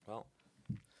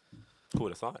Who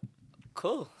would have thought?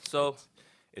 Cool. So,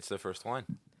 It's the first one.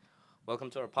 welcome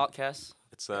to our podcast.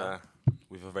 It's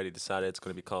we've already decided it's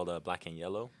going to be called Black and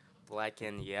Yellow. Black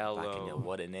and Yellow. Black and Yellow.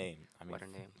 What a name! I mean, What a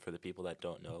name. for the people that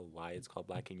don't know why it's called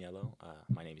Black and Yellow,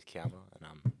 my name is Kiama, and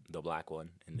I'm the black one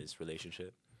in this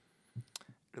relationship.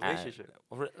 Relationship.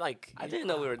 Like I didn't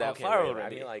know we were that okay, far wait,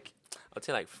 already. I mean, like, I'd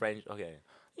say like French. Okay,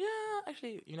 yeah,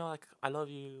 actually, like I love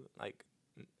you. Like,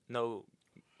 no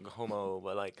homo,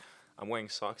 but like I'm wearing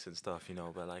socks and stuff,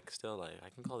 but like still, like I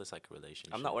can call this like a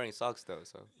relationship. I'm not wearing socks though,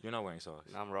 so You're not wearing socks.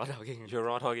 I'm raw dogging. You're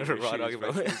raw dogging raw your shoes, dogging my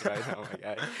bro. shoes right now,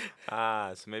 my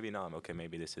guy. So maybe not. Okay,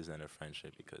 maybe this isn't a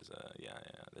friendship because, yeah,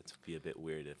 that'd be a bit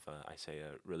weird if I say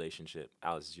a relationship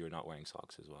as you're not wearing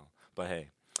socks as well. But hey,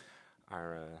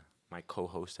 our my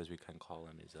co-host, as we can call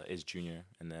him, is Junior,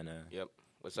 and then Yep.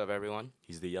 What's up, everyone?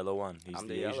 he's the yellow one. He's I'm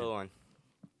the Asian. yellow one.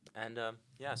 And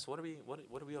yeah, so what are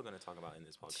we all going to talk about in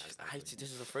this podcast? actually?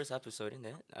 This is the first episode, isn't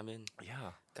it? I mean,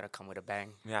 Yeah, gotta come with a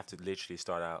bang. we have to literally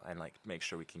start out and like make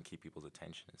sure we can keep people's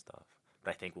attention and stuff.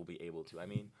 But I think we'll be able to. I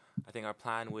mean, I think our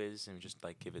plan was and just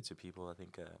like give it to people. I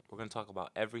think we're gonna talk about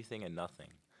everything and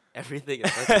nothing. Everything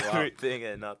is fucking wild. Everything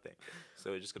and nothing.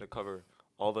 So we're just gonna cover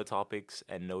all the topics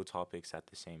and no topics at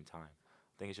the same time.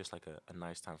 I think it's just like a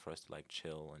nice time for us to like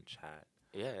chill and chat,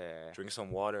 Yeah. drink some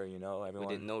water. Everyone.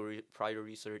 We did no prior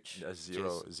research.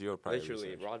 Zero prior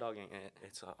Literally research. raw dogging it.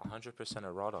 It's 100%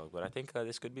 a raw dog, but I think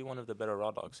this could be one of the better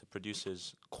raw dogs. It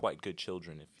produces quite good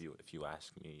children, if you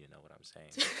ask me. You know what I'm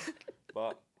saying?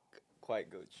 But Quite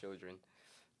good children.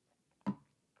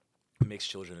 mixed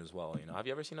children as well. Have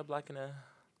you ever seen a black and a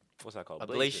what's that called?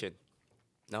 Ablation.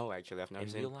 No, actually, I've never In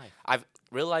seen. real life.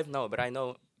 Real life, no, but I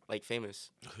know like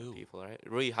famous Who? people, right?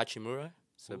 Rui Hachimura,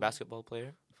 he's a Who? basketball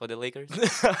player for the Lakers.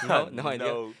 No idea.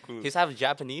 No clue. He's half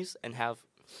Japanese and half,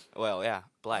 well, yeah,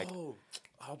 black. Oh,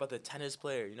 how about the tennis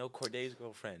player? Corday's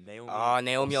girlfriend, Naomi.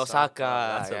 Naomi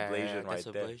Osaka. That's Yeah, a Blasian that's right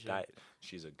a there. Blasian.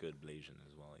 She's a good Blasian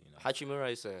as well.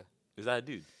 Hachimura is a, Is that a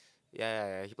dude?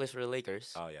 yeah, he plays for the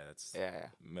Lakers. Oh yeah, that's Yeah.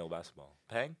 male basketball.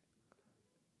 Peng.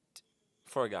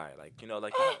 For a guy,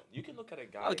 you can look at a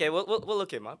guy. Okay, we'll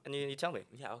look him up and you tell me.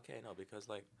 Yeah, okay, no, because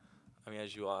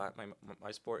as you are,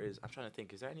 my sport is. I'm trying to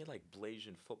think. Is there any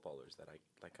Blasian footballers that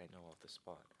I know off the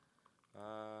spot?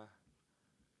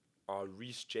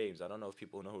 Reece James. I don't know if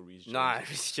people know who Reece James. Nah, is.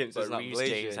 Reece James But is not Reece Blasian.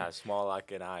 James has small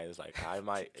eyes.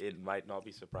 It might not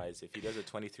be surprised if he does a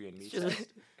 23andMe Just test.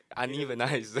 uneven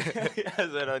eyes. He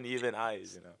has an uneven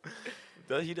eyes.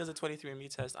 He does a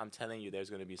 23andMe test. I'm telling you, there's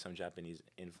gonna be some Japanese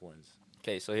influence.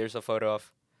 Okay, so here's a photo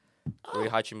of Rui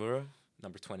Hachimura.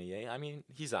 Number 28. I mean,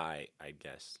 he's I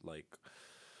guess.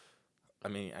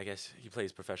 I guess he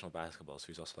plays professional basketball, so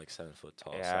he's also 7 foot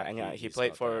tall. Yeah, so and yeah, he he's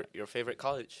played not for that- your favorite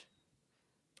college.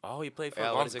 Oh, he played for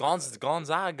Yeah, what is it called?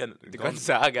 Gonzaga.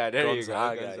 Gonzaga, there you go.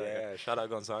 Gonzaga, Gonzaga. yeah. Shout out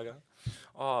Gonzaga.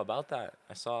 Oh, about that.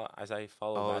 I saw, as I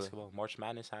follow Oh. basketball, March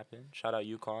Madness happened. Shout out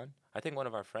UConn. I think one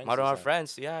of our friends. One of our is,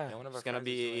 friends, yeah. Yeah, one of our It's gonna friends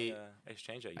is be. doing,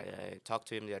 exchange at UConn. I talked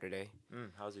to him the other day.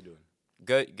 How's he doing?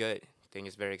 Good. I think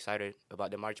he's very excited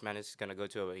about the March Madness.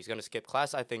 He's gonna skip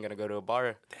class. I think gonna go to a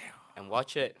bar and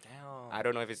watch it. Damn. I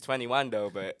don't know if it's 21 though,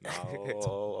 but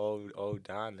Oh,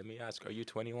 Don, let me ask. Are you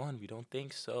 21? We don't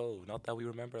think so. Not that we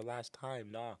remember last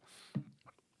time. Nah.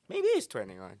 maybe he's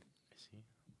 21. Is he?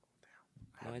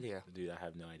 No idea. Dude, I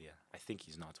have no idea. I think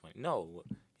he's not 20. No,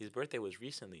 his birthday was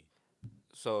recently.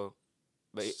 So,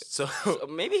 but So, so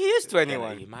maybe he is yeah,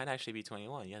 21. he might actually be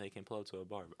 21. Yeah, they can pull up to a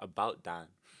bar. About Dan.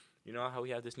 You know how we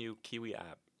have this new Kiwi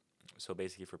app? So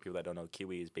basically, for people that don't know,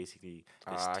 Kiwi is basically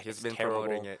He's it's been terrible.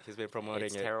 promoting it. He's been promoting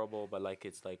It's it. terrible, but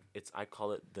it's I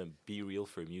call it the be real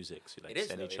for music. So It is,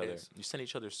 send though, each it other. is. You send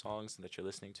each other songs that you're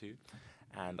listening to,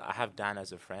 and I have Dan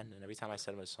as a friend, and every time I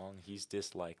send him a song, he's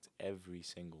disliked every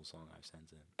single song I've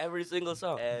sent him. Every single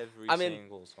song. Every I mean,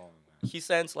 single song, man. He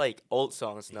sends old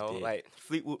songs, He no, did. like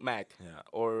Fleetwood Mac Yeah.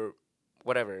 or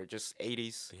whatever, just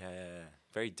 80s. Yeah.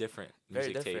 Very different Very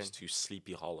music different. taste to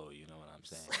Sleepy Hollow. You know what I'm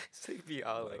saying? Sleepy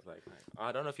Hollow.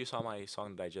 I don't know if you saw my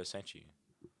song that I just sent you.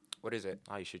 What is it?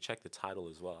 Oh, you should check the title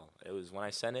as well. It was when I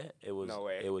sent it. It was No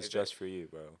way. It was Is just for you,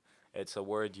 bro. It's a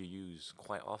word you use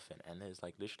quite often, and there's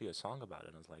literally a song about it.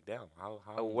 And I was like, damn, how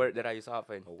A word that I use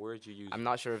often. a word you use I'm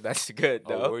not sure if that's good a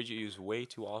though. word you use way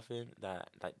too often that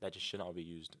just should not be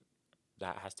used.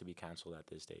 That has to be canceled at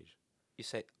this stage. You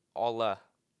say Allah.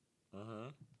 Mm-hmm.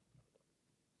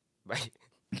 Right.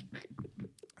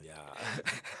 Yeah.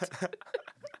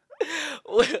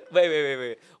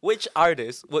 Wait. Which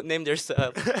artist would name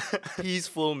themselves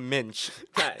Peaceful Minch?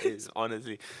 That is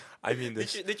honestly, I mean,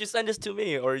 this. Did you send this to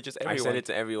me or just I everyone? sent it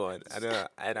to everyone. I don't know,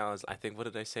 and I think, what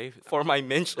did I say? For my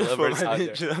Minch For lovers my out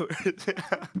Minch there. lovers.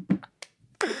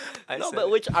 I No, said but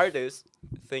it. which artist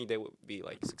think they would be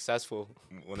like successful,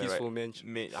 When they peaceful write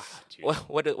minge? dude,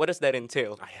 What does that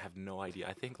entail? I have no idea.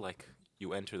 I think like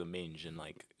you enter the minge and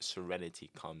like serenity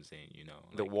comes in.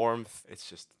 The Like warmth. it's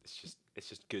just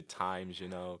good times. You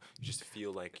just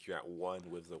feel like you're at one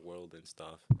with the world and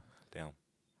stuff. Damn,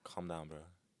 calm down, bro.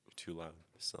 You're too loud.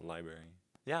 It's a library.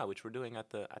 Yeah, which we're doing at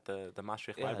the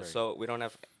Maastricht Yeah. library. So we don't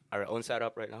have our own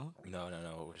setup right now.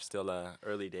 No. We're still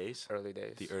early days. Early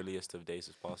days. The earliest of days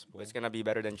as possible. But it's gonna be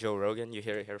better than Joe Rogan. You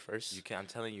hear it here first. You can. I'm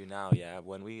telling you now. Yeah,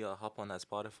 when we hop on that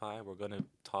Spotify, we're gonna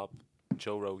top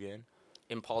Joe Rogan,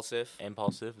 Impulsive.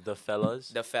 Impulsive, the fellas.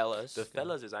 The fellas. The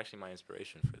fellas is actually my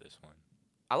inspiration for this one,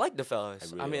 I like the fellas. I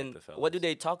really I like mean, the what do fellas.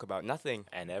 they talk about? Nothing.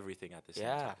 and everything at the same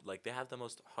Yeah. time. Like they have the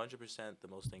most 100% the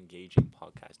most engaging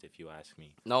podcast, if you ask me.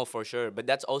 No, for sure. But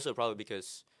that's also probably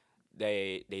because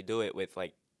they do it with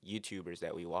like YouTubers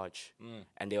that we watch,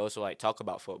 and they also like talk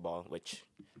about football, which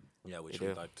Yeah, which They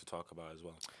we'd do. like to talk about as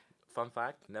well. Fun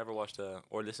fact: never watched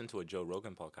or listened to a Joe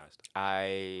Rogan podcast.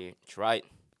 I tried.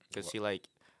 Cause Wha- he like,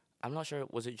 I'm not sure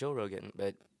was it Joe Rogan,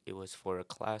 but it was for a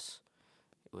class.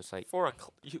 It was like For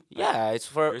yeah, it's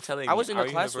for. you're telling I me was in our a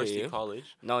class with university you.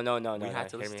 college. No, We had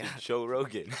to hear listen me to out. Joe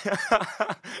Rogan.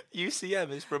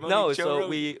 UCM is promoting No, Joe so Rogan.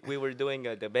 we were doing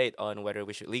a debate on whether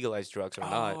we should legalize drugs or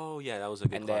not, Oh yeah, that was a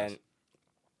good and class. then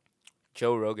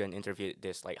Joe Rogan interviewed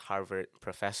this like Harvard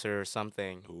professor or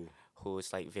something Ooh, who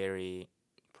is like very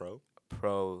pro.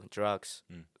 pro drugs,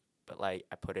 Mm. but like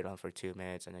I put it on for 2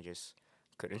 minutes and I just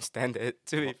couldn't stand it.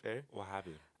 To be fair, What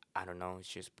happened? I don't know. It's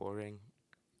just boring.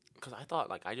 Because I thought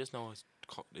I just know his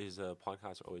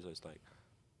podcasts are always just like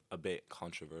a bit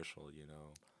controversial.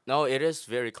 No, it is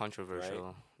very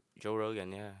controversial. Joe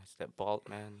Rogan, yeah, it's that bald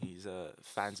man. He's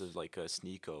fans of like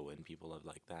Sneeko and people of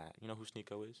like that. You know who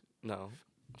Sneeko is? No,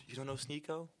 You don't know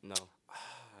Sneeko? no.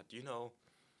 Do you know?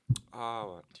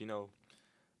 Do you know?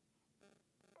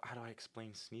 How do I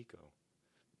explain Sneeko?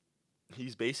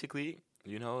 He's basically,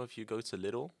 if you go to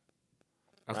Lidl,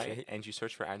 Okay. right, and you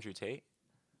search for Andrew Tate,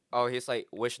 Oh, he's like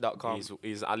Wish.com.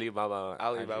 he's Alibaba.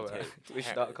 Andrew Alibaba. Tate.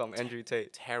 Wish.com. Andrew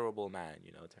Tate. Terrible man.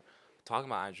 Talking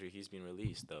about Andrew, he's been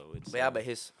released though. It's But yeah, but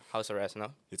his house arrest,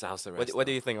 no? it's a house arrest. What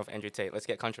do though. you think of Andrew Tate? Let's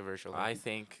get controversial.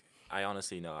 I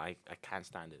honestly know. I can't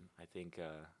stand him. I think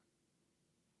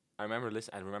I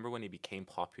remember when he became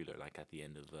popular, like at the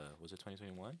end of was it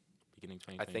 2021? Beginning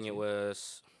 2022? I think it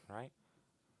was right.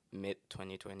 mid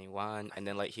 2021, and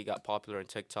then like he got popular on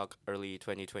TikTok early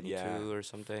 2022 Yeah. or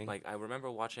something. Like I remember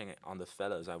watching it on the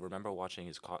fellas. I remember watching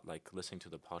his listening to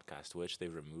the podcast, which they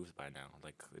removed by now.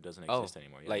 Like it doesn't exist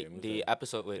anymore. Yeah, they like removed the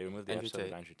episode with they removed the Andrew episode Tate.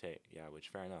 with Andrew Tate. Yeah, which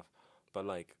fair enough. But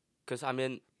like Because I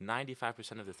mean,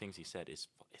 95% of the things he said it's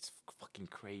fucking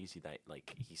crazy that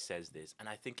like he says this, and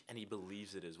he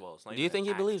believes it as well. It's not do you even an think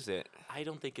he act. believes it? I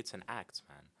don't think it's an act,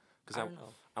 man. Because I don't know.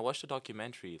 I watched a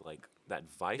documentary like that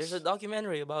Vice. There's a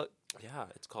documentary about yeah,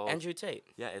 it's called Andrew Tate.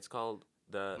 Yeah, it's called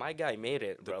the My guy made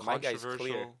it, the bro. My guy's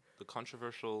clear.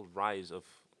 controversial rise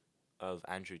of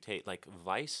Andrew Tate. Like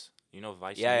Vice,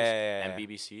 Vice Yeah, News yeah, and yeah.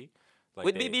 BBC. Like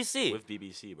With BBC? With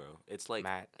BBC, bro. It's like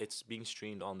Mad. it's being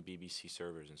streamed on the BBC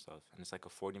servers and stuff, and it's like a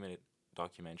 40-minute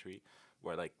documentary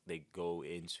where like they go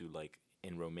into like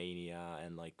in Romania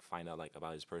and like find out like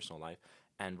about his personal life.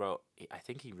 And bro, I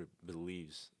think he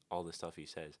believes all the stuff he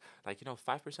says. Like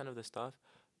 5% of the stuff.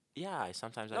 Yeah,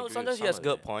 sometimes I No, agree sometimes with he has some of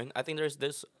good it. point. I think there's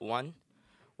this one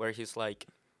where he's like,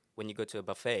 when you go to a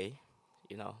buffet,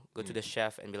 go to the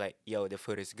chef and be like, "Yo, the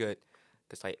food is good,"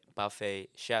 because like buffet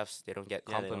chefs, they don't get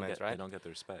Yeah, compliments, They right? don't get the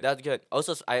respect. That's good.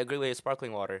 Also, I agree with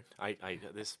sparkling water. I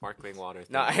this sparkling water.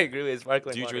 No, I thing. agree with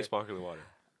sparkling Do you water. drink sparkling water?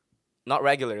 Not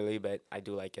regularly, but I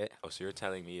do like it. Oh, so you're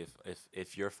telling me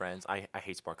if your friends, I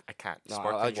hate spark. I can't. No,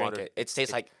 Sparkling I'll drink water. it. It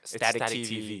tastes like It's static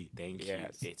TV. Thank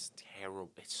Yes. you. It's terrible.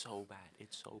 It's so bad.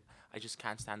 I just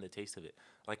can't stand the taste of it.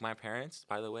 Like my parents,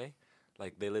 by the way,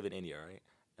 like they live in India, right?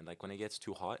 And like when it gets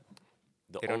too hot,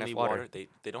 the They don't have only water.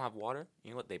 they don't have water. You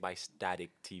know what? They buy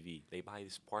static TV. They buy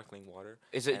sparkling water.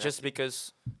 Is it And just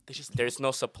because They just there's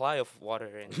no supply of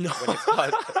water in No. when it's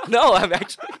hot? No, I'm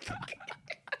actually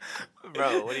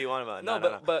bro. What do you want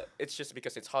about? but it's just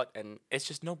because it's hot and It's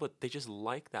just no, but they just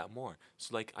like that more.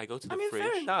 So like I go to the I mean fridge.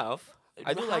 fair enough.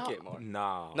 I do like How- it more.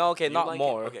 No. No, okay, You not like it?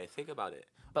 more. Okay, think about it.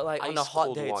 But like on a Ice hot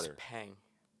cold day, water. it's pang.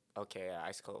 Okay, yeah,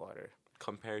 ice cold water.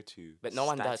 Compared to But no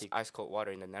one does static- ice cold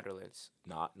water in the Netherlands.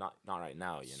 not right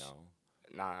now,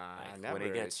 Nah, Like, never. when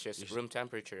it It's gets- just room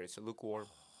temperature. It's lukewarm.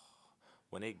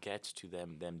 When it gets to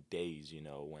them days,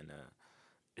 when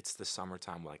it's the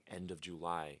summertime, like end of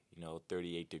July,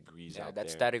 38 degrees Yeah, out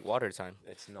that's there. static water time.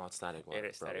 It's not static water.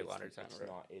 is bro. static It's- water time, It's bro.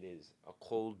 not. It is a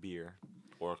cold beer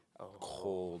or Oh,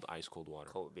 cold ice cold water.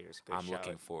 cold beer is good. I'm shout.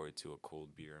 looking forward to a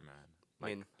cold beer, man. I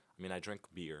mean, I mean, I drink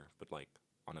beer, but like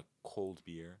on a cold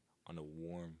beer on a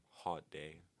warm, hot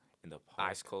day in the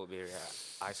park. Ice cold beer,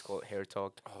 yeah. Ice cold hair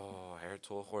talk. Oh,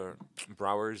 Hertog or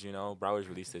Browers, you know, Browers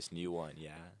released this new one.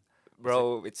 Yeah,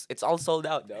 Bro, it's all sold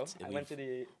out though. It's- I we've- went to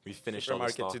the we finished all the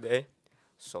supermarket stock. today.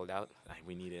 Sold out. Like,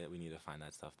 we need to find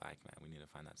that stuff back, man. We need to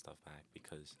find that stuff back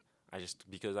because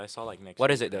I saw like next. What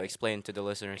is week, it though? right? Explain to the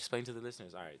listeners. Explain to the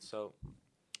listeners. All right, so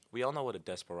we all know what a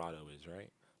desperado is, right?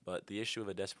 But the issue of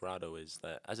a desperado is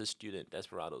that as a student,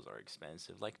 desperados are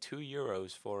expensive. Like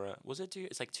 €2 for a was it 2?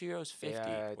 It's like €2.50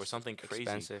 Yeah, or it's something crazy.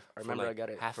 expensive. I for, remember like, I got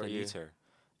it half for a you. liter,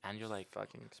 and you're like,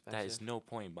 Fucking expensive. that is no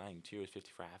point buying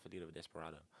 €2.50 for half a liter of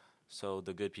desperado. So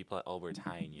the good people at Albert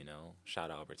Heijn, you know,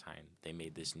 shout out Albert Heijn, they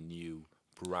made this new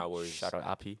Browers Shout out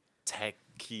Api.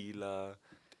 tequila.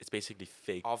 It's basically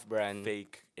fake. Off-brand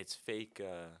Fake. It's fake.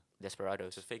 Desperados.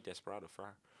 It's a fake desperado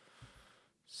for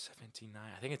 79.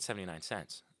 I think it's 79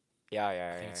 cents. Yeah, I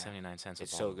yeah, think yeah. it's 79 cents. a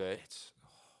It's so bottle. good. It's.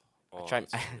 I Oh, tried.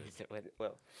 it's so good.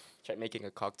 Well, tried making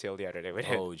a cocktail the other day with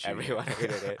Oh, it. Junior. Everyone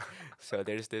hated it. So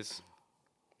there's this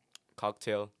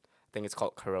cocktail. I think it's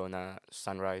called Corona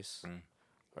Sunrise Mm.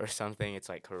 or something. It's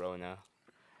like Corona,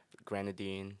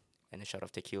 grenadine, and a shot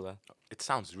of tequila. It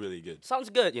sounds really good. Sounds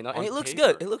good, you know, and On it looks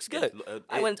paper, good. It looks good.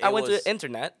 I it went to was the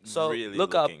internet, so really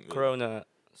look up looking good. Corona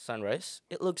Sunrise.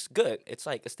 It looks good. It's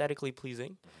like aesthetically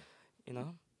pleasing, you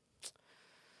know.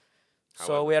 So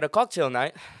However- we had a cocktail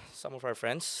night, some of our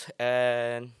friends,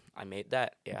 and I made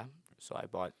that. Yeah. So I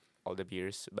bought all the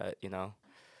beers, but you know,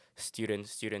 student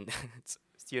student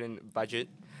budget,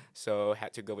 so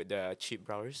had to go with the cheap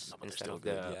browers No, but they're instead still of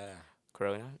good, the yeah.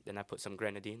 Corona. Then I put some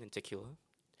grenadine and tequila.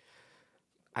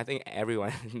 I think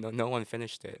everyone, no one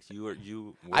finished it. You were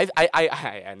you. I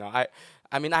know.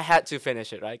 I mean, I had to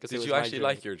finish it, right? Because Did you actually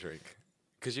like your drink?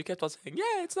 Because you kept on saying,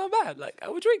 "Yeah, it's not bad. Like I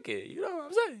would drink it." You know what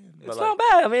I'm saying? It's not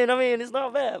bad. I mean, it's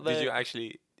not bad. But Did you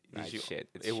actually? Nah, Did you, shit,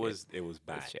 it's it shit. was It's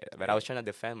bad. shit. But I was trying to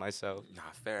defend myself. Nah,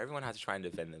 fair. Everyone has to try and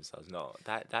defend themselves. No,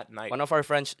 that night. One of our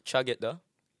friends chug it though.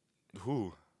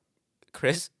 Who?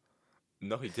 Chris.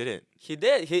 No, he didn't. He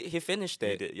did. He finished He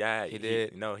it. did. Yeah, He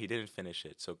did. No, he didn't finish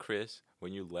it. So Chris,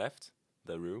 when you left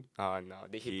the room, Oh no!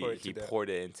 Did he he pour it to the? poured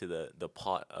it into the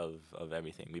pot of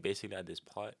everything. We basically had this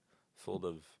pot full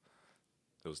of.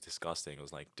 It was disgusting. It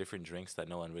was like different drinks that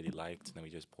no one really liked, and then we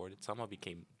just poured it. Somehow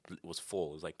it was full.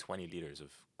 It was like 20 liters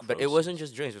of. But it gross- wasn't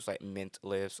just drinks. It was like mint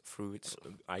leaves, fruits,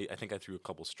 I think I threw a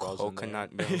couple straws. coconut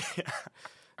in there. milk.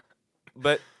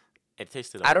 But It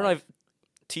tasted. I don't know alright.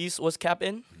 if teas was cap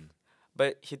in,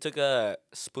 but he took a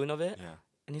spoon of it Yeah.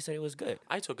 and he said it was good.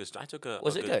 I took a.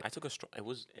 Was it good? I took a straw. It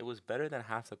was better than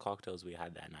half the cocktails we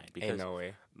had that night. Because Ain't no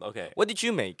way. okay, What did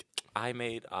you make? I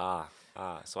made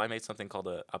so I made something called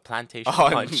a plantation Oh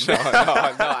punch. no!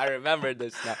 I remember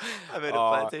this now. I made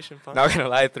Oh, a plantation punch. Not gonna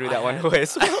lie, through that I one had-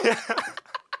 whiz.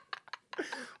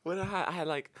 What I had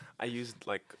like I used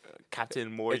like Captain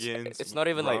It's, Morgan's. it's not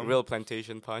even like rum. real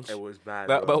plantation punch. It was bad.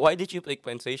 But bro. why did you pick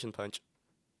plantation punch?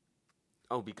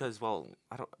 Oh, because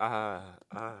I don't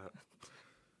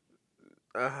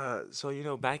so you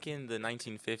know back in the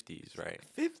 1950s, right?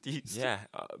 50s. Yeah,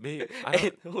 maybe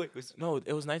I don't, Wait, was no,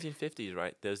 it was 1950s,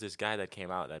 right? There's this guy that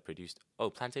came out that produced. Oh,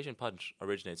 Plantation Punch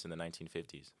originates in the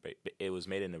 1950s. But it was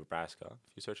made in Nebraska.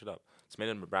 If you search it up, it's made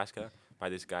in Nebraska by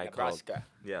this guy called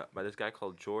by this guy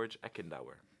called George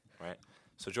Eckendauer, right?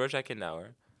 So George Eckendauer,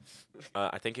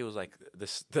 I think he was like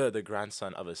the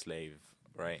grandson of a slave,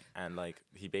 right? And like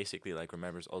he basically like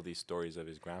remembers all these stories of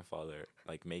his grandfather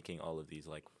like making all of these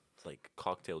like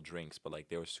cocktail drinks, but like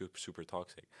they were super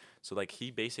toxic. So like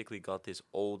he basically got this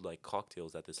old like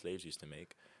cocktails that the slaves used to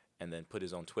make, and then put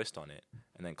his own twist on it,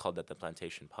 and then called that the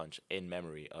plantation punch in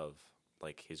memory of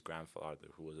like his grandfather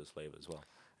who was a slave as well.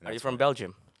 And Are you that's from why-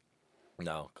 Belgium?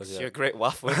 No, because You're a great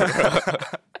waffler.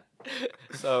 bro.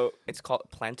 So it's called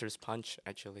Planter's Punch,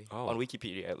 actually, Oh. on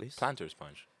Wikipedia at least. Planter's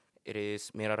Punch. It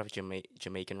is made out of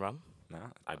Jamaican rum. Nah,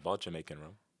 I bought Jamaican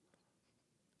rum.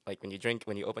 Like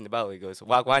when you open the bottle, it goes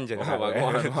Wagwan.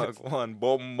 Wagwan,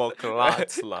 bomba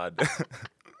clots, lad.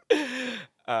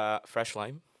 Fresh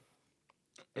lime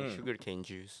and Mm. sugarcane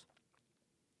juice.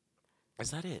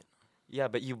 Is that it? Yeah,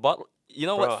 but you bought. You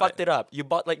know Bro, what fucked it up? You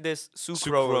bought like this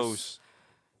sucrose.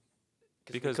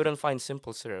 Because we Because- couldn't find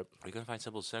simple syrup. We couldn't find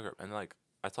simple syrup, and like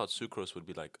I thought sucrose would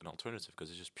be like an alternative because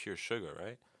it's just pure sugar,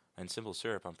 right? And simple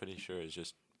syrup, I'm pretty sure, is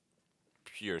just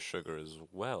pure sugar as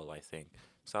well. I think.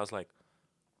 So I was like,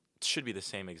 it should be the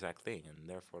same exact thing, and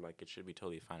therefore, like, it should be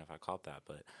totally fine if I cop that.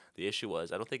 But the issue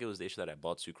was, I don't think it was the issue that I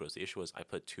bought sucrose. The issue was I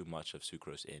put too much of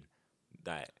sucrose in.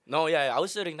 That No, yeah, I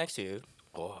was sitting next to you.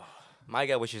 oh, My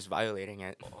guy was just violating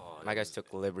it. oh My it guys was-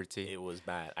 took liberty. It was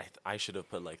bad. I should have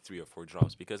put like 3 or 4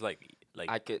 drops because like Like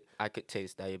I could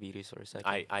taste diabetes for a second.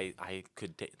 I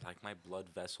could like my blood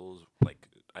vessels, like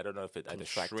I don't know if it either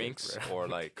Contracted, shrinks bro. or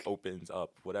like opens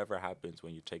up. Whatever happens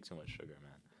when you take too much sugar,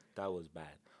 man. That was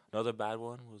bad. Another bad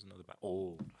one was another bad.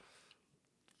 Oh,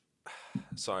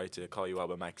 sorry to call you out,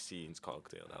 but Maxine's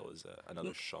cocktail. That was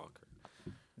another shocker.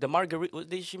 The margarita.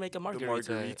 Did she make a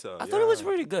margarita? margarita, I thought it was yeah.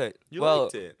 really good. You well,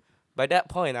 liked it? by that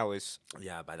point, I was.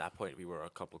 Yeah. By that point, we were a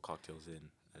couple cocktails in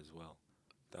as well.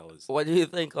 That was What do you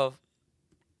think of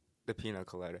the pina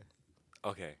colada?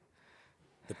 okay.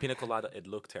 The pina colada, it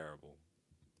looked terrible,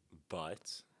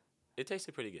 but it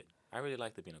tasted pretty good. I really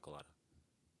liked the pina colada.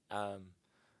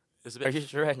 It's a bit. Are you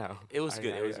sure right now? It was I-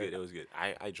 good. I- It was I- good. It was good.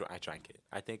 I drank it.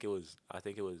 I think it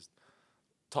was.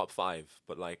 Top 5,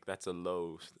 but like that's a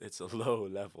low. It's a low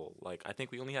level. Like I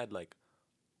think we only had like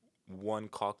one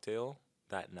cocktail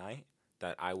that night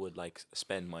that I would like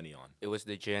spend money on. It was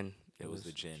the gin. It was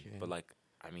the gin. But like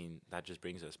I mean that just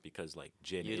brings us because like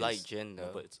gin. You is, like gin no,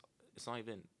 though. but it's not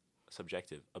even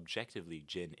subjective. Objectively,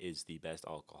 gin is the best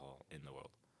alcohol in the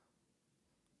world.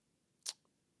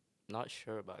 Not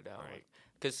sure about that one. Alright.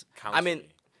 Cause Counsel mean, me.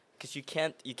 cause you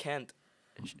can't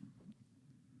sh-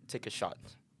 take a shot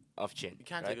of gin. You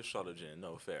can't right? take a shot of gin.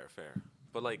 No, fair.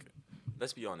 But like,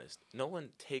 let's be honest. No one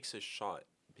takes a shot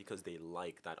because they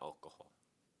like that alcohol.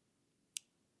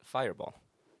 Fireball.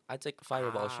 I take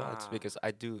Fireball shots Ah. because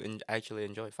I do actually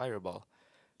enjoy Fireball.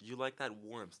 You like that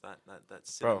warmth, that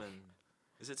Bro. cinnamon.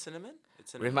 Is it cinnamon?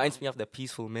 It's cinnamon. Reminds no? me of the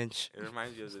peaceful minch. It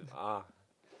reminds you of it.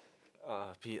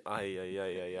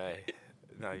 Ay.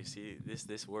 Now you see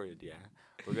this word, yeah.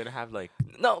 We're gonna have like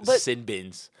No, but sin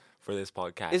bins for this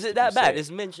podcast. is if it that you bad? say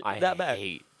Is minch I that bad?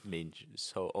 hate minge.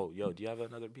 So, yo, do you have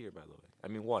another beer, by the way? I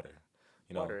mean, water.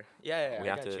 You know, Water. Yeah, we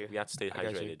I have got to you. we have to stay I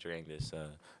got you. hydrated during this.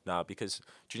 Now, because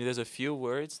Junior, there's a few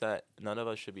words that none of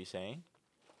us should be saying,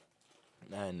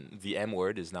 and the M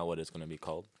word is now what it's gonna be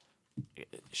called.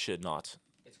 It should not.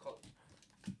 It's called.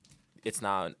 It's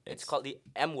not. It's called the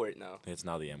M word now. It's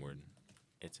now the M word.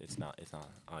 It's not.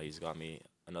 Oh, he's got me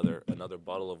another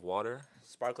bottle of water.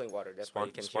 Sparkling water. That's why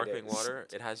you can hear Sparkling the water.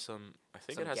 It has some. I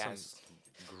think some it has gas.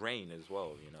 some grain as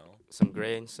well. You know. Some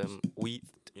grain, some wheat.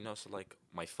 You know. So like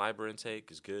my fiber intake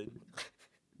is good.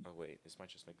 Oh wait, this might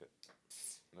just make it.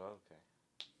 Oh, okay.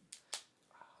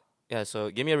 Yeah. So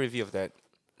give me a review of that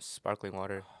sparkling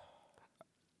water.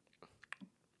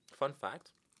 Fun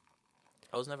fact.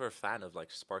 I was never a fan of like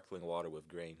sparkling water with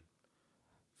grain.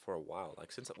 For a while,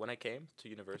 like since when I came to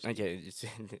university. Okay,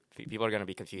 people are gonna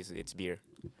be confused. It's beer.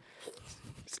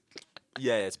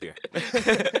 Yeah, it's beer.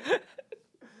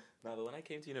 No, but when I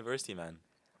came to university, man,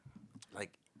 like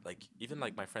even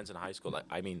like my friends in high school, like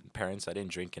I mean, parents, I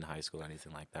didn't drink in high school or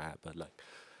anything like that, but like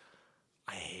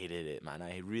I hated it, man.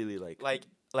 I really like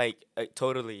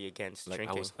Totally against I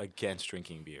drinking. was against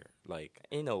drinking beer. Like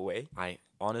In a way. I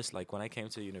honest like when I came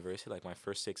to university, like my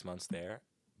first 6 months there,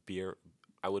 beer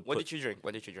I would What put did you drink?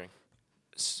 What did you drink?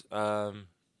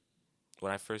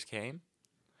 when I first came,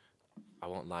 I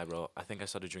won't lie, bro. I think I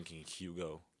started drinking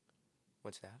Hugo.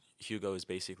 What's that? Hugo is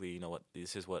basically, you know what?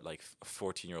 This is what like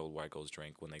 14-year-old white girls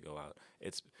drink when they go out.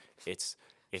 It's it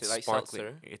like sparkling.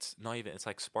 seltzer? It's not even. It's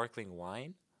like sparkling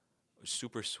wine,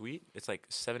 super sweet. It's like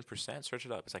 7%. Search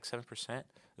it up. It's like 7%.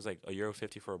 It's like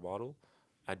 €1.50 for a bottle.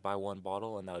 I'd buy one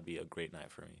bottle and that would be a great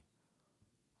night for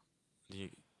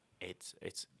me.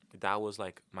 That was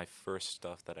like my first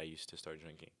stuff that I used to start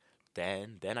drinking.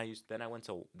 Then I went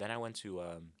to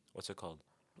what's it called?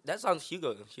 That sounds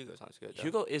Hugo. Hugo sounds good. though.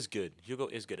 Hugo is good.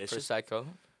 It's just Prosecco.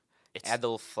 it's Add a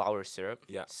little flower syrup.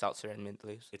 Yeah. Seltzer and mint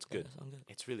leaves. It's Yeah, good. that sounds good.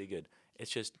 it's really good.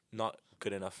 It's just not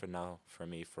good enough for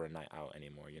me for a night out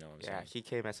anymore. You know what I'm Yeah, he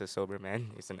came as a sober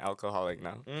man. He's an alcoholic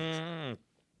now. saying?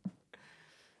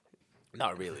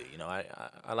 Not really. You know,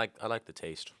 I like the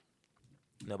taste.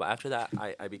 No, but after that,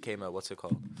 I became a what's it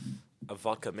called? A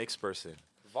vodka mix person.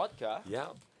 Vodka. Yeah,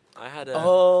 I had a.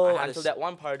 Oh, I had until a, that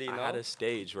one party, I no? had a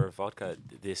stage where vodka.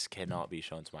 This cannot be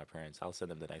shown to my parents. I'll send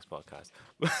them the next podcast.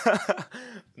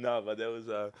 No, but there was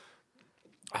a.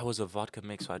 I was a vodka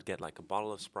mix, so I'd get like a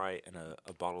bottle of Sprite and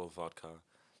a bottle of vodka.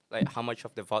 Like, how much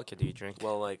of the vodka do you drink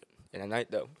Well, like in a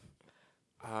night, though?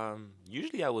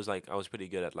 usually I was pretty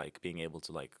good at like being able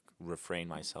to like refrain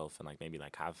myself and like maybe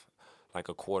like have like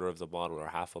a quarter of the bottle or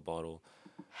half a bottle.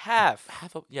 Half.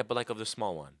 Yeah, but like of the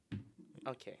small one.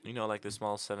 Okay. You know, like the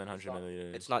small 700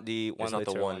 milliliters. It's not the 1 It's not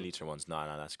liter the 1 one. liter ones. No,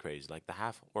 that's crazy. Like the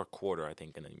half or quarter, I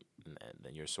think, and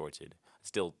then you're sorted.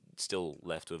 Still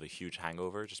left with a huge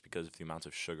hangover just because of the amount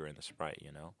of sugar in the Sprite.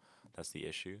 You know, that's the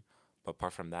issue. But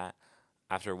apart from that,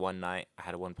 after one night, I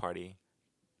had one party.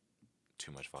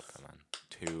 Too much vodka, man.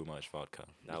 Too much vodka.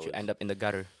 Did you end up in the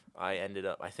gutter? I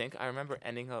remember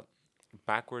ending up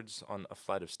backwards on a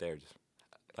flight of stairs.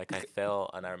 Like I fell,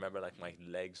 and I remember like my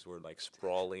legs were like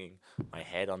sprawling, my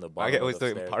head on the My bottom guy of was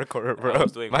the doing stairs. parkour, bro. I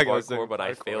was doing My guy was parkour, doing but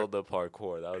I parkour. failed the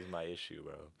parkour. That was my issue,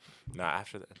 bro. Now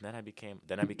after that, then I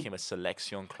became a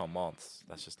Selection Clémence.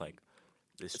 That's just like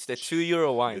this. It's the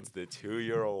 €2 wine. It's the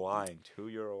 €2 wine.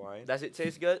 €2 wine. Does it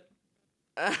taste good?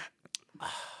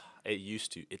 It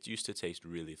used to. It used to taste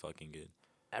really fucking good.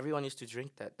 Everyone used to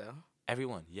drink that though.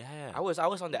 Everyone, yeah. I was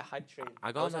on that hype train. I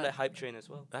I got was on that- that hype train as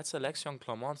well. That Selection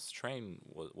Clémence train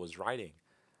was riding,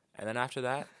 and then after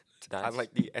that, that's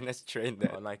Unlike the NS train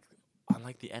that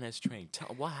unlike the NS train.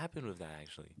 What happened with that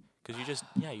actually? Because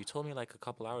you told me like a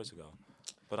couple hours ago,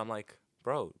 but I'm like,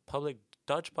 bro,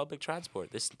 Dutch public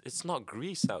transport. It's not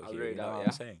Greece out I'll here. read You it know out,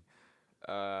 what yeah.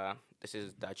 I'm saying? This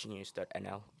is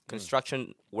DutchNews.nl.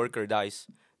 Construction worker dies.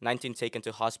 19 taken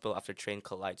to hospital after train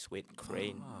collides with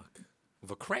crane. Fuck.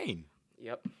 The crane.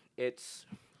 Yep. It's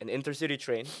an intercity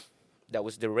train that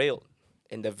was derailed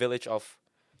in the village of,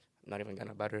 not even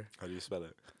gonna bother, How do you spell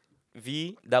it?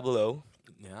 VOORSCHOTEN.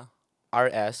 Yeah.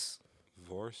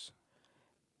 Vorse.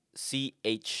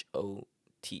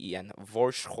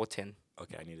 Vorschothen.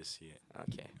 Okay, I need to see it.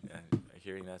 Okay. Yeah,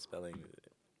 hearing that spelling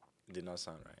did not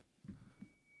sound right.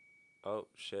 Oh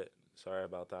shit! Sorry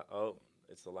about that. Oh,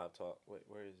 it's the laptop. Wait,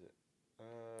 where is it?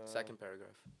 Second paragraph.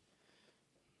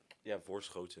 Yeah,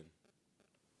 Voorschoten.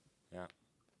 Yeah.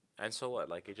 And so what?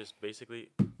 Like it just basically.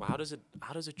 Well, how does an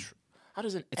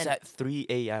It's at 3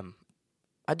 a.m.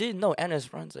 I didn't know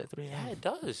NS runs at 3 Yeah, a.m. it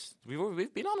does.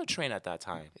 We've been on a train at that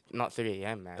time. Not 3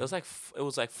 a.m., man. It was like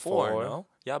 4, Four. no?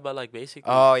 Yeah, but like basically.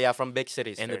 Oh, yeah, from big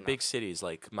cities. in fair the big cities,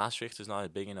 like Maastricht is not a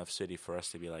big enough city for us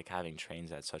to be like having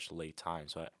trains at such a late time.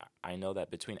 So I know that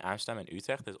between Amsterdam and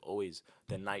Utrecht, there's always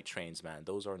the night trains, man.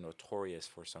 Those are notorious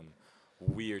for some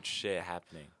weird shit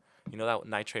happening. You know that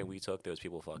night train we took, there was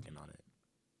people fucking on it.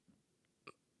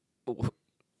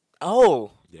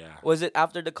 Oh, Yeah. was it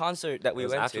after the concert that we It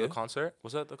was went after to? the concert.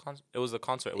 Was that the concert? It was the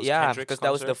concert. It was Yeah, Kendrick's because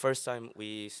that was the concert. first time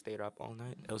we stayed up all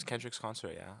night. It was Kendrick's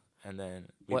concert, yeah. And then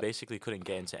we What? basically couldn't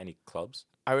get into any clubs.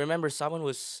 I remember someone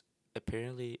was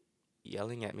apparently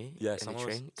yelling at me Yeah, in the someone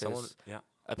train was, because yeah.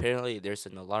 apparently there's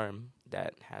an alarm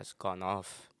that has gone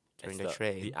off during It's the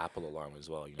train. The Apple alarm as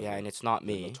well. You know, Yeah, the- and it's not the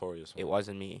me. notorious It one.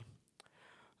 wasn't me.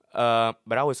 But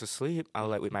I was asleep. I was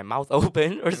like with my mouth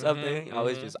open or something. I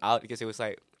was mhm. just out because it was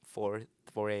like 4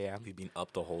 a.m. We've been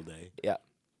up the whole day.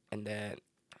 And then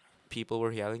people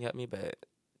were yelling at me, but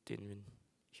didn't even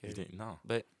hear. You didn't know.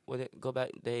 But when it go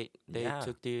back, they Yeah.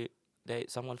 took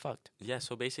someone fucked. Yeah,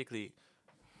 so basically,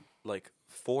 like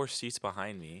 4 seats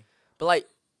behind me. But like,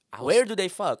 I was, where do they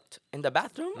fucked? In the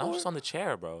bathroom? No, or? just on the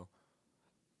chair, bro.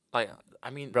 Like,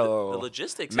 I mean, Bro. the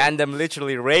logistics. Man, them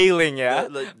literally railing, yeah.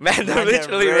 The Man, them them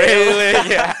literally railing.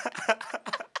 railing, yeah.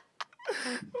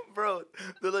 Bro,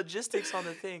 the logistics on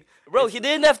the thing. Bro, It's he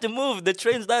didn't have to move. The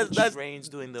train's the that's train's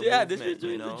doing the yeah, movement, this is you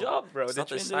doing know? the job, bro. It's not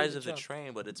the train's doing size of the job.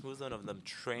 train, but it's movement of them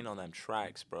train on them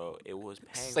tracks, bro. It was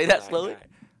paying Say for that slowly.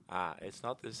 guy. It's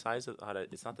not the size of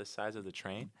it's not the size of the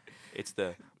train. It's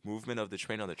the movement of the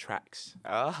train on the tracks.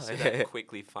 Oh, Say that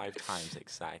quickly 5 times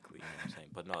exactly. You know what I'm saying?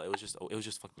 But no, it was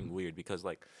just fucking weird because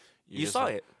like you just, saw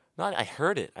like- it. No, I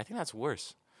heard it. I think that's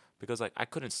worse because like I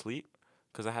couldn't sleep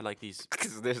because I had like these.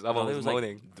 Because there's Bro, someone there was was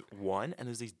moaning. one, and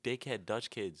there's these dickhead Dutch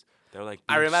kids. They're like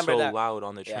I being remember so that. loud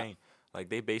on the Yeah. train. Like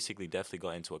they basically definitely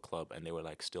got into a club and they were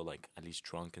like still like at least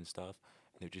drunk and stuff.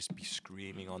 And they'd just be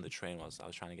screaming on the train while I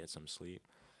was trying to get some sleep.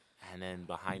 And then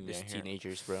behind me, Just I hear,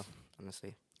 teenagers, bro.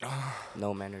 Honestly, "Ah,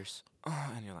 no manners.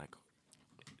 ah," and you're like,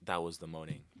 that was the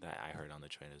moaning that I heard on the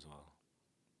train as well.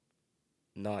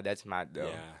 No, that's mad though.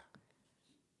 Yeah,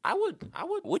 I would.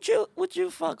 Would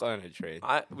you fuck on a train?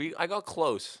 I got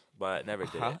close, but never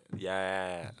did Huh? it.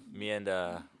 Yeah, me and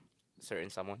Certain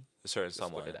someone. a certain Let's put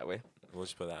someone. it that way. We'll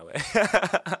just put it that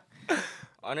way.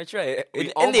 On a train in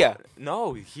We India.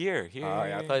 No, here. Oh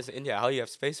yeah, I thought it's India. How you have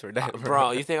space for that,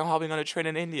 Bro, you think I'm hopping on a train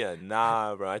in India?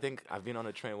 Nah, bro. I think I've been on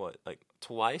a train like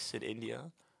twice in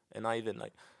India, and not even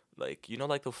like you know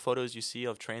like the photos you see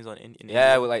of trains in Yeah,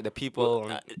 India. with like the people.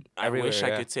 Well, I everywhere, wish I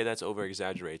yeah. could say that's over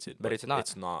exaggerated, But it's not.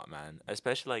 It's not, man.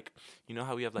 Especially like you know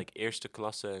how we have like eerste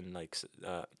klasse and like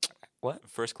What?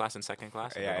 first class and second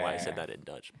class. I Yeah, don't know why I yeah, said yeah. that in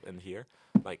Dutch. And here,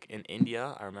 like in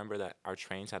India, I remember that our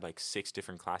trains had like 6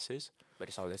 different classes. But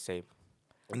it's all the same.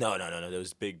 No. There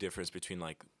was big difference between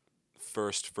like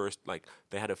first like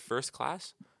they had a first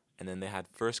class, and then they had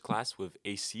first class with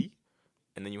AC,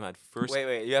 and then you had first.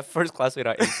 Wait. You have first class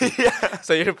without AC. Yeah.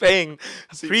 So you're paying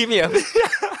premium.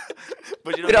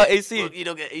 But you don't Without get, AC. well, you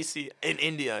don't get AC in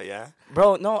India, yeah.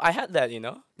 Bro, no, I had that,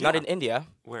 Not Yeah. in India,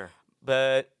 Where?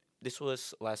 but this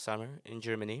was last summer in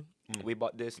Germany. Mm. We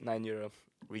bought this €9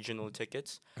 regional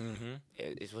tickets. Mm-hmm.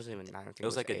 It wasn't even 9. I think It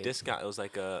was like a 8. discount. It was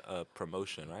like a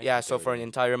promotion, right? Yeah, that they so were for an doing?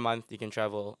 entire month, you can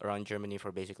travel around Germany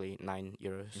for basically €9.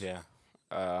 Yeah.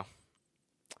 Uh,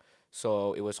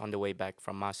 so it was on the way back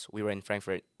from us. We were in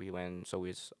Frankfurt. We went, so we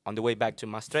was on the way back to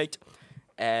Maastricht,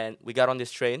 and we got on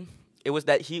this train. It was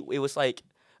that heat. It was like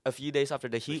a few days after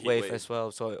the heat heat wave wave. as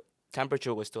well. So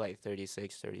temperature was still like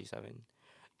 36, 37.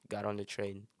 Got on the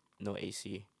train, no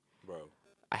AC. Bro.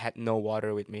 I had no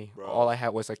water with me. Bro. All I had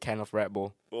was a can of Red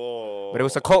Bull. Oh. But it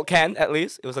was a cold can, at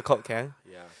least. It was a cold can.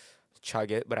 Yeah.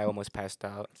 Chug it, but I almost passed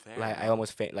out. Fair Like I enough.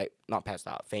 almost not passed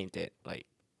out, fainted, like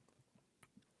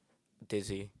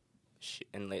dizzy,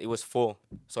 and like it was full,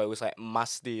 so it was like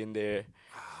musty in there.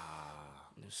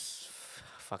 It was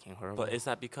fucking horrible. But is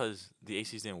that because the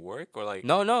ACs didn't work, or like?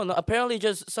 No. Apparently,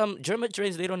 just some German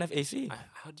trains they don't have AC.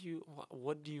 How do you?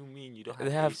 What do you mean you don't They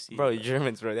have have, AC? bro,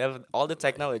 Germans, bro. They have all the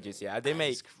technologies. Yeah, they That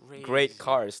make is great crazy.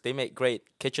 cars. They make great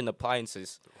kitchen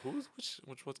appliances.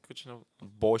 Which what's kitchen?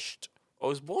 Bosch. Oh,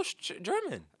 it's Bosch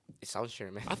German. It sounds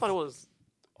German. I thought it was.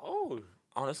 Oh,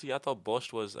 honestly, I thought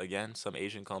Bosch was again some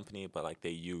Asian company, but like they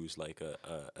use like a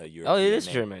European. Oh, it is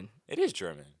name. German. It is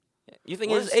German. You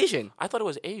think Where's- it's Asian? I thought it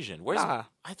was Asian. Where's? Nah.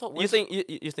 I thought. You where's- think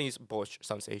you think it's Bosch?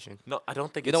 Sounds Asian. No, I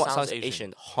don't think You it know what sounds sounds Asian.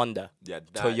 Asian? Honda, Yeah,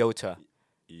 that, Toyota.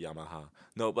 Yamaha.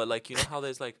 No, but like you know how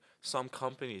there's like some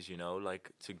companies, you know,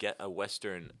 like to get a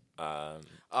Western like-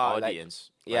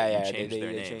 audience. yeah, like, yeah, You they- change they- their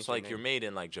they name. change So their like you're name. made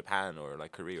in like Japan or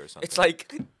like Korea or something. It's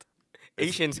like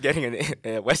Asians getting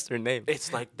a Western name.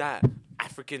 It's like that.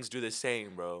 Africans do the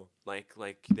same, bro. Like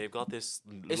they've got this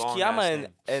Is long Kiama ass name.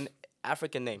 an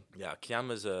African name? Yeah,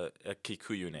 Kiama's a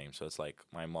Kikuyu name, so it's like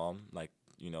my mom, like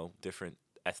you know, different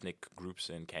ethnic groups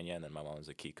in Kenya, and then my mom is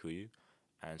a Kikuyu,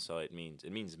 and so it means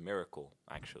miracle.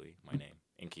 Actually, my name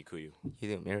in Kikuyu.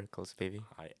 You do miracles, baby.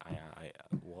 I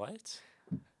what?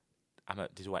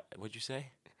 What'd you say?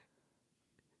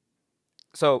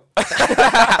 So,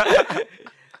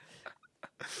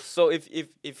 so if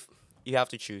you have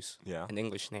to choose Yeah. an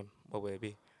English name, what would it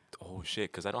be? Oh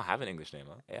shit, because I don't have an English name,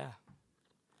 huh? Yeah,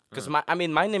 because my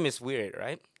name is weird,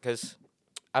 right? Because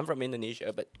I'm from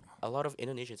Indonesia, but a lot of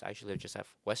Indonesians actually just have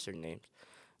Western names.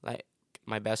 Like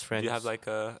my best friend. Do you have like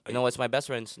a? You know what's my best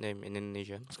friend's name in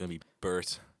Indonesia? It's gonna be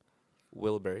Bert.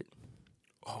 Wilbert.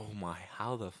 Oh my!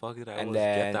 How the fuck did I And always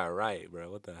get then- that right, bro?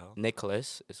 What the hell?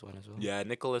 Nicholas is one as well. Yeah,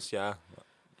 Nicholas. Yeah.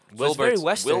 So it's very Wilbert's-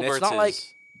 Western. It's Wilbert's not like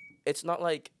is- it's not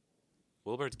like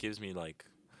Wilbert gives me like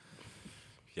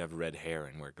you have red hair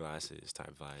and wear glasses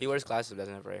type vibe. he wears glasses,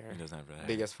 doesn't have red hair. He doesn't have red hair.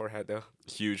 Biggest forehead though.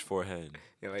 Huge forehead.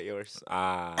 You know, like yours.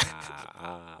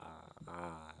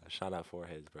 Shout out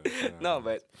foreheads, bro. Shout out No,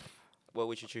 foreheads. but what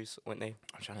would you choose? What name?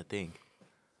 I'm trying to think.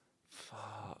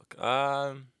 Fuck.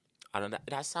 I don't know.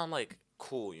 That sound like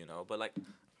cool, you know, but like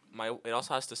it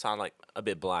also has to sound like a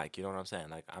bit black. You know what I'm saying?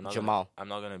 Like I'm not Jamal. I'm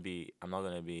not gonna be.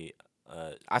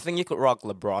 I think you could rock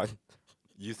LeBron.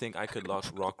 You think I could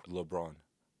rock LeBron?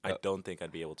 I Uh, don't think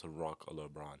I'd be able to rock a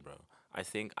LeBron, bro. I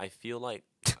feel like,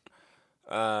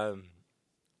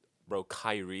 bro,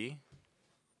 Kyrie.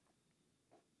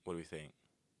 What do we think?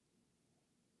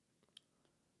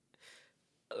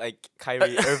 Like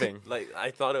Kyrie Irving. Like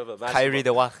I thought of a Kyrie basketball.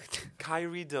 the Wacht.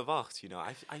 Kyrie de Wacht, you know.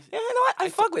 Yeah, you know what? I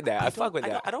fuck with that. I fuck with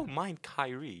that. I don't mind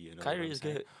Kyrie, you know. what Kyrie I'm is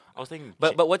saying? good. I was thinking,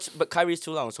 But Kyrie's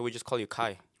too long, so we just call you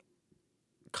Kai.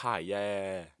 Kai,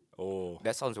 yeah. Oh,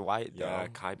 That sounds white though. yeah.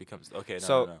 Kai becomes okay. No,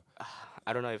 So- no, no.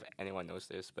 I don't know if anyone knows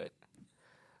this, but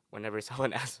whenever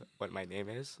someone asks what my name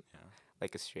is, Yeah.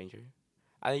 like a stranger,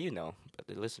 you know, but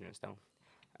the listeners don't.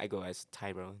 I go as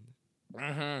Tyrone,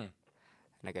 Mm-hmm. and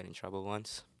I got in trouble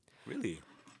once. Really?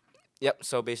 Yep.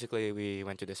 So basically, we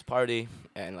went to this party,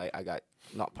 and like I got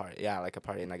like a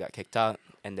party, and I got kicked out,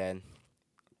 and then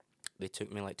they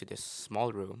took me like to this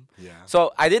small room. Yeah.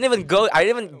 So I didn't even go. I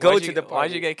didn't even go to the party.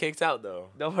 Why'd you get kicked out though?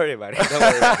 Don't worry about it. Don't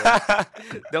worry about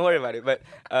it. Don't worry about it. But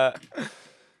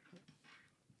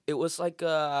it was like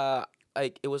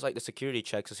it was like the security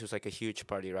checks. This was like a huge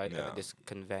party, right? Yeah. This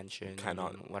convention,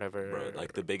 Cannot- whatever. Bro,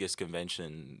 like the biggest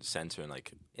convention center in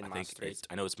like In I think Maastricht.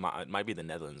 I know it might be the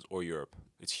Netherlands or Europe.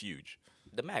 It's huge.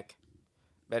 the Mac.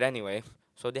 But anyway,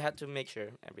 so they had to make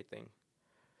sure everything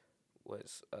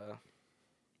was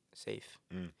safe.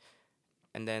 Mm.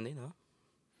 And then,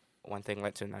 one thing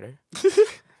led to another.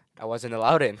 I wasn't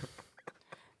allowed in.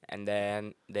 And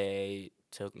then they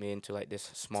took me into like this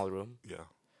small room. Yeah.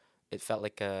 It felt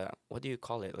like what do you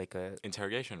call it? Like a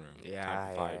Interrogation room. Yeah,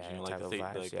 Type yeah, vibes. yeah, You know, like type the of thing,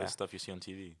 vibes, like yeah. the stuff you see on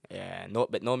TV.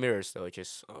 but no mirrors though,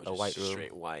 just a just white room.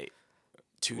 straight white.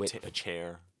 With- A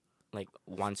chair. Like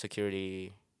one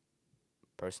security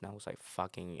personnel was like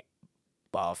fucking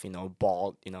buff,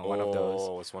 bald, one of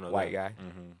those It's one of white them. guy.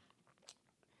 Mm-hmm.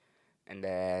 And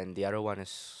then the other one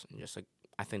is just like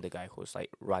I think the guy who's like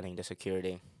running the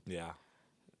security. Yeah.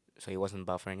 So he wasn't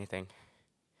buff or anything.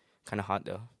 Kind of hot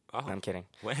though. Oh, No, I'm kidding.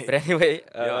 wait. But anyway,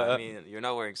 Yeah, I mean, you're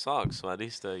not wearing socks, so at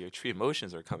least your true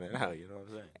emotions are coming out. You know what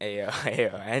I'm saying?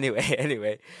 ayo.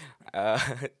 Anyway, uh,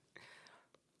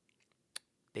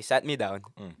 they sat me down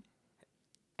Mm.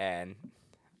 and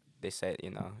they said, you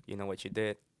know what you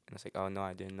did, and I was like, oh no,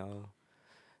 I didn't know.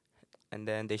 And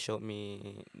then they showed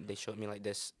me like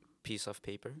this piece of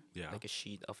paper, Yeah. like a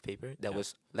sheet of paper that Yeah.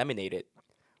 was laminated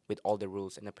with all the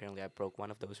rules, and apparently I broke one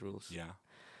of those rules. Yeah.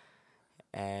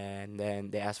 And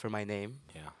then they asked for my name.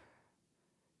 Yeah.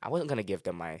 I wasn't gonna give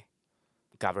them my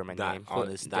government That name.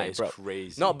 honest, that is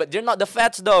crazy. No, but they're not the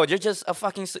fats though. They're just a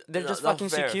fucking. They're No, just no, fucking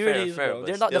fair, security, fair, bro. but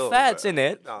They're not the still, fats bro. in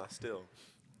it. Nah, still.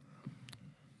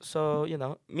 So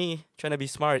me trying to be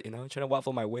smart, trying to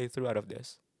waffle my way through out of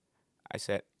this. I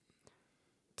said,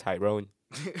 Tyrone.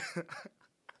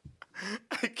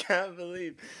 I can't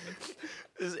believe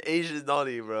this Asian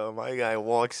naughty, bro. My guy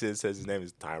walks in, says his name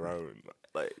is Tyrone.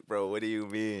 Like, bro, what do you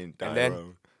mean, And then-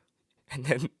 Tyrone? And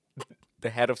then the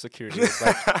head of security was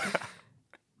like,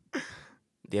 "Do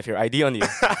you have your ID on you?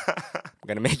 I'm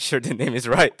gonna make sure the name is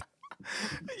right."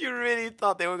 You really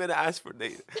thought they were gonna ask for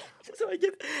name? So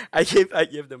I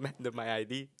gave them my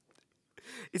ID.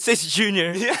 It says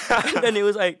Junior. Yeah. And then he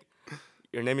was like,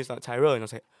 "Your name is not Tyrone." And I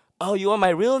was like, "Oh, you want my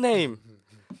real name?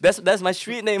 That's my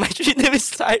street name. My street name is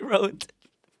Tyrone."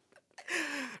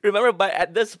 Remember, but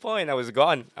at this point, I was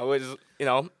gone. I was,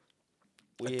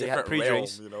 we had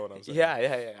pre-drinks. You know what I'm saying?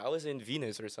 Yeah. I was in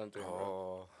Venus or something.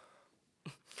 bro.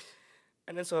 Oh.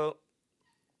 And then so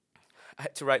I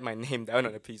had to write my name down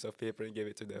on a piece of paper and give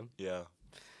it to them. Yeah.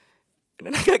 And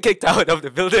then I got kicked out of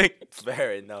the building.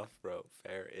 Fair enough, bro.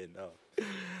 Fair enough.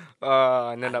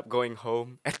 I ended up going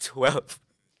home at 12.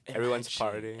 Everyone's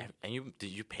Imagine. partying. And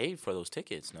you paid for those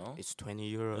tickets, no? It's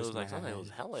 20 euros. It was like something. man. It was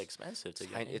hella expensive to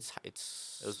get. in. It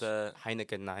was the-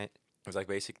 Heineken night. It was like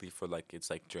basically for like it's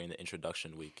like during the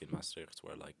introduction week in Maastricht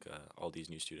where like all these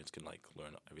new students can like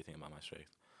learn everything about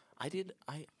Maastricht.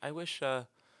 I wish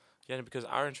because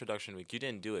our introduction week you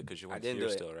didn't do it because you I weren't didn't here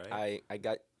do it. still, right? I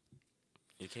got.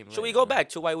 You came. Should we late, go right? back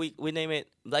to why we name it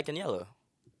black and yellow?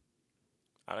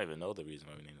 I don't even know the reason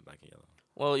why we named it black and yellow.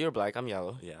 Well, you're black, I'm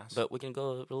yellow. Yeah. But we can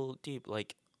go real deep,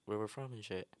 like where we're from and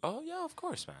shit. Oh yeah, of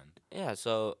course, man. Yeah,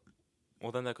 so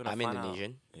Well then they're gonna I'm find out.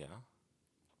 Indonesian. Yeah.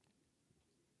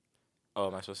 Oh,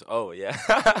 am I supposed to? Oh, yeah.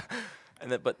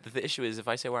 And then, but the issue is, if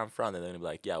I say where I'm from, then they're gonna be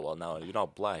like, "Yeah, well, no, you're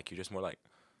not black. You're just more like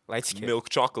Light skin. milk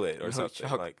chocolate or Milk something."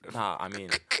 chocolate. Like, nah, I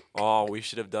mean, oh, we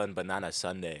should have done banana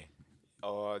sundae.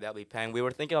 Oh, that'd be pang. We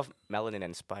were thinking of melanin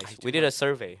and spice. I We do did a like-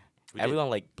 survey. We did. Everyone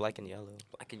liked black and yellow.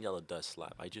 Black and yellow does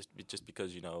slap. Just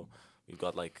because we've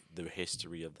got like the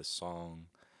history of the song,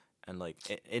 and like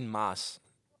in Maas,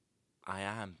 I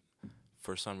am,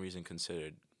 for some reason,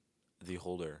 considered the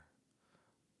holder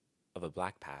of a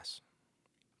black pass.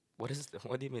 What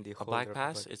do you mean the A black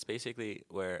pass, it's basically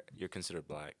where you're considered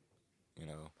black.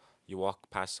 You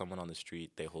walk past someone on the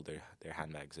street, they hold their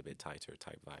handbags a bit tighter,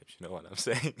 type vibes. You know what I'm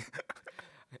saying?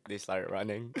 They started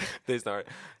running. They start.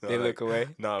 They look away.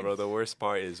 No, bro. The worst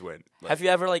part is when. Like, Have you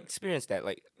ever like experienced that?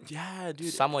 Like yeah,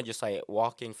 dude. someone just like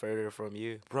walking further from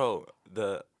you. Bro,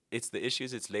 the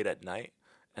issues. It's late at night,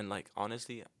 and like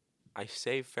honestly, I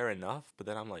say fair enough, but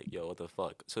then I'm like, yo, what the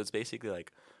fuck? So it's basically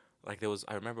like there was.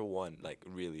 I remember one like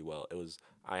really well. It was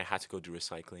I had to go do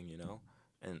recycling,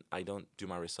 and I don't do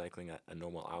my recycling at a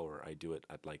normal hour. I do it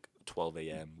at like 12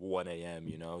 a.m., 1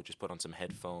 a.m. Just put on some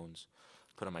headphones,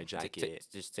 put on my jacket,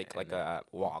 Just take and like then a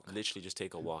walk. literally just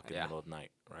take a walk in Yeah. the middle of the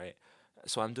night, right?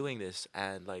 So I'm doing this,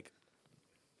 and like,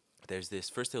 there was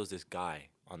this guy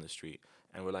on the street,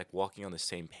 and we're like walking on the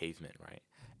same pavement, right?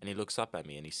 And he looks up at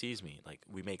me, and he sees me, like,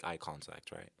 we make eye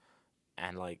contact, right?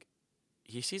 And like,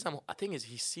 he sees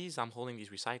he sees I'm holding these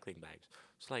recycling bags.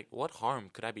 So like, what harm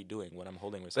could I be doing when I'm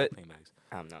holding recycling bags?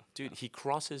 I don't know. Dude, he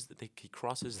crosses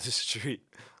the street,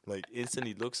 like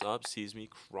instantly looks up, sees me,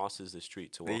 crosses the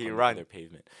street to walk Did he on run? the other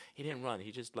pavement. He didn't run.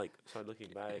 He just like started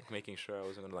looking back, making sure I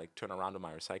wasn't gonna like turn around to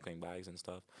my recycling bags and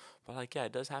stuff. But like, yeah,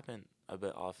 it does happen a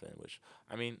bit often. Which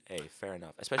I mean, hey, fair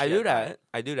enough. Especially I do at night. that.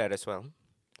 I do that as well.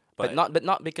 but But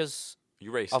not because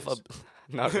you racist. of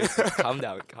a not racist. Calm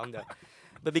down.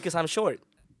 But because I'm short,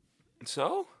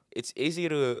 So it's easy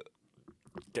to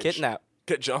get kidnap,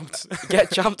 get jumped,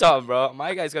 get jumped on, bro.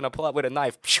 My guy's gonna pull up with a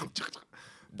knife,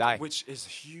 die. which is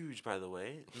huge, by the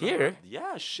way. Here?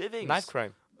 Yeah, shivings. Knife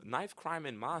crime. Knife crime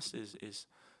in Maas is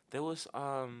there was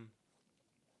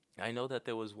I know that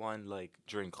there was one like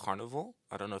during Carnival.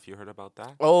 I don't know if you heard about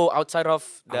that. Oh, outside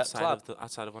of that club.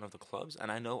 Outside of one of the clubs,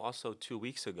 and I know also 2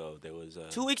 weeks ago there was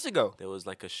 2 weeks ago. there was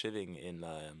like a shivving in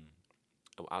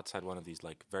outside one of these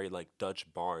like very like Dutch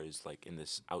bars like in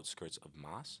this outskirts of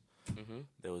Maas. Mm-hmm.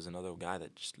 There was another guy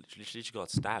that just literally got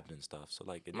stabbed and stuff. So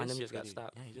like, My name just got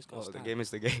stabbed. Yeah, he just got Well, stabbed. the game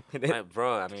is the game. Like,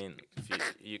 bro, I mean,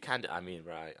 if you can't. I mean,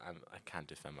 bro, I can't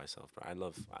defend myself, bro.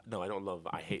 No, I don't love.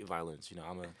 I hate violence. You know,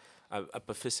 I'm a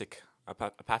pacifist, a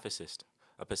pacifist,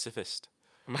 a pacifist.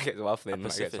 Might get waffling. A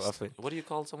Might get pacifist. waffling. What do you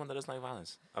call someone that doesn't like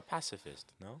violence? A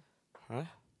pacifist. No. Huh? Do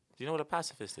you know what a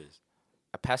pacifist is?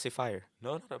 A pacifier.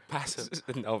 No, not a pacifist.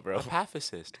 No, bro. A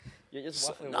pacifist. You're just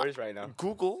So- waffling no. words right now.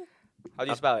 Google How do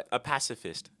you spell it? a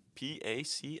pacifist.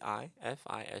 Pacifist.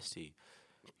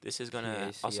 This is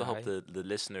gonna also help the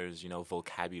listeners, you know,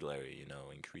 vocabulary, you know,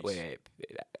 increase. Wait,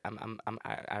 I'm You're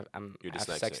I have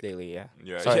sex dyslexic. daily. Yeah.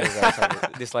 Yeah, Sorry, yeah. sorry.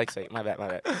 Dyslexic. My bad.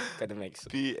 Got the mix.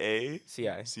 Pacifist.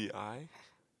 CI.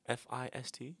 I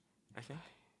think.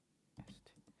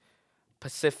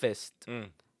 Pacifist. Mm.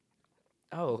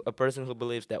 Oh, a person who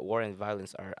believes that war and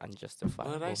violence are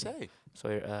unjustifiable. What did I say? So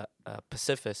you're a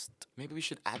pacifist. Maybe we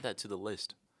should add that to the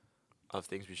list of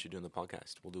things we should do in the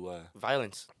podcast. We'll do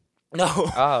Violence. No.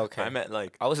 Oh, okay. I meant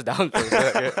like I was down for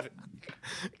it. because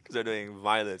they're doing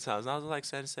violence. I was like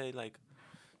sensei, like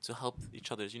to help each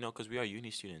other's, you know, because we are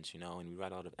uni students, you know, and we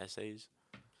write a lot of essays.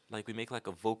 Like we make like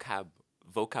a vocab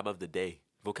of the day,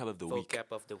 vocab of the week.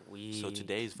 Vocab of the week. So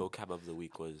today's vocab of the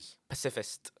week was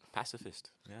Pacifist.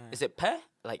 pacifist. Yeah. Is it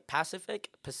like Pacific?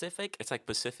 Pacific? It's like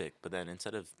Pacific, but then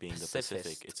instead of being the Pacific,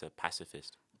 Pacifist. it's a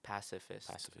pacifist. Pacifist.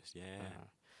 Pacifist. Yeah. Uh-huh.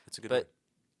 It's a good But word.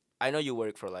 I know you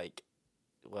work for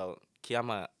well,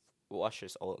 Kiama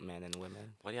washes old men and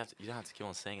women. Why do you have to? You don't have to keep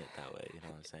on saying it that way. You know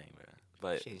what I'm saying, bro.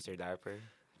 But Change their diaper.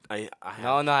 I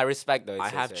have, No, I respect though. I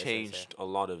have changed a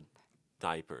lot of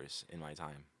diapers in my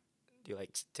time. Do you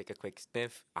take a quick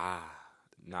sniff?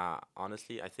 Nah.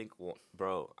 Honestly, I think,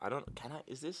 bro. I don't. Can I?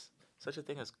 Is this such a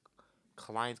thing as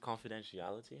client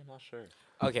confidentiality? I'm not sure.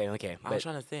 Okay. I was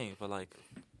trying to think, but like,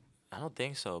 I don't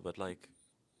think so. But like,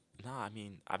 nah. I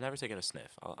mean, I've never taken a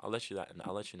sniff. I'll let you know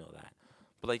that.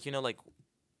 But like, you know, like,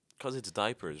 cause it's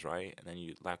diapers, right? And then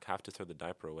you like have to throw the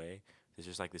diaper away. There's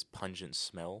just like this pungent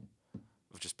smell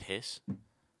of just piss.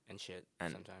 And shit.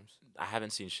 And sometimes. I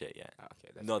haven't seen shit yet. Oh, okay.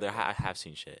 That's No, good. I have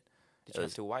seen shit. Did you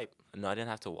have to wipe? No, I didn't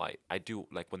have to wipe. I do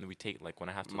like when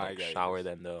I have to My like God, shower yes.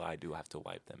 them though. I do have to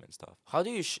wipe them and stuff. How do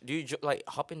you like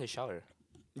hop in the shower?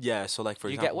 Yeah, so like for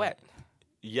You example, get wet,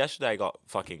 Yesterday I got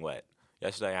fucking wet.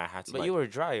 Yesterday I had to. but like, you were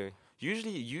dry.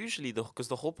 usually because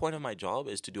the whole point of my job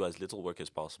is to do as little work as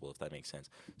possible, if that makes sense.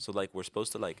 So like we're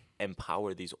supposed to like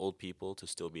empower these old people to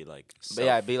still be like. But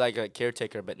yeah, be like a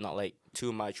caretaker, but not like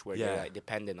too much where Yeah. they're like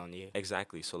dependent on you.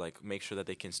 Exactly. So like make sure that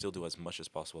they can still do as much as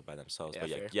possible by themselves. Yeah, But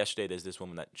yeah, fair. yesterday there's this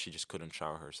woman that she just couldn't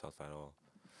shower herself at all.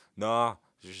 Nah,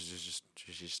 she's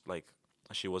just like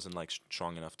she wasn't like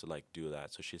strong enough to like do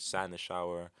that. So she sat in the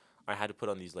shower. I had to put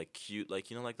on these like cute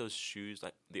like you know like those shoes.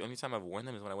 Like the only time I've worn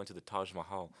them is when I went to the Taj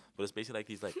Mahal. But it's basically like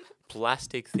these like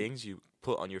plastic things you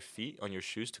put on your feet on your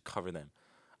shoes to cover them.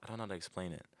 I don't know how to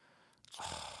explain it.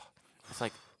 It's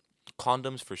like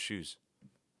condoms for shoes.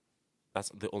 That's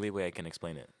the only way I can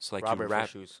explain it. So like Rubber you for wrap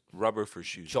shoes. rubber for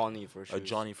shoes. Johnny for shoes. A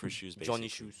Johnny for shoes, basically. Johnny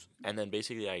shoes. And then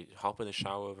basically I hop in the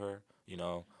shower of her, you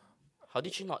know. How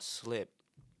did you not slip?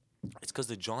 It's because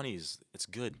the Johnny's, it's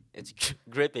good. It's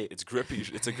grippy. It's grippy.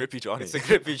 It's a grippy Johnny. It's a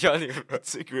grippy Johnny. Bro.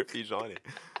 It's a grippy Johnny.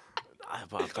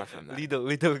 But apart from that,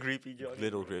 Little grippy Johnny.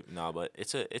 little grip. No, but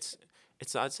it's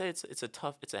I'd say it's a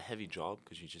tough, it's a heavy job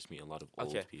because you just meet a lot of old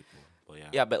Okay. people. But yeah.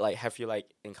 Yeah, but like, have you like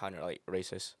encountered like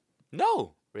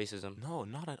No, racism? no,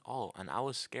 not at all. And I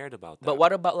was scared about that. But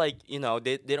what about like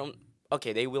they don't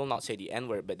okay they will not say the N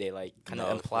word but they like kind of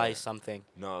No, imply fair. something.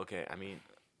 No, okay. I mean,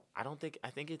 I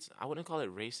think I wouldn't call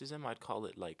it racism. I'd call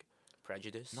it like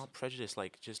Prejudice. not prejudice,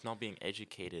 like just not being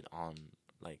educated on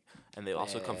like, and they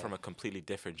also come Yeah. from a completely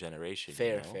different generation.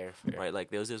 fair, you know? fair. Right? Like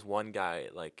there was this one guy,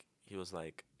 like he was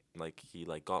like he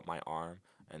like got my arm,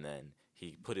 and then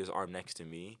he put his arm next to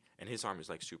me, and his arm is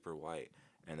like super white,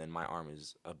 and then my arm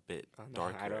is a bit Oh, no,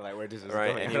 darker. I don't like where this is right?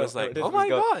 going. And I he don't was know like, where "Oh this my is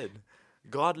going." God,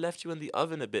 God left you in the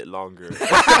oven a bit longer."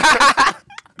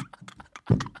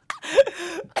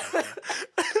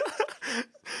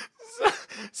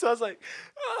 So I was like,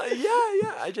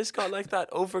 yeah. I just got like that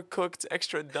overcooked,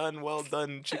 extra done, well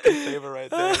done chicken flavor right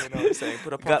there. You know what I'm saying?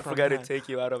 Put a God popcorn forgot to pan. take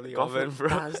you out of the God oven, for-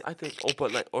 bro. guys, I think,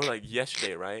 but like, or like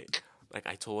yesterday, right? like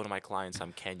I told one of my clients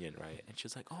I'm Kenyan, right? And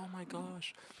she's like, "Oh my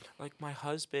gosh, like my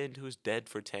husband who's dead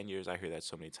for 10 years." I hear that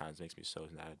so many times, makes me so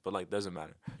sad. But like, doesn't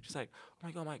matter. She's like, "Oh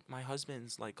my god, my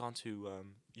husband's like gone to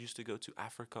used to go to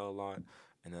Africa a lot."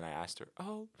 And then I asked her,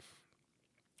 "Oh,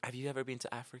 have you ever been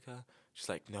to Africa?" She's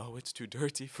like, "No, it's too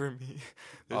dirty for me.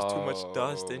 There's too much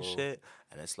dust and Oh. shit."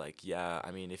 And it's like, yeah,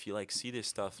 I mean, if you like see this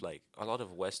stuff, like a lot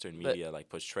of Western But media like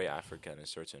portray Africa in a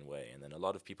certain way, and then a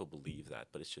lot of people believe that,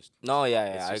 but it's just no, yeah,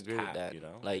 it's yeah, I just agree with tap, that. you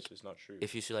know? It's Like, just not true.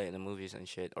 if you see like in the movies and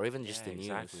shit, or even just Yeah, the news,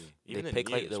 exactly. they Even the pick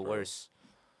like news, the bro. worst.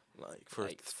 Like for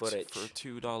Like, footage. for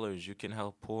 $2 you can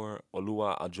help poor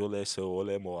Olua Ajole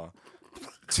Olemoa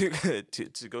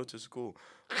to go to school.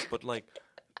 But like,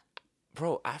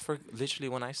 bro, Africa, literally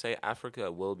when I say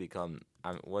Africa will become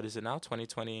what is it now?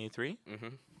 2023? Mm-hmm.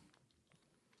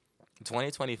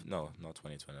 2020, no, not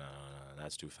 2020. No,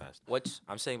 that's too fast. What's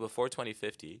I'm saying before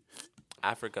 2050,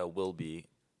 Africa will be,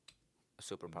 a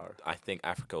superpower? I think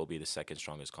Africa will be the second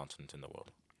strongest continent in the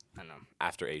world I know.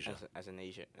 after Asia. As an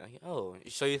Asian. Oh,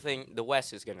 so you think the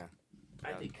West is gonna?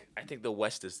 I think the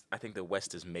West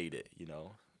has made it, you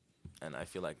know. And I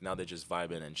feel like now they're just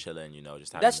vibing and chilling, you know,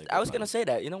 just having That's. a I good was gonna vibe. say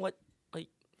that. You know what? Like,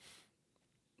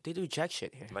 they do jack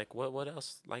shit here. Like what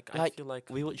else? Like I Like, feel like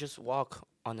we would just walk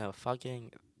on a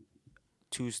fucking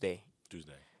Tuesday.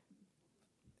 Tuesday.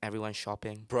 Everyone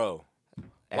shopping. Bro, why is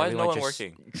no Everyone one just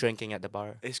working? drinking at the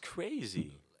bar It's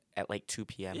crazy. at like 2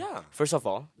 p.m. Yeah. First of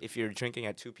all, if you're drinking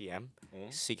at 2 p.m.,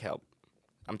 Mm. seek help.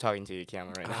 I'm talking to you,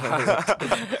 Kiama, right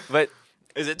now. But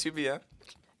Is it 2 p.m.?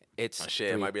 it's Oh,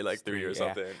 shit, it might be like 3 or yeah.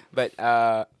 something.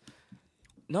 But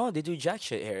no, they do jack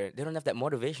shit here. They don't have that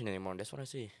motivation anymore. That's what I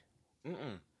see.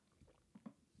 Mm-mm.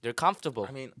 They're comfortable.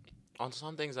 I mean, on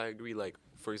some things I agree. Like,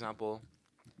 for example,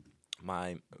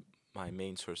 my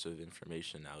main source of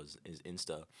information now is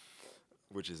Insta,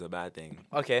 which is a bad thing.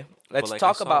 Okay, let's like, I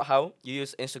talk saw- about how you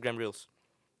use Instagram Reels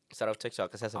instead of TikTok,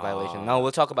 because that's a violation. No,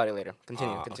 we'll talk about it later.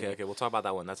 Continue. Continue. Okay, we'll talk about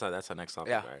that one. That's our next topic.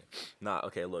 Yeah. Right. Nah,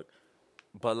 okay, look.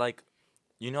 But like,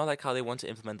 you know, like how they want to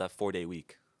implement that 4-day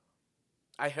week.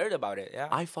 I heard about it. Yeah.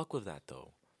 I fuck with that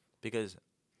though, because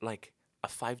like a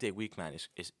 5-day week, man,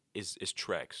 is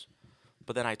treks.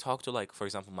 But then I talk to, like, for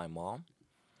example, my mom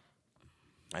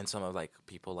and some of like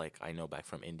people like I know back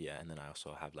from India, and then I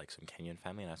also have like some Kenyan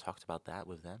family, and I talked about that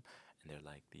with them, and they're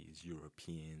like, these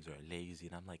Europeans are lazy,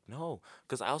 and I'm like, no,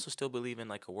 because I also still believe in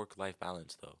like a work-life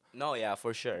balance though. No, yeah,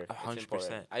 for sure.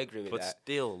 100%. I agree with But that.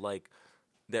 still, like,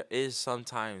 there is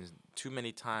sometimes too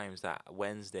many times that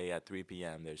Wednesday at 3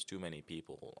 p.m. there's too many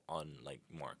people on like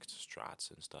marked strats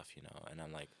and stuff, you know, and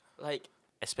I'm like, Like,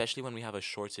 especially when we have a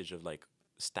shortage of like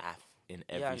staff in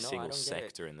Yeah, every no, I single don't get it.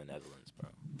 sector in the Netherlands, bro.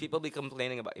 people be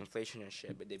complaining about inflation and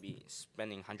shit, but they be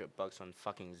spending $100 on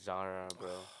fucking Zara, bro.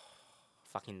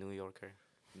 Fucking New Yorker.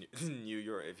 New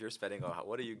York. If you're spending,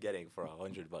 what are you getting for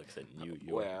 $100 in New York?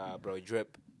 Well, bro,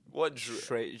 drip. What drip?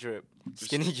 Straight drip.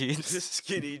 Skinny jeans.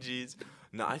 Skinny jeans.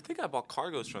 No, I think I bought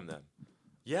cargos from them.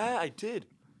 Yeah, I did.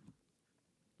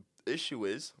 Issue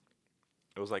is,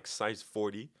 it was like size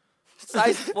 40.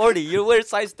 Size 40. You wear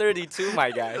size 32,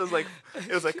 my guy. It was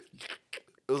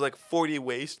like 40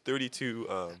 waist,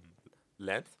 32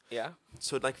 length. Yeah.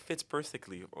 So it like fits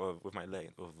perfectly with my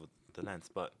length, with the length.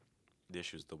 But the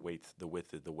issue is the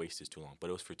waist is too long. But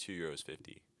it was for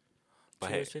 €2.50. But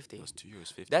hey, €2.50. it was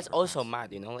 €2.50. That's for also pants.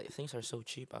 mad, you know? Like, things are so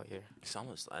cheap out here. Some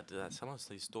of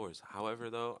these stores. However,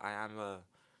 though, I am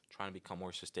trying to become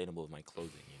more sustainable with my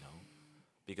clothing. You know,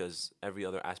 because every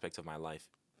other aspect of my life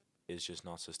is just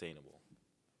not sustainable.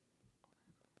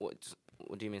 What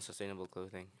do you mean sustainable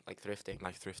clothing? Like thrifting?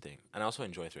 Like thrifting, and I also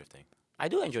enjoy thrifting. I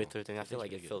do enjoy Oh, thrifting. I it feel is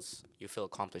like really it good. you feel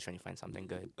accomplished when you find something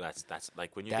good. That's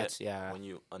like when you Yeah. when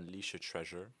you unleash your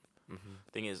treasure. Mm-hmm.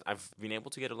 Thing is, I've been able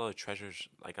to get a lot of treasures.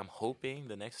 Like, I'm hoping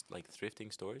the next like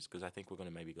thrifting stores, because I think we're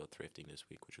gonna maybe go thrifting this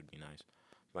week, which would be nice.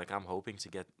 Like, I'm hoping to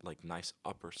get like nice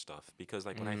upper stuff, because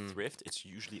like when I thrift, it's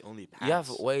usually only pants. You have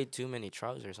way too many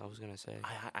trousers, I was gonna say.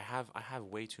 I have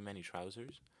way too many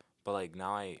trousers, but like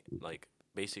now I like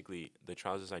basically the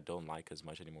trousers I don't like as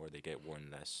much anymore. They get worn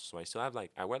less, so I still have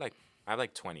like I have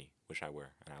like 20 which I wear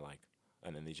and I like,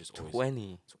 and then they just always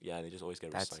 20. yeah, they just always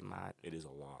get That's recycled. mad. It is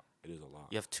a lot. It is a lot.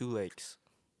 You have 2 legs.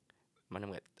 Man, I'm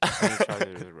with 20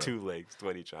 trousers, bro. 2 legs,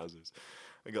 20 trousers.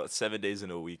 I got 7 days in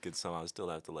a week, and somehow I still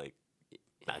have to like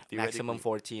Maximum theoretically-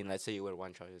 14. Let's say you wear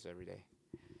 1 trousers every day,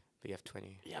 but you have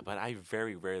 20. Yeah, but I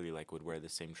very rarely like would wear the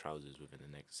same trousers within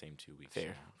the next same 2 weeks.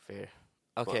 Fair, fair.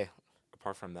 Okay.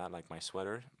 Apart from that, like my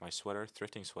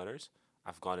thrifting sweaters,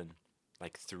 I've gotten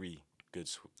like 3 good.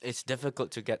 It's difficult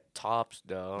to get tops,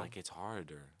 though. Like, it's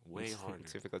harder, way It's harder.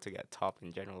 difficult to get top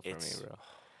in general for It's- me, bro.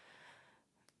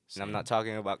 And I'm not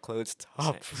talking about clothes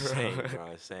top, bro. Same,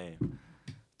 bro, same.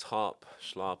 Top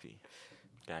sloppy.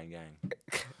 Gang gang.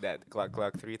 That clock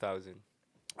 3000.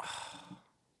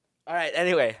 All right.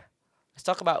 Anyway, let's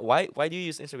talk about why do you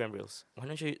use Instagram Reels? Why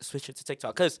don't you switch it to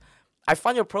TikTok? Cause I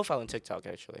found your profile on TikTok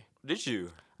actually. Did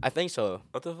you? I think so.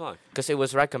 What the fuck? Cause it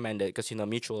was recommended. Cause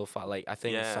mutual like I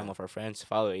think Yeah. some of our friends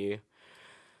follow you.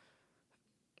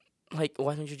 Like,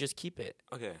 why don't you just keep it?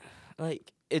 Okay.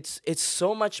 Like, it's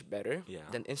so much better Yeah.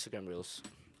 than Instagram Reels.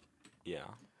 Yeah.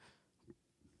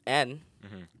 And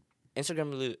Mm-hmm.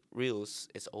 Instagram Reels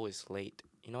is always late.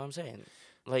 You know what I'm saying?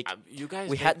 Like, You guys.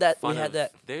 we make had that- fun we had of-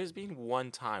 that- There's been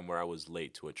one time where I was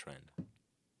late to a trend.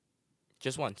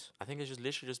 just once. I think it's just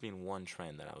literally just been one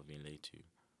trend that I've been late to.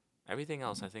 Everything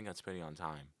else, I think that's pretty on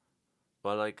time.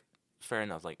 But like, fair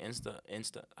enough. Like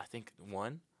Insta. I think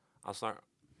one. I'll start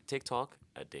TikTok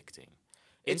addicting.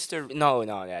 Insta No.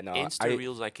 Insta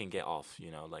Reels I can get off.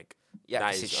 Like Yeah, that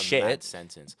 'cause is it's a shit. mad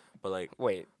sentence. But like,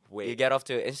 Wait, you wait, get off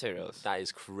to Insta Reels. that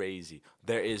is crazy.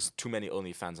 There is too many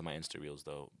OnlyFans on my Insta Reels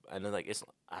though, and then like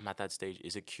I'm at that stage.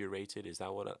 Is it curated? Is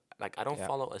that what? I don't Yeah.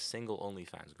 follow a single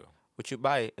OnlyFans girl. Would you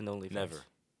buy an OnlyFans?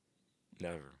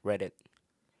 Never. Reddit.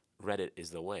 Reddit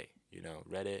is the way.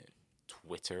 Reddit,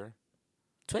 Twitter.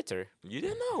 Twitter. You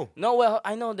didn't know? No, well,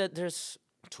 I know that there's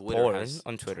Twitter porn has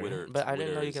on Twitter, but I didn't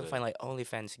know Twitter you is can a- find like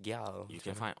OnlyFans gal. You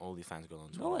can find OnlyFans girl on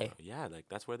Twitter. No way. Yeah, like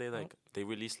that's where they they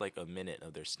release like a minute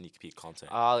of their sneak peek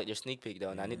content. Oh, your sneak peek though.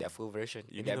 And I need Yeah. that full version.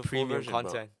 You Need need that the full premium version, bro.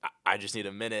 content. I just need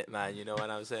a minute, man. You know what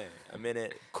I'm saying? A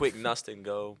minute, quick, nothing,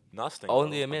 go, nothing.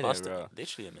 Only a bro. minute, busted. bro.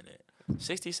 Literally a minute.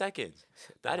 60 seconds.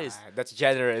 That is. That's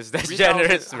generous. That's 3,000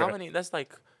 generous, How bro. many? That's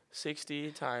like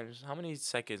 60 times. How many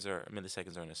seconds or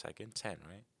milliseconds are in a second? 10,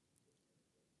 right?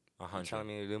 You're 100. telling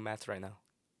me to do math right now.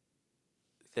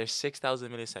 There's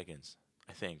 6,000 milliseconds,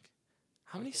 I think.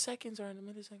 How many Okay. seconds are in a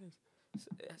millisecond?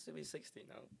 It has to be 60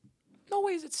 now. No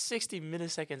way is it 60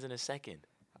 milliseconds in a second.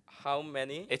 How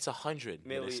many It's 100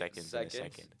 milliseconds in a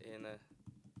second. in a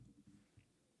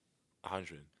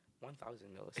 100. 1,000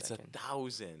 milliseconds? It's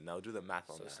 1,000. Now do the math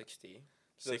on So that. 60.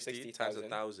 So 60 times 60,000.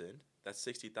 1,000. That's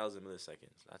 60,000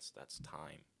 milliseconds. That's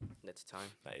time. That's time.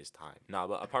 That is time. No,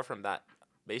 but apart from that,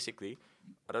 basically,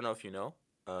 I don't know if you know,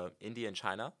 India and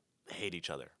China hate each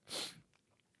other.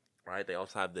 Right? They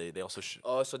also have they also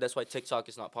Oh, so that's why TikTok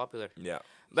is not popular. yeah.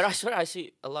 But I swear I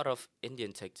see a lot of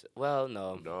Indian TikTok. Well,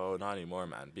 no. No, not anymore,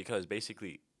 man. Because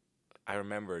basically, I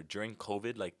remember during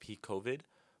COVID, like peak COVID,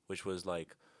 which was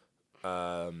like,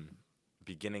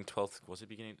 beginning 12th. Was it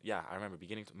beginning? Yeah, I remember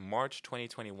beginning March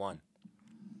 2021.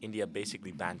 India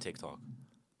basically banned TikTok.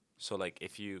 So like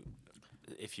if you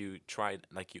tried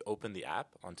like you open the app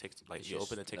on TikTok, like It's you just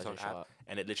open the TikTok doesn't show app up.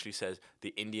 and it literally says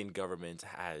the Indian government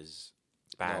has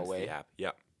banned way. the app.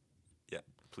 Yeah. Yeah.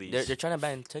 Please. They're trying to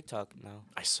ban TikTok now.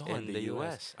 I saw in in the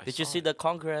US. Did you see the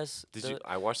Congress? Did you?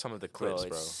 I watched some of the clips,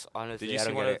 bro. It's honestly, Did you I see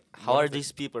don't one get of- it. How one are of the-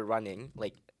 these people running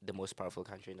like the most powerful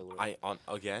country in the world?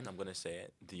 I'm gonna say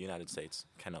it. The United States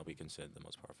cannot be considered the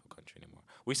most powerful country anymore.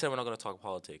 We said we're not gonna talk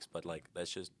politics, but like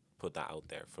let's just put that out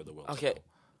there for the world. Okay. To know.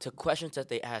 The questions that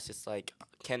they ask is like,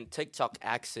 can TikTok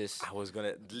access, I was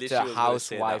gonna literally the was gonna house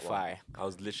say that one. Wi-Fi? I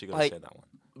was literally gonna Like, say that one.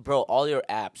 bro? All your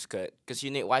apps could, because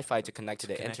you need Wi-Fi to connect to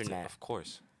the Connected, internet. of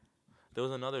course. There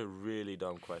was another really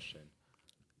dumb question.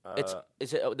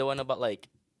 Is it the one about like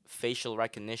facial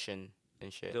recognition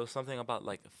and shit? There was something about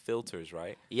like filters,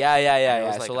 right? Yeah. it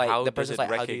was So like, like how the does person's it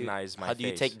like, recognize my how do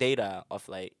you face? take data of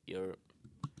like your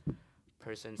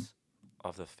person's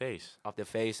Of the face. of the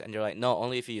face, and they're like, no,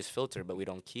 only if you use filter, but we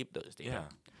don't keep those data. Yeah.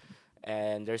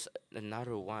 And there's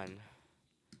another one.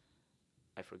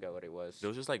 I forgot what it was. There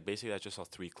was just like basically I just saw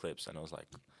 3 clips and I was like,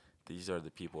 these are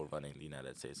the people running the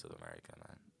United States of America,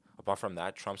 man. Apart from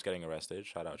that, Trump's getting arrested.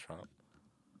 Shout out Trump.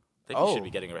 I think he should be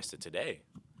Oh. getting arrested today.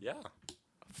 Yeah.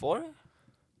 For?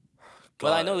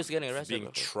 Well, I know God, he's getting arrested. Being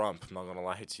but- Trump, I'm not gonna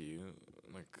lie to you,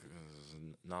 like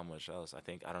not much else.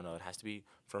 I don't know. It has to be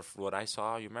from what I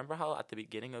saw. You remember how at the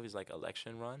beginning of his like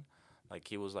election run, like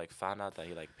he was like found out that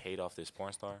he like paid off this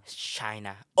porn star. It's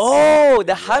China. Oh,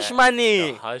 the Yeah, hush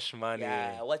money. The hush money.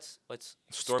 Yeah. What's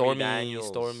Stormy Daniels.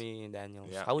 Stormy Daniels.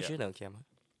 Yeah, How would yeah. you know, Kiama?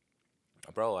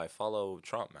 Bro, I follow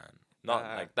Trump, man. Not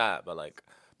Ah. like that, but like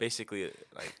basically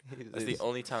like that's the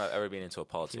only time I've ever been into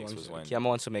politics was when Kiama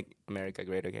wants to make America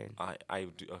great again.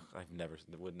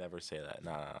 would never say that.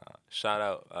 Nah. Shout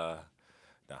out. Nah.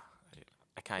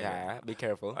 I can't. Yeah, be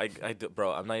careful.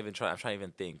 Bro. I'm not even trying. I'm trying to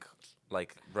even think.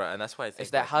 Like, bro, and that's why I think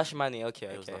It's that like, hush money. Okay,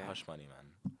 It was okay. the hush money,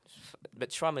 man. But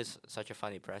Trump is such a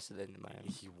funny president, man.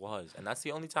 He was, and that's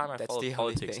the only time I That's followed the only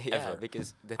politics thing. ever. Yeah,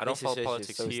 because the I don't things he follow says is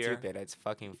politics so here. stupid. It's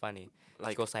fucking funny. Like,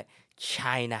 Like- it goes like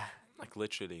China. Like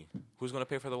literally, who's gonna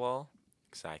pay for the wall?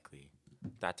 Exactly.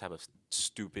 that type of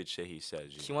stupid shit he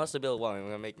says. He wants to build one. We're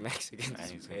gonna make Mexicans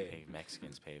And he's gonna pay. make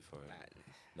Mexicans pay for it. Man.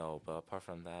 No, but apart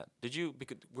from that,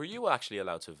 were you actually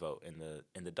allowed to vote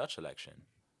in the Dutch election?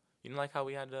 You know, like how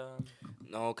we had.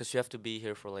 No, because you have to be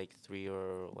here for like 3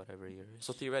 or whatever years.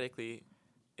 So theoretically,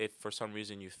 if for some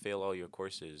reason you fail all your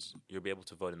courses, you'll be able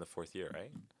to vote in the fourth year,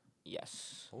 right?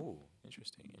 Yes. Oh,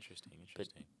 interesting.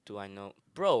 Do I know,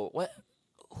 bro? What?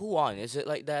 Who won? Is it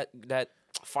like that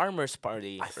farmers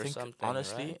party I or think something?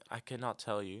 honestly, right? I cannot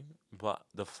tell you, but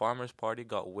the Farmers Party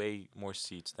got way more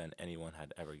seats than anyone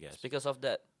had ever It's guessed. because of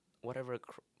that whatever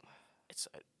It's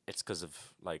it's because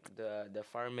of like the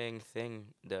farming thing,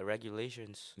 the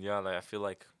regulations. yeah, like I feel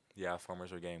like yeah,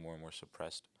 farmers are getting more and more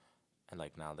suppressed, and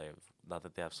like now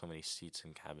that they have so many seats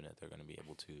in cabinet, they're gonna be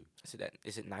able to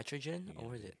Is it nitrogen Yeah.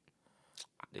 or is it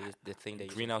the thing they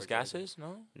use in greenhouse fertilizer? gases.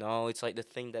 No, No, it's like the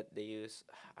thing that they use.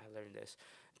 I learned this.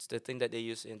 It's the thing that they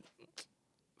use in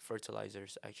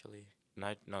fertilizers. Actually, no,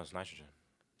 it's nitrogen.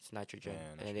 it's nitrogen, Yeah,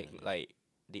 and then nitrogen, it, like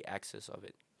the excess of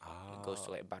it, Ah. it goes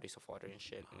to like bodies of water and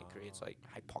shit, and it creates like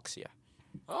hypoxia.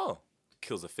 Oh,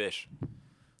 kills the fish.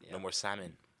 Yeah. No more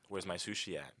salmon. Where's my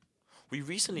sushi at? We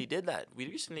recently did that. We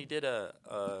recently did a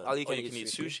All you can eat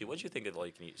sushi. What do you think of all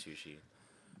you can eat sushi?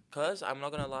 Cause I'm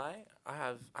not gonna lie,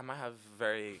 I might have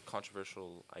very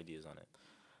controversial ideas on it.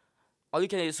 All you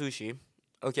can eat sushi.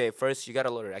 Okay, first you gotta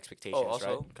lower expectations, Oh,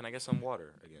 also, right? can I get some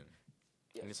water again?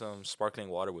 Yes. I need some sparkling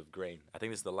water with grain. I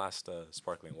think this is the last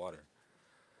sparkling water.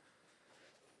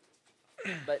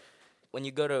 But when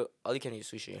you go to all you can eat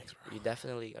sushi, you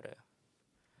definitely gotta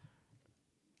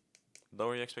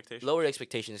Lower your expectations. lower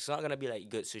expectations. It's not gonna be like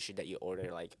good sushi that you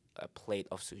order like a plate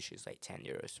of sushi is like 10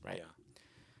 euros, right? Yeah.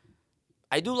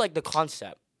 I do like the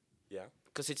concept Yeah.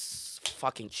 because it's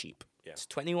fucking cheap. Yeah. It's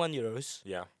 21 euros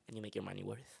Yeah. and you make your money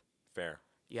worth. Fair.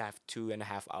 You have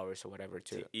 2.5 hours or whatever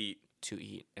To eat. to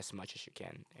eat as much as you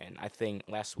can. And I think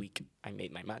last week I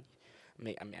made my money.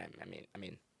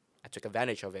 I took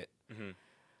advantage of it. Mhm.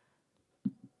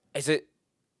 Is it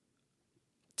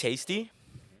tasty?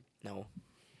 No.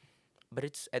 But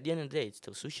it's at the end of the day, it's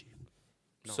still sushi.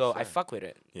 No, So I fair. fuck with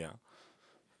it. Yeah.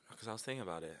 Because I was thinking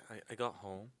about it. I got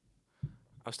home.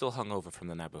 I was still hungover from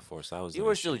the night before, so I was. You in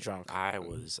were still shit. drunk. I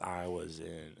was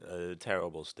in a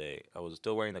terrible state. I was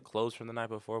still wearing the clothes from the night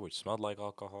before, which smelled like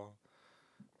alcohol.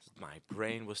 My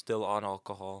brain was still on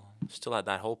alcohol. Still had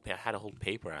I had a whole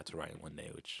paper I had to write one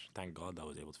day, which thank God I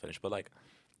was able to finish. But like,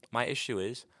 my issue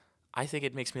is, I think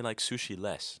it makes me like sushi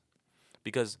less,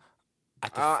 because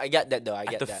at the I get that though. I at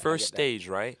get the that. I first get that. stage,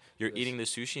 right? You're Yes. eating the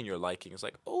sushi and you're liking. It's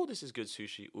like, oh, this is good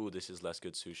sushi. Ooh, this is less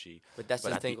good sushi. But that's But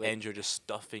the at thing. the with, end, you're just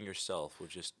stuffing yourself with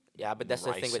just yeah, but that's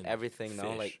the thing rice with and everything,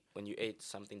 no? Like fish. when you ate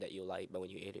something that you like, but when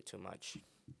you ate it too much,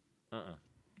 uh-uh.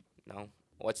 no.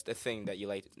 What's the thing that you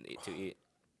like to eat?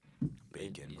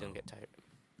 Bacon, You bro. don't get tired.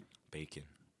 Bacon.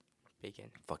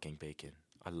 Bacon, Fucking bacon.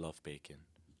 I love bacon.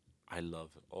 I love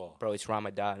it. Oh. bro. It's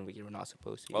Ramadan. We're not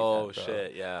supposed to. Eat Oh that, bro.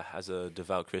 shit, yeah. As a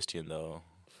devout Christian though,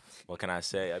 what can I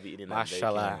say? I be eating that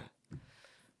Mashallah.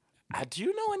 bacon. Do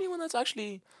you know anyone that's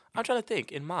actually? I'm trying to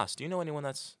think. In Mas, do you know anyone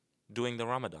that's doing the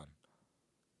Ramadan?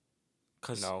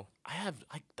 Cause No, I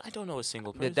don't know a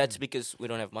single person. that's because we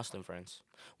don't have Muslim friends.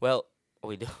 Well,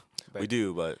 we do. we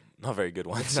do, but not very good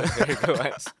ones. Not very good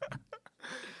ones.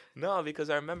 No, because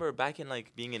I remember back in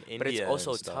like being in India. But it's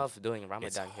also and stuff, tough doing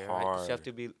Ramadan here, right? 'Cause hard.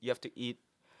 you have to eat.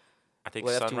 I think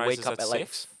Well, you have to sunrise wake is up at at like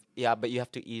 6. Yeah, but you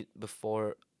have to eat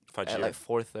before Fajr. at like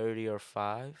 4:30 or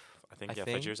 5. I think I yeah,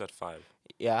 think. Fajr's at 5.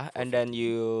 Yeah, and then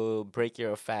you break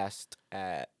your fast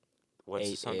at. What's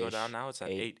the sun go 8-ish, down now? It's at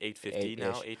 8, 8:50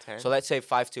 now, 8-ish. 8:10. So let's say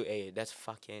 5 to 8. That's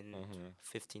fucking Mhm.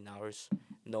 15 hours.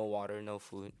 No water, no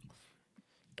food.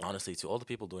 Honestly, to all the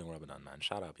people doing Ramadan, man,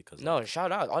 shout out because No,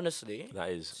 shout out. Honestly, that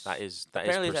is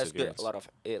apparently it has perseverance.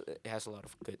 it has a lot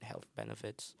of good health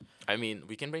benefits. I mean,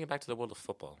 we can bring it back to the world of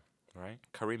football, right?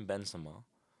 Karim Benzema,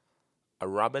 a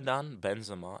Ramadan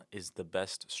Benzema is the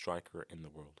best striker in the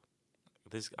world.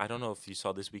 I don't know if you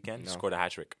saw this weekend. No. Scored a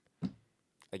hat trick.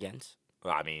 Against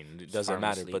Well, I mean, it It's doesn't Farmers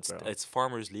matter, League, but bro. it's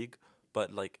Farmers League.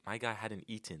 But like, my guy hadn't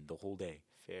eaten the whole day,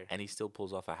 fair and he still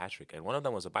pulls off a hat trick. And one of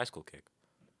them was a bicycle kick.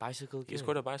 bicycle. He Kick.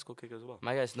 scored a bicycle kick as well.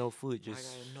 My guy's no food. My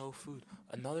Just guy had no food.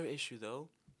 Another issue though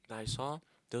that I saw,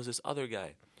 there was this other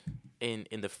guy in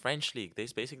the French league.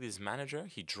 This manager,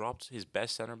 he dropped his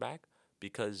best center back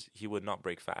because he would not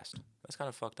break fast. That's kind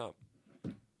of fucked up.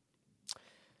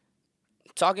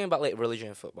 talking about like religion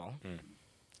and football. Mm.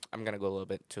 I'm gonna go a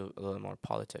little more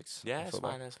politics. Yeah, and that's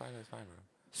football. fine. That's fine. That's fine, bro.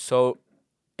 So,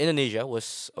 Indonesia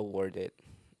was awarded,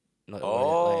 not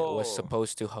awarded, like, was Oh.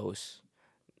 supposed to host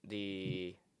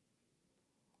the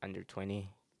under 20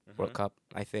 World Mhm. Cup.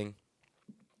 I think.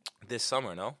 This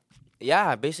summer, no?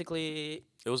 Yeah, basically,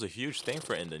 It was a huge thing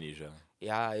for Indonesia.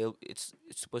 yeah, it's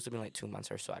supposed to be like 2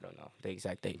 months or so. I don't know the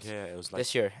exact dates. Yeah, it was like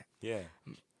This year, yeah.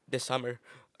 this summer.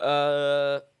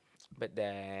 But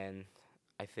then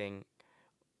I think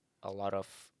a lot of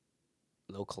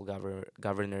local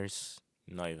governors.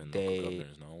 Not even local They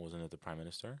governors. No, wasn't it the prime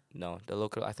minister? no the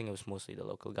local. I think it was mostly the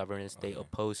local governors. They Okay.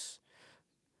 oppose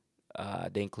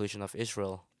the inclusion of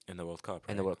Israel In the World Cup,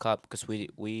 right? in the World Cup because we're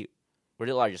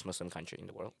the largest Muslim country in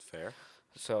the world. Fair.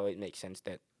 So it makes sense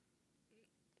that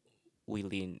we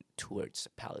lean towards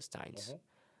Palestine's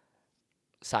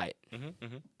side.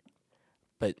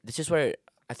 But this is where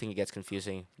I think it gets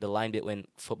confusing. The line between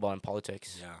football and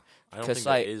politics. Yeah, I don't 'Cause, think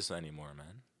like- there is anymore,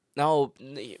 man. No,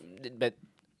 but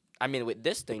I mean with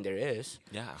this thing there is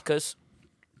Yeah, because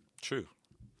true.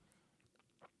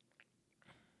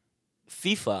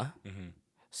 FIFA Mm-hmm.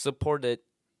 supported.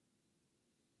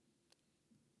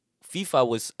 FIFA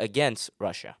was against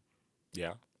Russia,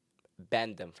 Yeah,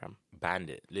 banned them from banned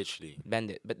it, literally.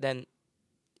 banned it. But then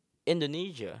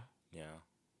Indonesia, Yeah.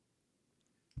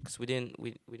 because we don't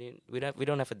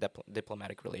have a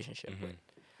diplomatic relationship with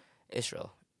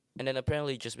Israel, and then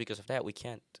apparently just because of that we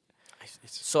can't. It's,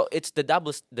 So it's the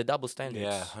double standards.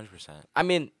 yeah, 100%. I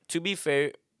mean, to be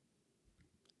fair,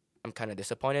 I'm kind of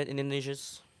disappointed in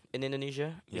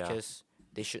Indonesia Yeah. because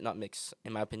they should not mix,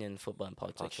 in my opinion, football and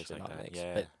politics Politics should like not that, mix.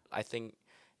 yeah. But I think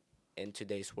in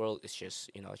today's world, it's just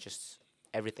it's just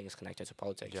everything is connected to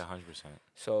politics. Yeah, 100%.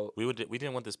 So We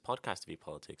didn't want this podcast to be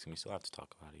politics, and we still have to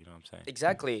talk about it. You know what I'm saying?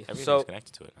 exactly. Everything's So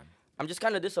connected to it, man. I'm just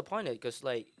kind of disappointed because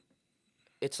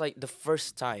it's like the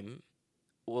first time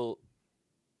we'll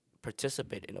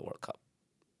participate in a World Cup.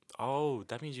 Oh,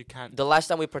 that means you can't. The last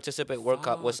time we participated in World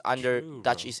Cup was Fuck, under true,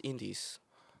 Dutch bro. East Indies,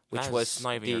 which That's was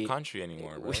not even the your country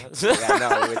anymore, bro. yeah,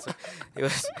 no, it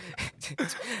was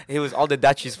it was all the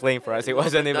Dutchies playing for us. It All the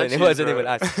wasn't even Dutchies, bro.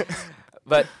 us.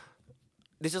 But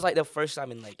this is like the first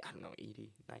time in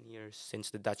 89 years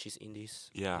since the Dutch East Indies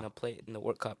Yeah. played in the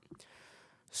World Cup.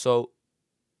 So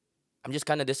I'm just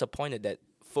kind of disappointed that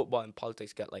football and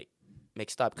politics got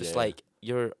mixed up because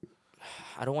Yeah.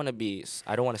 I don't want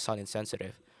to sound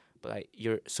insensitive, but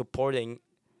you're supporting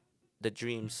the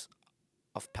dreams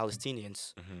of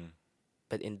Palestinians,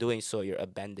 but in doing so you're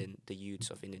abandoning the youths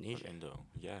of Indonesia. Indo,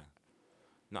 yeah.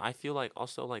 No, I feel like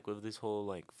also with this whole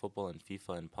football and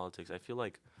FIFA and politics, I feel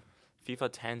like FIFA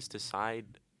tends to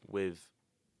side with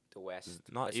The West,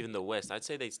 not even the West. I'd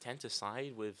say they tend to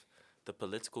side with the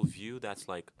political view that's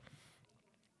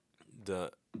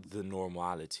the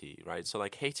normality, right? So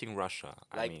hating Russia,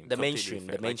 I Like mean, the completely mainstream,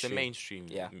 fair. the Like the mainstream. mainstream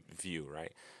Yeah. view,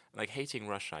 right? Hating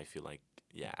Russia, I feel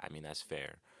yeah, I mean that's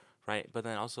fair, right? But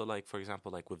then also for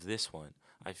example, with this one,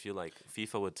 I feel like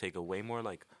FIFA would take a way more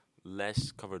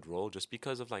less covered role just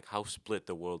because of how split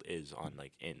the world is on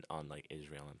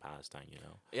Israel and Palestine, you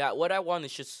know? Yeah, what I want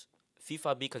is just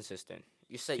FIFA be consistent.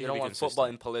 You said you FIFA don't be want football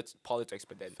and politics,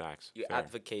 but then Facts. you fair.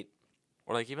 advocate.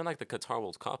 Or even the Qatar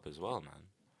World Cup as well, man.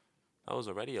 That was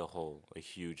already a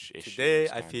huge issue. Today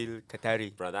and I scandal. feel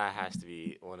Qatari. Bro, that has to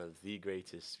be one of the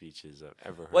greatest speeches I've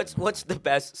ever heard. What's the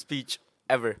best speech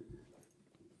ever?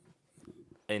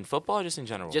 in football or just in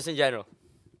general? Just in general.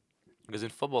 Because in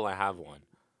football I have one.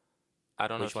 I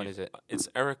don't know Which if one you- is it? It's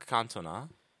Eric Cantona.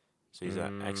 So he's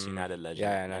an ex-United legend.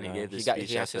 Yeah, no, and no. he gave this He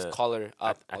speech has at his the collar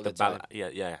up all at the the time.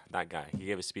 yeah, that guy. He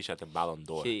gave a speech at the Ballon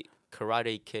d'Or. He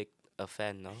karate kicked a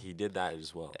fan, no? He did that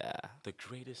as well. Yeah. The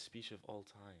greatest speech of all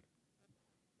time.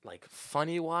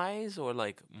 Funny wise or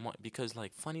because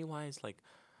funny wise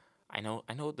I know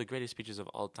the greatest speeches of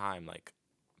all time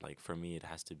for me it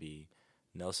has to be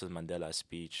Nelson Mandela's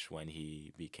speech when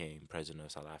he became president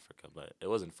of South Africa, but it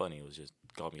wasn't funny, it was just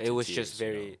got me It to was tears, just you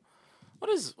know? very.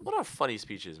 What are funny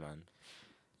speeches, man?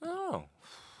 I don't know.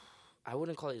 I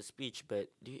wouldn't call it a speech, but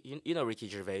you know Ricky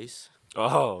Gervais.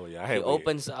 Oh yeah, He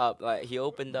opens up he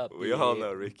opened up. We the all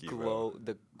know Ricky, bro.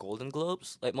 the Golden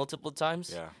Globes multiple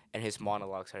times. Yeah, And his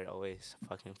monologues are always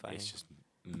fucking funny. it's just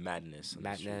madness. on the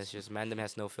Madness, streets. just Mandem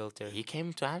has no filter. He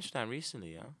came to Amsterdam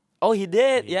recently, yeah. Oh, he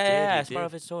did. He Yeah, did, yeah, he as part did.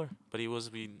 of his tour. But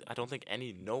I don't think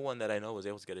no one that I know was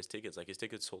able to get his tickets. His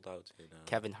tickets sold out.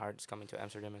 Kevin Hart's coming to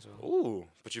Amsterdam as well. Ooh,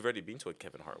 but you've already been to a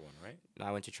Kevin Hart one, right? No,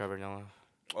 I went to Trevor Noah.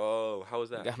 Oh, how was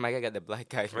that? My guy got the black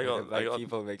guy. My God, The black my God.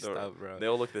 people mixed No, up, bro. They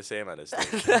all look the same at a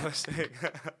stage.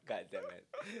 God damn it.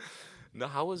 No,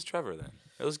 how was Trevor then?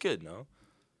 It was good, no?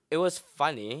 It was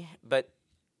funny, but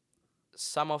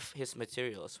some of his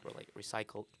materials were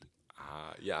recycled.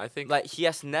 Yeah, I think. He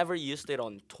has never used it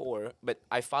on tour, but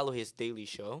I follow his daily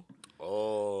show,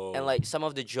 Oh. and some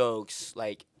of the jokes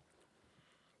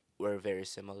were very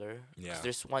similar. 'Cause Yeah.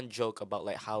 there's one joke about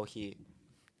how he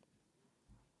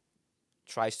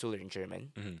tries to learn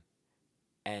German, Mhm.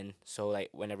 And so like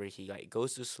whenever he like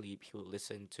goes to sleep, he will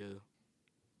listen to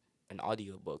an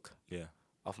audiobook Yeah.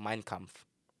 of Mein Kampf.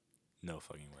 No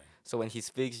fucking way. So when he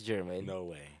speaks German, No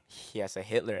way. he has a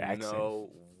Hitler accent.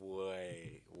 No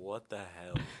way. What the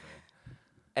hell, bro?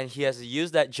 And he has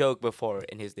used that joke before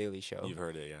in his daily show. You've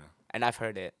heard it, yeah. And I've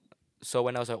heard it. So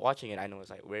when I was like, watching it, I know it's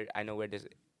like where this.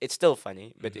 It's still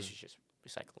funny, but this is just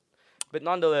recycled. But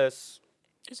nonetheless,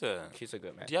 He's he's a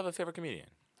good man. Do you have a favorite comedian?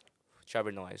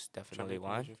 Trevor Noah is definitely Trevor,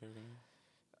 one. who's your favorite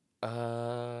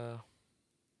comedian?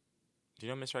 Do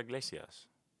you know Mr. Iglesias?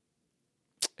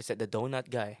 Is it the donut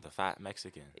guy? The fat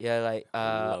Mexican. Yeah, like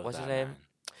Love what's his that name? man.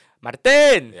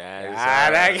 Martin. Yeah,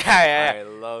 that guy. Yeah. I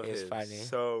love He's him funny.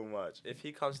 so much. If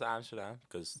he comes to Amsterdam,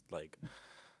 because like,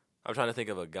 I'm trying to think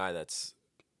of a guy that's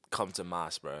come to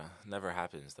Maas, bro. Never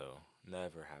happens though.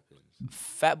 Never happens.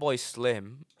 Fatboy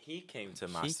Slim. He came to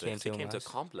He Maastricht. came He came to Maas.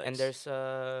 Complex. And there's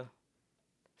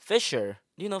Fisher.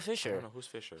 Do you know I Fisher? don't know who's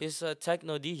Fisher. He's a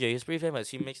techno DJ. He's pretty famous.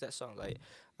 He makes that song like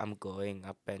I'm going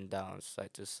up and down, side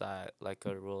to side, like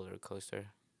a roller coaster.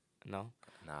 No?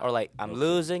 Nah, Or like I'm no clue.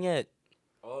 losing it.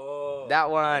 Oh, That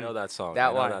one. I know that song. That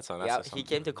I know one. That song. That's Yeah, the song. he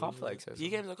came to Complex. He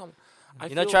came to Complex.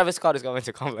 You know Travis Scott is going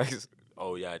to Complex.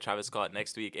 Oh yeah, Travis Scott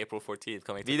next week, April 14th,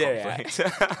 coming Be to there, Complex.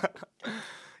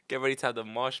 Get ready to have the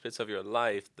mosh pits of your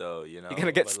life, though. You know. You're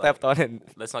gonna get But, stepped on and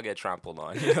Let's not get trampled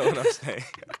on. You know what I'm saying?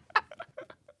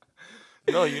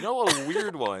 No, you know a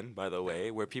weird one, by the way,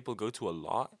 where people go to a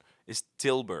lot is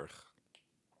Tilburg.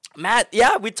 Matt,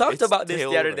 yeah, we talked It's about this the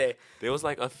other Tilburg. day. There was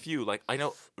like a few, like I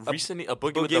know recently a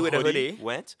boogie, Boogie with a hoodie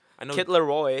went. I know Kid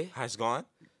Leroy. has gone.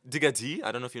 Digga D,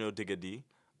 I don't know if you know Digga D.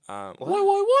 What?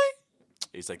 Why?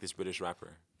 He's like this British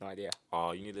rapper. No idea.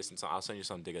 Oh, you need to listen to. I'll send you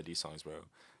some Digga D songs, bro.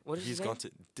 What is He's his name? gone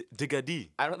to Digga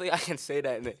D. I don't think I can say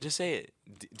that. Just say it.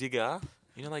 Digga.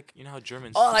 You know how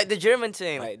Germans. Oh, like the German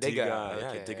thing, like Digga. Digga. Yeah,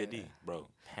 Okay, Digga D, bro.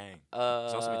 Hang. It's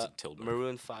Uh, also been to Tilburg.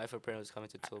 Maroon 5 apparently is coming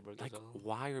to Tilburg Like, as well.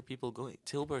 why are people going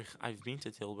Tilburg? I've been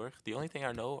to Tilburg. The only thing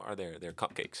I know are their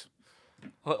cupcakes.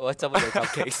 What's up with their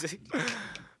cupcakes?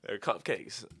 Their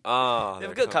cupcakes. Oh, They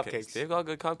have their good cupcakes. They've got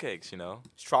good cupcakes. You know,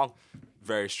 Strong.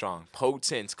 very strong,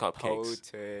 potent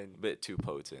cupcakes. Potent. Bit too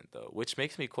potent though, which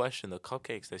makes me question the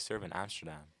cupcakes they serve in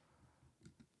Amsterdam.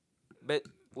 But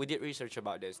we did research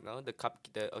about this, no? The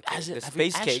Have you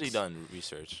space actually cakes. done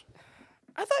research?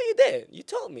 I thought you did. You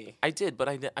told me. I did, but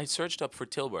I searched up for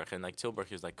Tilburg, and like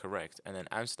Tilburg is like correct, and then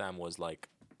Amsterdam was like,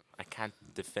 I can't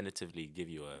definitively give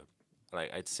you a,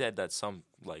 like I said that some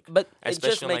like, But it just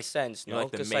especially, makes like, sense, you know, no?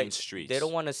 like the 'Cause, main streets. They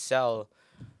don't want to sell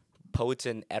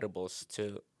potent edibles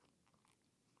to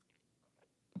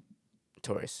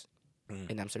tourists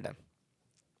in Amsterdam.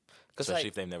 Because especially like,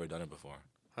 if they've never done it before.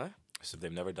 Huh? So if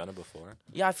they've never done it before.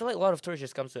 yeah, I feel like a lot of tourists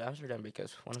just come to Amsterdam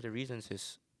because one of the reasons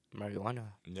is marijuana.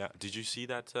 Yeah. Did you see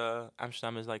that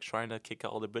Amsterdam is like trying to kick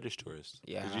out all the British tourists?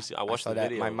 Yeah, Did you see? I watched saw the that.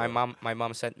 video. My bro.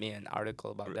 mom sent me an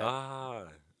article about that.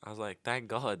 I was like, thank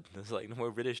God, there's like no more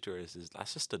British tourists.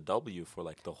 That's just a W for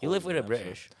like the whole. You live with a Amsterdam.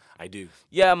 British. I do.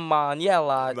 Yeah, man. Yeah,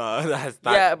 lad. No, that's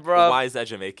not. Yeah, bro. Why is that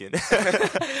Jamaican?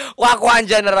 Wagwan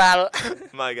General.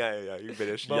 My guy, yeah, you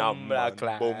British. Yeah, Bomba man.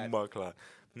 clad. Bomba clad.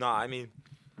 No, I mean,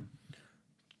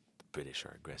 the British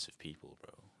are aggressive people,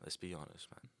 bro. Let's be honest,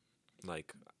 man.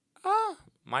 Like,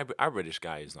 our British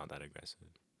guy is not that aggressive.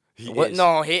 He What? is.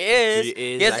 No, he is. He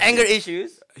is He has actually- anger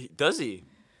issues. Does he?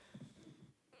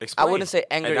 I Explain. wouldn't say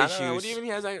anger No, issues. no, what do you mean he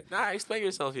has anger? Nah, explain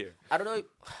yourself here. I don't know.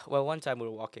 Well, one time we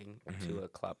were walking to a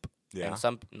club, Yeah.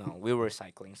 and we were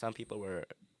cycling. Some people were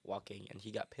walking, and he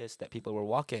got pissed that people were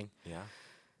walking. Yeah.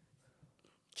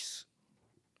 Just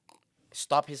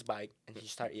stop his bike, and he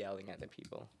started yelling at the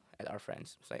people, at our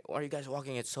friends. It's like, "Why are you guys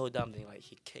walking? It's so dumb." Then like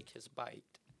he kicked his bike.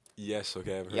 Yes.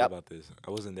 Okay, I've heard Yep. about this.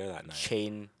 I wasn't there that night.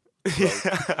 Chain,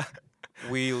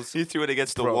 wheels. He threw it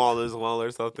against the Broke. wall as well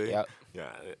or something. Yep. Yeah,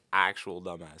 actual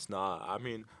dumbass. Nah, I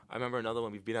mean, I remember another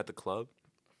one. We've been at the club,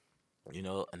 you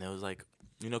know, and there was like,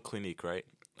 you know, Clinique, right?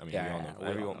 I mean, Yeah, we all yeah, know. we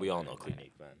all Everyone, know we all know Clinique,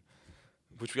 Clinique, man.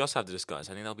 Which we also have to discuss.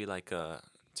 I think that'll be like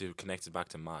to connect it back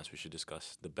to Mars. We should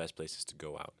discuss the best places to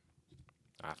go out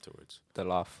afterwards. The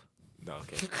laugh. No,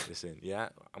 okay. Listen, yeah,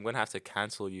 I'm gonna have to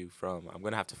cancel you from. I'm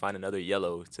gonna have to find another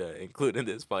yellow to include in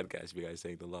this podcast. You guys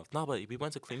saying the love. No, but we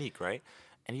went to Clinique, right?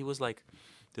 And he was like,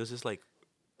 there was this like,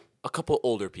 a couple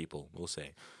older people, we'll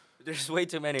say. There's way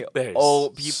too many There's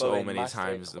old people. so in many Maastricht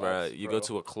times where clubs, you bro. go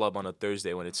to a club on a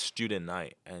Thursday when it's student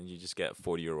night and you just get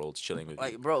 40-year-olds chilling with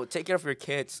Like, you. bro, take care of your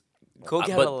kids. Go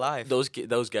get But a life. those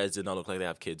guys did not look like they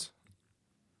have kids.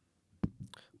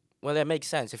 Well, that makes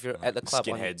sense if you're at the club.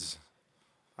 Skinheads.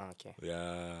 Okay.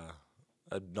 Yeah.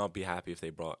 I'd not be happy if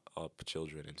they brought up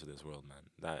children into this world, man.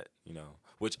 That, you know,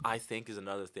 which I think is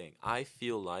another thing. I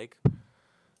feel like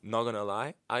not gonna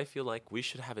lie, I feel like we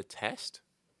should have a test,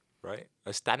 right?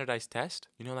 A standardized test.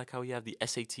 You know, like how you have the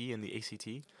SAT and the ACT.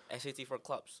 SAT for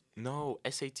clubs. No,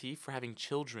 SAT for having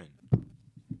children.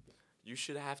 You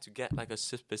should have to get like a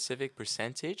specific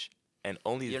percentage, and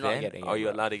only You're not then getting are it, you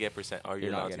bro. allowed to get percent. Are you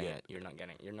You're not allowed to getting get? it. You're not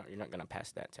getting. You're not gonna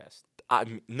pass that test.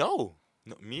 No,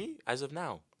 no, me as of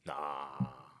now, nah.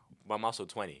 But I'm also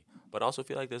 20. But I also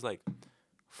feel like there's like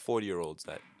 40-year-olds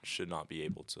that should not be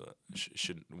able to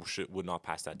would not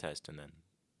pass that test, and then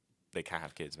they can't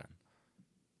have kids, man.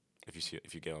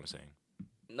 If you get what I'm saying.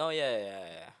 No,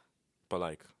 yeah. But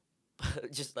like,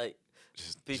 Just like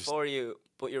just before you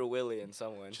put your willy in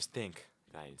someone, just think,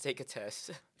 guys. take a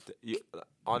test.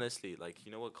 Honestly, like,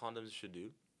 you know what condoms should do?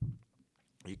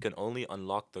 You can only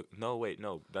unlock the. No, wait,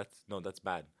 no, that's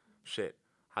bad. Shit.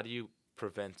 How do you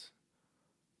prevent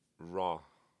raw?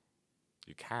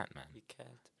 You can't, man. You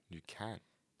can't. You can't.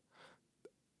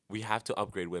 We have to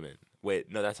upgrade women.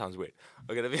 Wait, no, that sounds weird.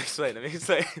 Okay, let me explain.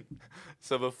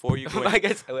 So before you go I in,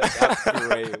 guess I would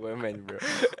upgrade women, bro.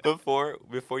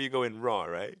 before you go in raw,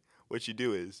 right? What you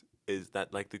do is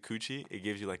that like the coochie, it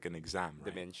gives you like an exam,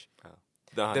 The right? minge. No,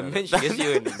 The no, no. minge gives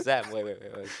you an exam. Wait.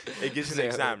 It gives you an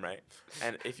exam, right?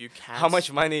 And if you can't, How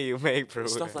much money you make per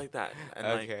stuff like that, and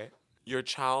like Okay. your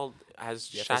child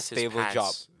has You have a shat his stable pants,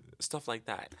 job. stuff like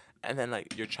that, and then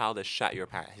like your child has shat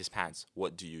his pants.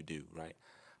 What do you do, right?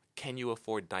 Can you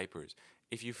afford diapers?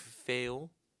 If you fail,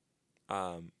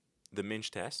 the minge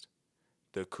test,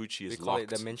 the coochie is We call locked.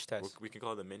 it the minge test. We can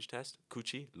call it the minge test.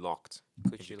 Coochie locked.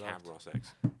 Coochie You can't have locked. raw sex,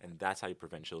 and that's how you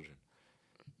prevent children.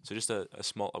 So just a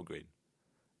small upgrade,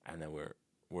 and then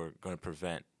we're gonna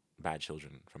prevent bad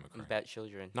children from occurring. Bad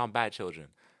children. Not bad children,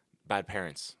 bad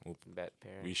parents. Bad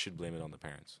parents. We should blame it on the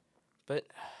parents. But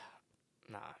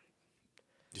nah,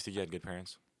 Do you think you had good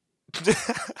parents?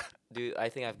 dude, I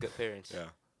think I have good parents. Yeah.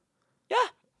 Yeah.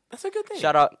 That's a good thing.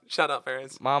 Shout out, Shout out,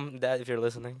 parents. mom, dad, if you're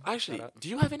listening. Actually, Shout out. do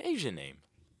you have an Asian name?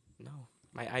 No,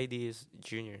 my ID is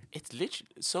Junior. It's literally.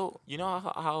 So, you know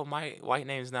how my white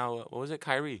name's now, what was it?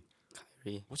 Kyrie.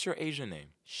 Kyrie. What's your Asian name?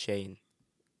 Shane.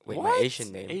 Wait, What? my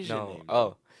Asian name. Asian no. name,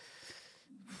 Oh.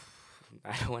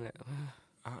 I don't want to.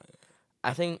 Uh,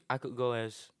 I think I could go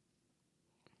as.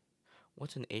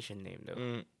 What's an Asian name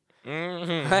though?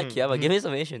 Kiama, give me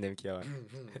some Asian name, Kiama.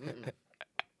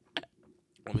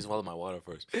 Let me swallow my water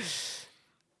first.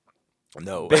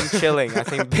 No. Bing Chilling. I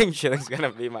think Bing Chilling's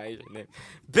gonna be my Asian name.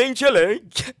 Bing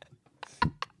Chilling.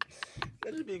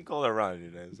 That's just being called around,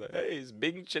 you know. It's like, hey, it's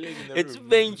Bing chilling in the It's room.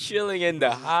 Bing Chilling in the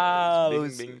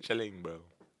house. Bing chilling, bro.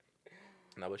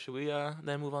 Now, but should we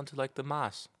then move on to like the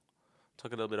Maas?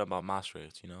 Talk a little bit about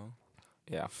Maastricht, you know?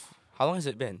 Yeah. How long has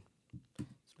it been?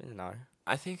 It's been an hour.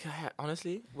 I think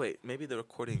honestly, wait, maybe the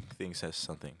recording thing says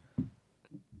something.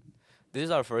 This is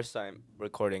our first time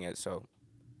recording it, so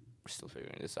we're still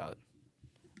figuring this out.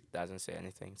 Doesn't say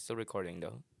anything. Still recording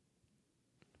though.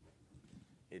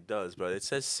 It does, bro. It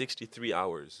says 63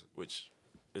 hours, which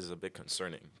is a bit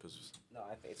concerning. Cause No,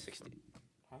 I think it's 60.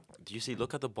 do you see?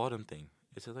 Look at the bottom thing.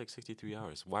 It says like 63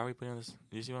 hours. Why are we putting on this?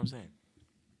 Do you see what I'm saying?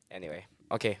 Anyway,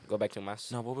 okay, go back to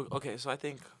Mas. No, but okay. So I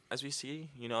think as we see,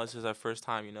 you know, this is our first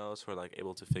time, you know, so we're like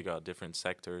able to figure out different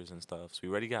sectors and stuff. So we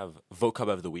already have vocab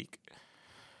of the week,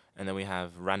 and then we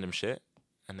have random shit,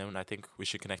 and then I think we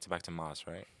should connect it back to Maas,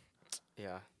 right?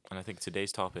 Yeah. And I think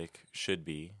today's topic should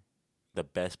be the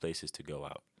best places to go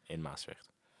out in Maastricht.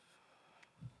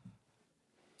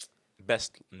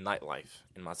 Best nightlife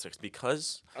in Maastricht,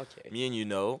 because Okay. me and you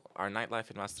know our nightlife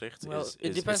in Maastricht Well, is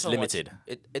it depends it's on limited.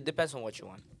 It depends on what you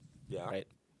want. Yeah. Right.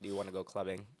 Do you want to go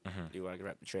clubbing? Mm-hmm. Do you want to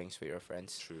grab drinks with your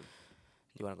friends? True. Do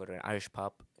you want to go to an Irish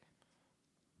pub?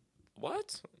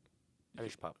 What?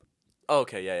 Irish pub.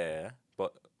 Okay, yeah.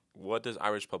 But what does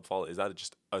Irish pub fall? Is that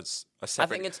just a separate? I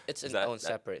think it's is an that- own that-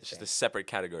 separate It's just thing. a separate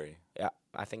category. Yeah,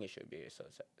 I think it should be a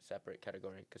separate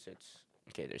category because it's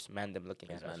okay. There's mandem looking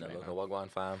at us right now. Wagwan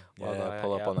fam. Wagwan, Yeah,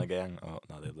 pull up yeah. on the gang. Oh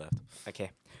no, they've left.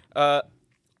 Okay.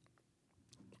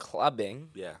 Clubbing.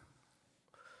 Yeah.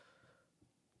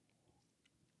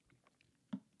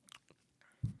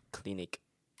 Clinic.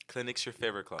 Clinic's your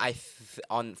favorite club.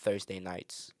 On Thursday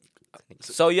nights. Clinic.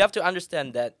 so- So you have to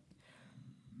understand that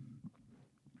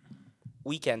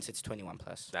weekends it's 21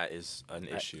 plus. That is an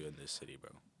Right. issue in this city,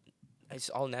 bro. It's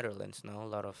all Netherlands, no? A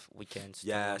lot of weekends.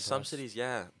 Yeah, 21 some plus. cities,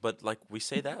 yeah. But like we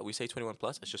say 21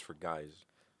 plus, it's just for guys,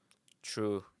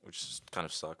 True. which kind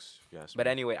of sucks. Yes. But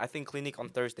anyway, I think clinic on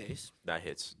Thursdays. That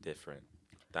hits different.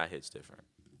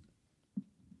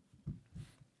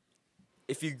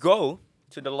 If you go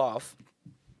to the loft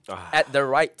Ah, at the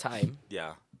right time,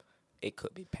 yeah. it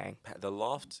could be pang. The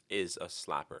loft is a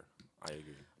slapper. I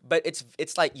agree. But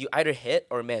it's like you either hit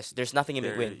or miss. There's nothing in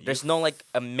There- between. you There's no like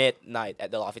a midnight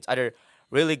at the loft. It's either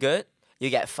really good, you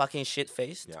get fucking shit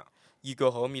faced. Yeah. You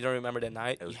go home, you don't remember the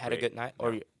night. It You was had a great. good night,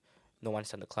 or Yeah. no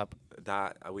one's in the club.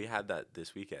 That we had that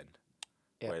this weekend,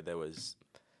 Yeah. where there was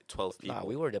 12 people. Nah,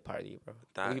 we were the party, bro.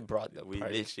 That we brought the we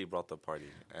party. literally brought the party,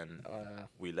 and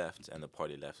we left, and the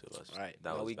party left with us. Right.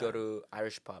 That now was we go bad. to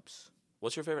Irish pubs.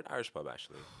 What's your favorite Irish pub,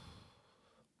 actually?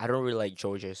 I don't really like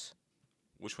George's.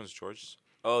 Which one's George's?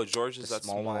 Oh, George is The that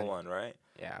small small one. one, right?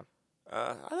 Yeah.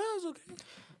 I thought it was okay.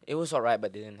 It was alright,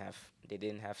 but they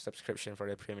didn't have subscription for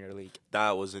the Premier League.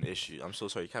 That was an issue. I'm so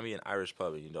sorry. You can't be an Irish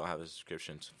pub and you don't have a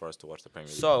subscription for us to watch the Premier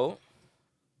League. So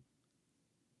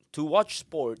to watch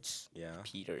sports, yeah,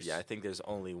 Peters. yeah. I think there's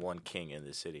only one king in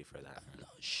the city for that.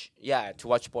 Yeah, to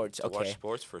watch sports. To Okay. watch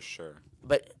sports for sure.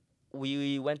 But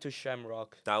we went to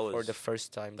Shamrock That was for the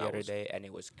first time the that other was- day, and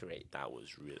it was great. that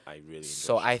was real. I really enjoyed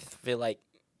So it. I feel like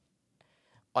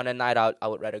on a night out, I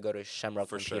would rather go to Shamrock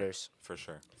For than sure. Peters. for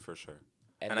sure, for sure.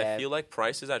 And And then I feel like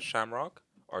prices at Shamrock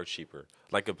are cheaper.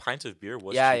 Like a pint of beer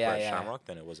was Yeah, cheaper yeah, at yeah. Shamrock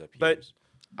than it was at But- Peters.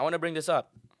 I want to bring this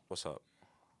up. What's up?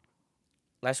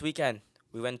 Last weekend,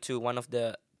 we went to one of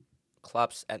the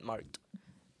clubs at Mart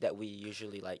that we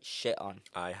usually like shit on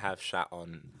I have shat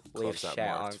on We've clubs at shat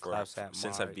Mart on for clubs at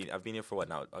since Mart. I've been here for what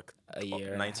now? Like a year,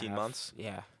 and a 19 half. months,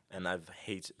 Yeah, and I've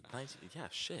hated 19. Yeah,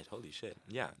 shit. Holy shit.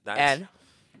 Yeah, that's and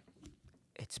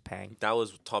it's pang. that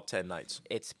was top 10 nights.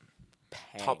 It's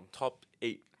pang. Top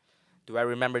 8. Do I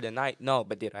remember the night? No,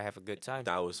 but did I have a good time?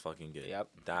 That was fucking good. Yep.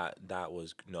 That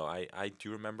was no. I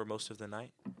do remember most of the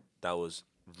night. That was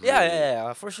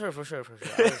Yeah, for sure. I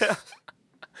was-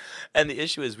 And the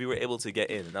issue is we were able to get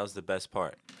in, and that was the best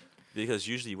part. Because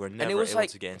usually we're never was able like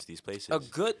to get into these places. a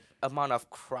good amount of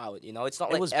crowd, you know. It's not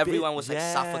It like was everyone big- was like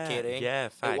yeah, suffocating. yeah,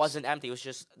 facts. It wasn't empty. It was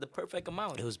just the perfect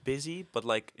amount. It was busy, but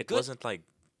like it Good. wasn't like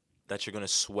that you're gonna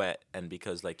sweat, and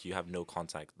because like you have no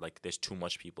contact, like there's too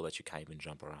much people that you can't even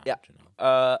jump around. Yeah. You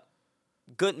know?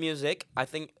 Good music. I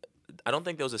think. I don't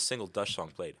think there was a single Dutch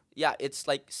song played. Yeah, it's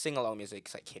like sing along music.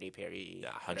 It's like Katy Perry.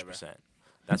 Yeah, 100%. whatever.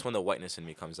 That's when the whiteness in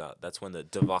me comes out. That's when the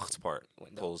De Wacht part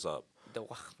When the- pulls up. The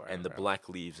wah- And the whatever. black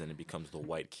leaves, and it becomes the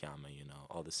white Kiama, you know.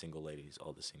 All the single ladies,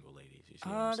 You see what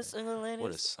I'm Ah, the saying? single ladies.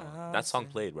 What a song. ah, That song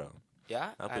sing- played, bro.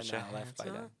 Yeah, I'll I put your know, left hands by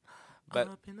that. up, But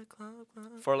up in the club.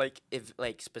 for like if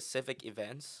like specific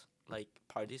events, like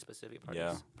specific parties,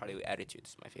 Yeah. Party with Attitude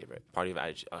is my favorite. Party of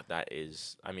Attitude. That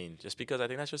is, I mean, just because I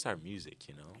think that's just our music,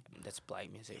 you know. That's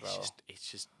black music, bro.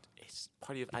 It's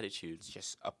Party of Attitude. It's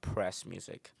just oppressed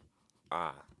music.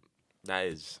 That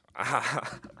is.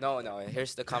 No.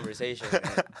 Here's the conversation.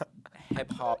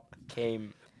 Hip hop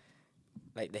came,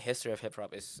 like the history of hip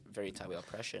hop is very tied with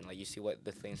oppression. Like you see what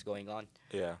the things going on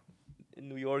Yeah. in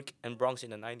New York and Bronx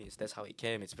in the '90s. That's how it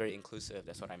came. It's very inclusive.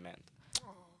 That's what I meant.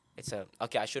 It's a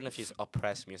okay. I shouldn't have used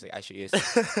oppressed music. I should use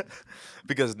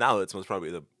Because now it's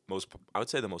probably the most. I would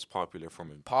say the most popular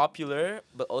form of. popular,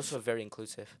 but also very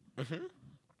inclusive.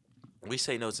 We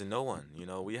say no to no one. You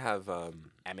know, we have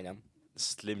Eminem.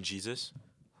 Slim Jesus.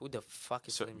 Who the fuck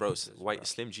is So, Slim bro, Jesus, white bro?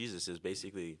 Slim Jesus is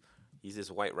basically he's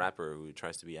this white rapper who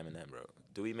tries to be Eminem, bro.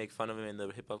 Do we make fun of him in the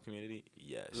hip hop community?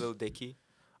 Yes. Lil Dicky.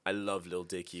 I love Lil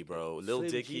Dicky, bro. Lil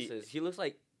Slim Dicky, Jesus. He looks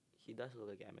like he does look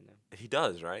like Eminem. he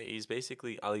does, right? He's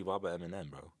basically Alibaba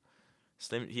Eminem, bro.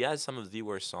 Slim, he has some of the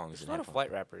worst songs There's in a lot hip of hop.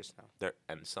 white rappers now. There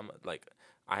and some like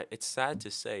it's sad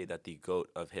to say that the goat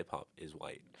of hip hop is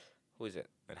white. Who is it?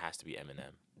 It has to be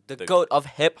Eminem. The The- goat of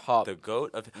hip hop. The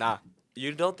goat of Nah.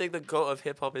 You don't think the goat of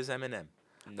hip hop is Eminem?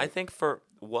 I Nope. think for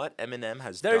what Eminem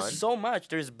has There's done. so much.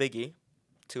 There's Biggie,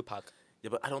 Tupac. Yeah,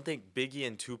 but I don't think Biggie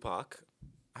and Tupac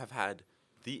have had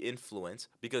the influence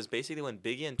because basically when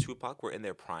Biggie and Tupac were in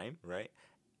their prime, right?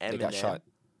 Eminem They got shot.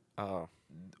 Oh.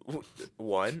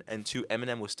 one and two.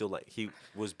 Eminem was still like he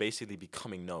was basically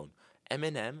becoming known.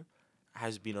 Eminem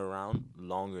has been around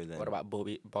longer than. What about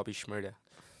Bobby Shmurda?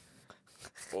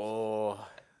 Oh,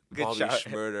 Good Bobby shout.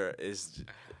 Shmurda is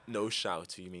no shout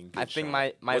to you. Mean good I think shout.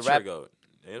 my What's rap- your goat?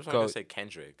 I was gonna Goat. say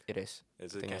Kendrick. It is.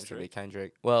 Is I it think it has to be Kendrick?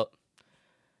 Kendrick. Well,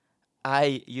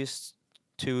 I used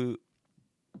to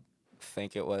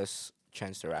think it was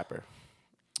Chance the Rapper,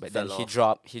 but then Fell he off.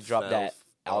 dropped Fell that off.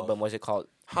 album. What's it called?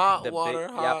 Hot The water,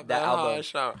 big- hot yep, that man, album. hot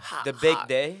shower. Hot, The Big hot.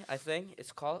 Day, I think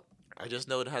it's called. I just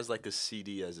know it has like a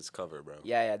CD as its cover, bro.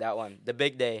 Yeah, that one. The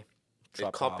Big Day. It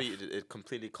dropped off. it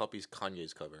completely copies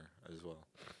Kanye's cover as well.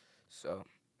 So,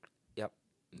 yep,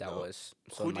 that No. was.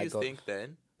 So Who do my you goat- think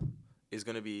then is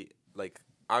gonna be like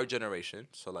our generation?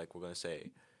 So like we're gonna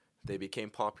say they became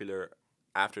popular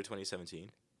after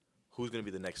 2017. Who's gonna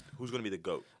be the next? Who's gonna be the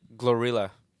goat?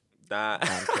 Glorilla. That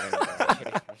No, I'm kidding. I'm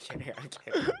kidding. I'm kidding. I'm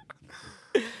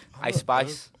kidding. Ice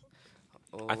Spice.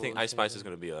 I think Oh, Ice Spice is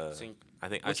gonna be a. so I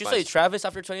think would Ice you Spice. say Travis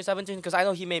after 2017? Because I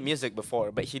know he made music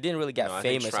before, but he didn't really get No, I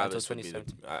think famous until Travis would be the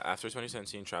 2017. after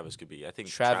 2017. Travis could be. I think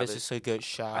Travis is a good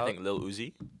shout. I think Lil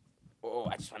Uzi. Oh,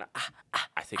 I just wanna.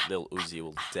 I think Lil Uzi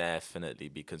will definitely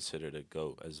be considered a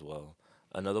goat as well.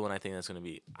 Another one I think that's gonna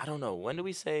be. I don't know. When do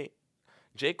we say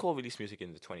J Cole released music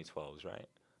in the 2012s, right?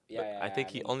 Yeah, But yeah, I think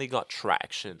I he mean, only got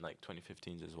traction like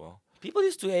 2015s as well. people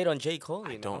used to hate on J Cole.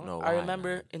 I You don't know I why,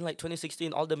 remember man. in like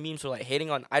 2016, all the memes were like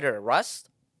hating on either Russ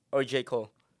or J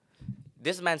Cole.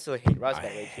 This man still hate Russ, by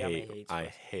the way. Kiama hates I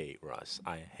Russ. hate Russ.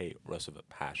 I hate Russ with a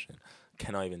passion.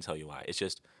 Cannot even tell you why. It's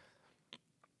just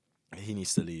he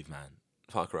needs to leave, man.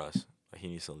 Fuck Russ. He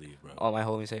needs to leave, bro. All my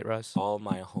homies hate Russ. All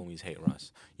my homies hate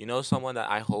Russ. You know someone that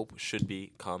I hope should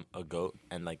become a GOAT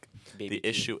and like Baby the Keem.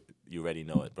 issue you already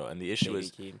know it, bro. And the issue Baby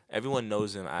is Keem. everyone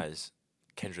knows him as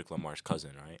Kendrick Lamar's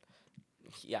cousin, right?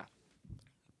 Yeah.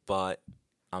 But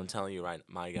I'm telling you right,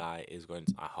 my guy is going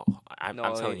to I'm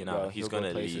No, telling you now, bro, he's he'll go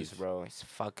going to places, leave. bro.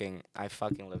 I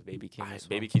fucking love Baby Keem as well.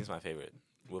 Baby Keem's my favorite,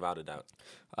 without a doubt.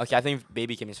 Okay, I think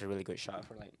Baby Kim is a really good shot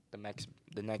for like the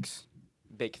next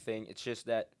big thing. It's just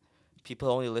that people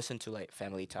only listen to like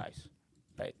Family Ties,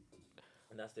 right?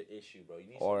 And that's the issue, bro. You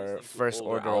need Or to listen to First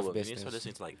older Order of albums. You need to Business.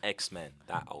 listen to like X-Men,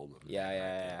 that album. Yeah, right yeah,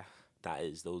 there. yeah. That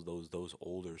is those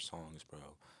older songs, bro.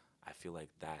 I feel like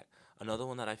that. Another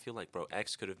one that I feel like, bro,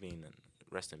 X could have been,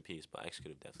 rest in peace, but X could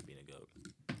have definitely been a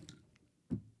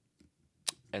GOAT.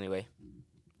 Anyway,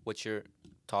 what's your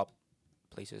top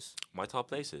places My top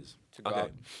places. to go Okay.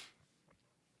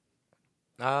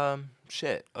 out?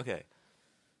 Shit. Okay.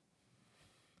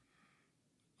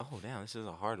 Oh, damn, this is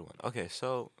a hard one. Okay,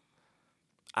 so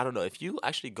I don't know. If you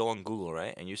actually go on Google,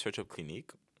 right, and you search up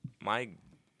Clinique, my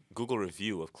Google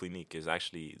review of Clinique is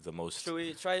actually the most. Should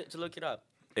we try to look it up?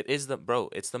 It is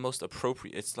it's the most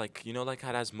appropriate. It's like, you know, like how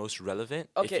it has most relevant.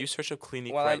 Okay. If you search up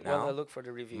Clinique While right while I now, look for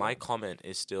the review. my comment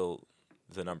is still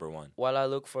the number one. While I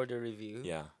look for the review,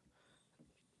 Yeah.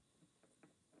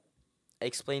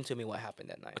 explain to me what happened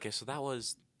that night. Okay, so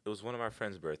it was one of our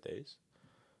friends' birthdays,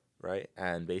 right?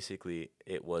 And basically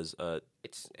it was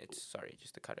It's sorry,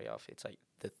 just to cut it off. It's like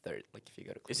the third. Like if you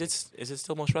go to is it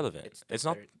still most relevant? It's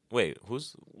not. third. Wait,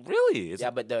 who's really? Yeah,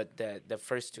 but the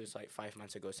first two is like 5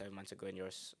 months ago, 7 months ago, and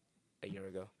yours a year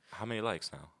ago. How many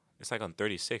likes now? It's like on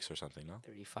 36 or something, no?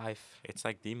 35. It's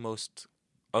like the most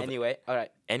of Anyway, all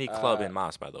right. any club in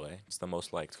Maas, by the way. It's the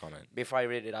most liked comment. Before I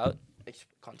read it out,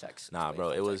 context. Nah, explain bro,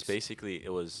 it was context. basically it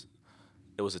was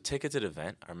a ticketed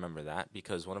event. I remember that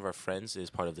because one of our friends is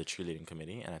part of the cheerleading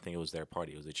committee, and I think it was their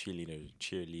party. It was a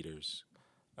cheerleaders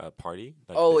party.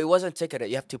 Like Oh, it wasn't ticketed.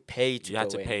 You have to pay to you go had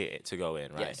to in. pay to go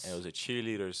in, right? Yes. And it was a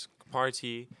cheerleaders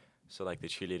party. So like the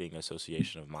cheerleading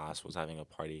association of Maas was having a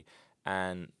party,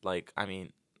 and like I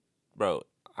mean, bro,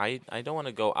 I don't want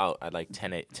to go out at like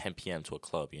 10 p.m. to a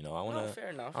club. You know, I want No, to fair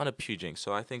enough. I want to pew drink.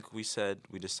 So I think we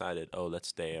decided, oh, let's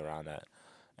stay around that,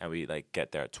 and we like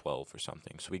get there at 12 or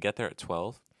something. So we get there at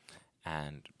 12,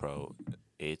 and bro,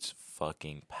 it's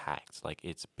fucking packed. Like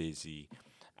it's busy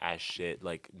as shit.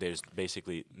 Like there's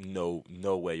basically no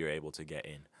way you're able to get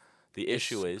in. The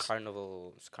issue is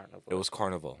Carnival. It's Carnival. it was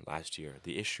Carnival last year.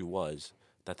 The issue was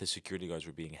that the security guards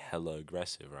were being hella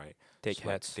aggressive, right? Take So,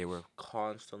 like, hats. they were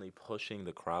constantly pushing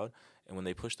the crowd, and when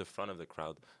they pushed the front of the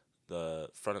crowd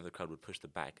would push the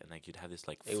back, and like you'd have this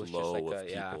like It was just flow like of a- people.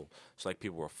 yeah. So like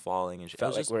people were falling and shit.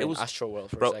 Felt it was like just, we're it in was, Astro World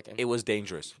for bro, a second. it was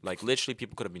dangerous. Like literally,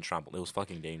 people could have been trampled. It was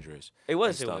fucking dangerous. It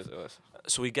was. and It stuff. was. It was.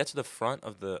 So we get to the front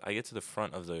of I get to the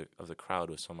front of the crowd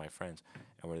with some of my friends,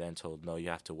 and we're then told, no, you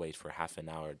have to wait for half an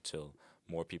hour till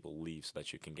more people leave so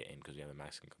that you can get in because we have a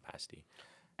maximum capacity.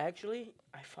 Actually,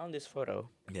 I found this photo.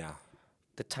 Yeah,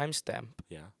 The timestamp.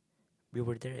 yeah. We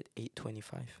were there at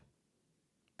 8:25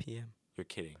 p.m. You're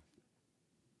kidding.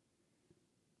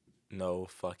 No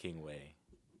fucking way.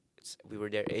 We were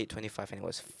there at 8:25 and it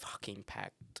was fucking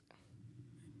packed.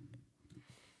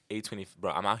 8:20,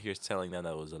 bro. I'm out here telling them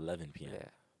that it was 11 p.m. Yeah.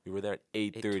 We were there at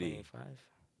 8:30. 8:25.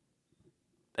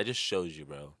 That just shows you,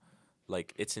 bro.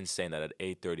 Like it's insane that at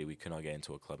 8:30 we cannot get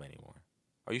into a club anymore.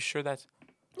 Are you sure that's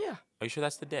Yeah.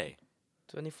 the day?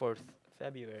 24th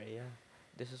February. Yeah.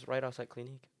 This is right outside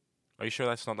Clinique. Are you sure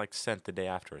that's not like sent the day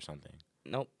after or something?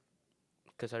 Nope.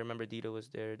 Because I remember Dito was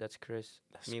there. That's Chris.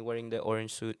 That's Me wearing the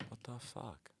orange suit. What the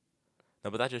fuck? No,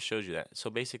 but that just shows you that. So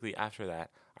basically, after that,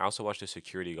 I also watched a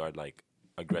security guard like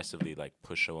aggressively like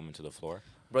push a woman to the floor.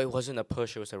 Bro, it wasn't a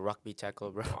push. It was a rugby tackle,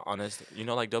 bro. Honest, you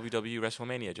know, like WWE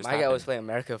WrestleMania just My guy happened. was playing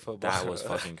America football. That was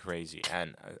fucking crazy.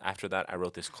 And after that, I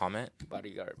wrote this comment,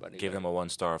 bodyguard. gave them a 1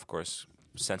 star, of course,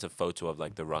 sent a photo of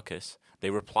like the ruckus. They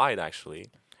replied actually.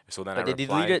 So then But they I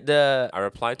replied. deleted the. I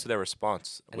replied to their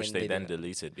response, And which then they they then didn't.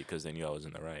 deleted because they knew I was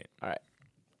in the right. All right.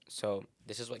 So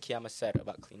this is what Kiama said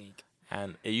about Clinique.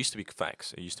 And it used to be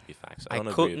facts. It used to be facts. I don't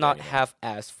agree could with not that anymore. have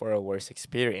asked for a worse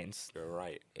experience. You're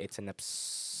right. It's an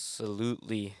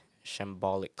absolutely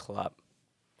shambolic club.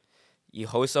 You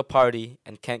host a party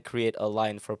and can't create a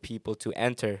line for people to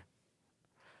enter.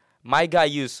 My guy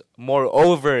used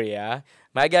moreover, yeah.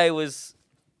 My guy was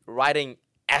writing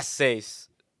essays.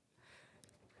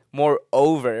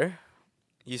 Moreover,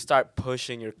 you start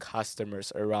pushing your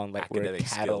customers around like we're Academic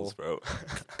cattle. skills, bro.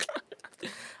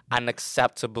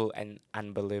 Unacceptable and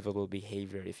unbelievable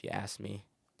behavior, if you ask me.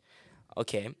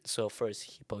 Okay, so first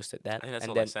he posted that, I think that's and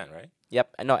all then I sent, right?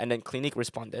 yep, no, and then Clinique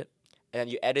responded, and then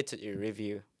you edited your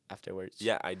review afterwards.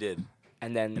 Yeah, I did.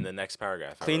 And then In the next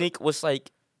paragraph. I wrote, Clinique was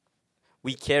like,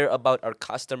 "We care about our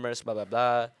customers, blah blah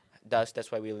blah. That's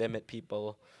why we limit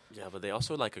people." Yeah, but they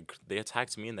also they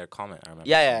attacked me in their comment. I remember.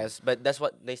 Yeah, seeing. yes, but that's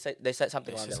what they said. They said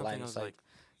something They along said that something. line. I It's was like,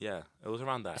 yeah, it was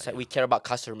around that. it's like Yeah. we care about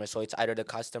customers, so it's either the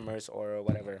customers or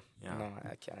whatever. Yeah. No,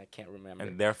 I can't remember.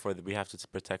 And therefore, we have to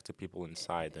protect the people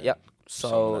inside. Then Yep.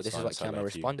 someone So that's this is not what inside Kiama like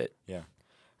you. responded. Yeah.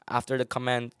 After the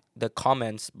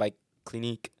comments by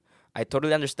Clinique, I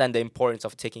totally understand the importance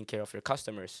of taking care of your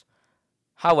customers.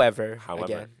 However,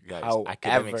 again, guys,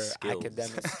 academic skills.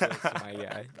 academic skills, my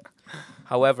guy.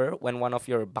 However, when one of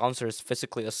your bouncers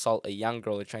physically assault a young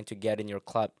girl trying to get in your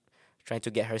club, trying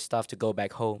to get her stuff to go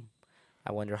back home,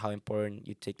 I wonder how important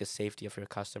you take the safety of your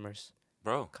customers.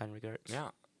 Bro. Kind regards.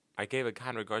 Yeah. I gave a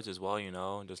kind regards as well,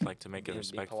 just like to make it Yeah, be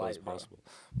respectful as polite, bro. possible.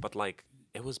 But like,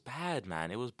 it was bad,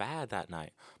 man. It was bad that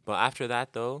night. But after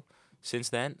that, though, since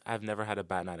then, I've never had a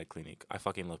bad night at Clinique. I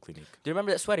fucking love Clinique. Do you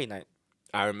remember that sweaty night?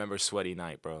 I remember sweaty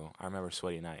night, bro. I remember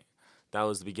sweaty night. That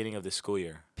was the beginning of the school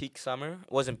year. Peak summer?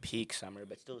 It wasn't peak summer,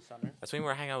 but still summer. That's when we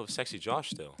were hanging out with Sexy Josh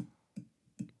still.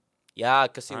 Yeah,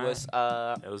 because it Alright. was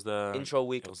It was the intro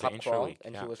week, it was the pub intro crawl, week,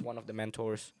 and yeah. he was one of the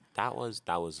mentors. That was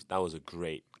a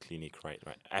great Clinique, right?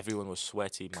 Everyone was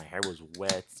sweaty. My hair was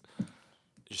wet,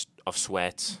 just of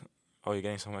sweat. Oh, you're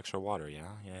getting some extra water, yeah?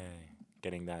 Yeah.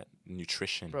 Getting that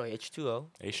nutrition. Bro, H2O.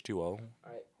 H2O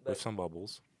Alright, with some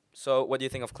bubbles. so what do you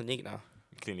think of Clinique now?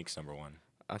 Clinique's number one.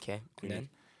 Okay, and Clinique. then?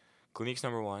 Clinique's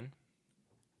number one.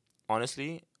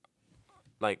 Honestly,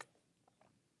 like,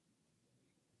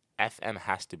 FM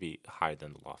has to be higher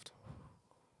than the Loft.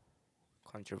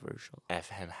 Controversial.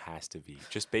 FM has to be.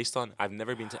 Just based on, I've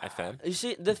never been to FM. You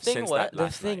see, the thing Since what that the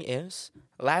last thing night. is,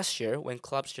 last year when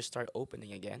clubs just started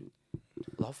opening again,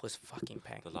 Loft was fucking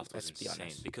packed. The Loft was Let's be insane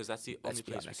honest. because that's the Let's only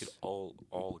be place we honest. could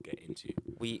all get into.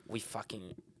 We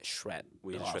fucking shred.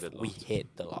 We the Loft. shredded We Loft.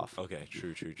 hit the Loft. Okay,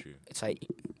 true. It's like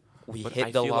we But hit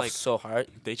I the feel Loft like so hard.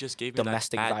 They just gave me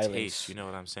Domestic that bad violence. taste. You know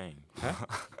what I'm saying?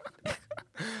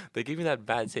 They gave me that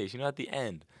bad taste. At the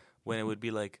end, when it would be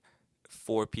like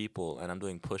 4 people and I'm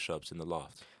doing push-ups in the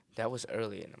Loft. That was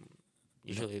early, and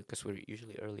usually because we're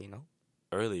usually early, no.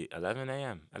 Early, 11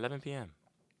 a.m., 11 p.m.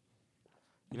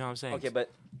 You know what I'm saying? Okay,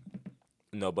 but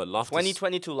No, but Loft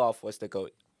 2022 Loft was the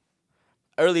goat.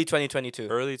 Early 2022,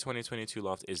 early 2022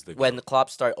 Loft is the when goat. the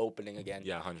clubs start opening again.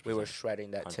 Yeah, 100%. We were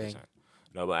shredding that 100%. thing.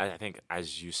 No, but I think,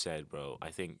 as you said, bro,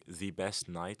 I think the best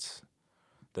nights,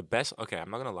 okay, I'm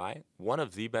not going to lie, one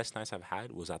of the best nights I've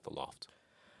had was at the Loft.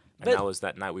 And But- that was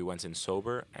that night we went in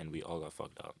sober and we all got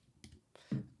fucked up.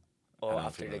 Oh, And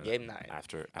after the that. game night.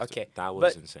 After Okay, that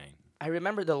was but- insane. I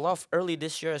remember the Loft early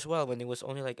this year as well, when it was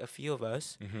only like a few of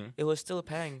us. Mm-hmm. It was still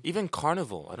paying. Even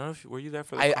Carnival. I don't know if were you there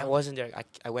for the I Carnival? wasn't there.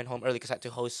 I went home early because I had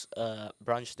to host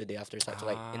brunch the day after. So I had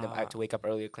to I had to wake up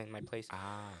early to clean my place.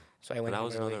 Ah. So I went that home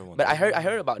was early. another one. But I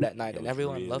heard about that night It and was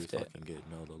everyone really loved it. fucking good.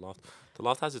 No, the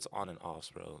Loft has its on and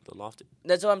offs, bro. The Loft.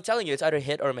 That's what I'm telling you. It's either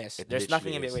hit or miss. It There's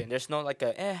nothing in literally is. between. There's no like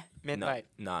a midnight.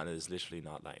 No, it's literally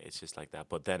not like it's just like that.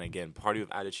 But then again, Party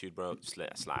with Attitude, bro,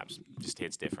 slaps. Just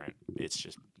hits different. It's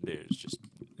just there's just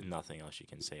nothing else you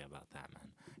can say about that, man.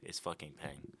 It's fucking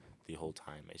paying the whole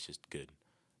time. It's just good.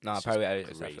 No, It's probably just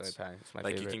it's great. definitely paying. It's my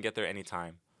Like favorite. you can get there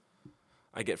anytime.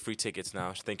 I get free tickets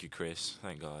now. Thank you, Chris.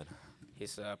 Thank God.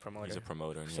 He's a promoter. He's a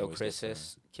promoter. And he So always Chris gets there.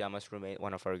 is Kiama's roommate,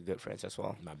 one of our good friends as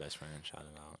well. My best friend. Shout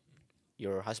him out.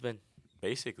 Your husband.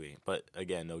 Basically, but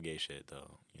again, no gay shit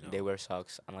though. You know. They wear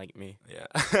socks, unlike me. Yeah.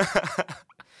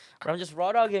 Bro, I'm just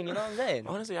raw dogging. You know what I'm saying?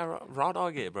 Honestly, I raw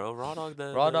dog it, bro. Raw dog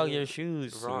the. Raw the- dog the- your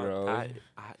shoes, Raw, bro.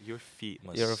 your feet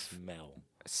must Your smell.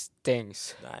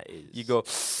 Stinks. That is. You go.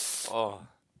 Oh,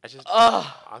 I just.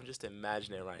 Ah. I'm just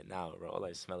imagining right now, bro. All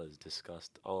I smell is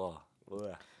disgust. Oh.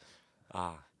 Ugh.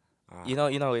 Ah. You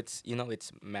know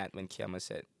it's mad when Kiama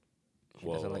said he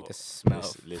doesn't like Whoa. the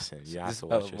smell. Listen, you the have to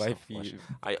smell watch of my yourself. Watch feet. it.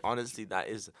 I honestly, that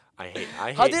is. I hate.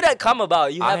 How did that come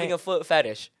about? You I- having a foot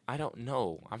fetish? I don't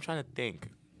know. I'm trying to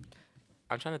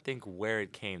think where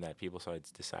it came that people started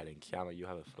deciding, Kiama, you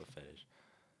have a foot fetish.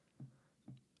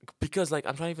 Because like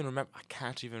I'm trying to even remember. I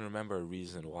can't even remember a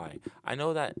reason why. I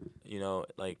know that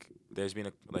like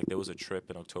there was a trip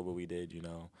in October we did,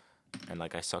 and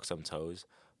like I sucked some toes,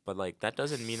 but like that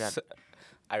doesn't mean that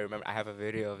I remember I have a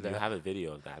video of you that. have a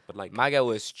video of that. But like My guy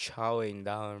was chowing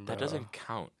down, bro. that doesn't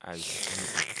count as.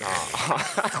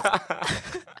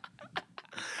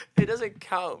 It doesn't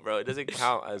count, bro. It doesn't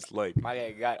count as like. My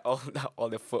guy got all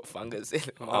the foot fungus in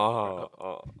him. Bro.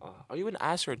 Are you an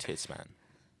ass or tits, man?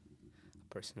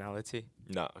 Personality.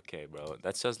 No, okay, bro.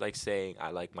 That's just like saying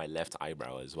I like my left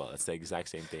eyebrow as well. It's the exact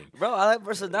same thing. Bro, I like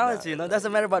personality.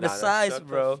 Doesn't matter about the size, shut the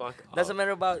bro. fuck Doesn't up.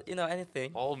 matter about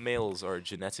anything. All males are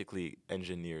genetically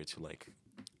engineered to like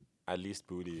at least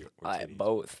booty or I like titties.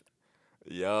 both.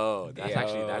 Yo, that's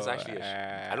actually.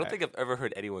 I don't uh, think I've ever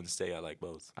heard anyone say I like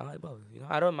both. I like both.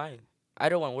 I don't mind.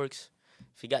 Either one works.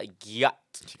 If you got yacht,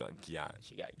 She got yeah.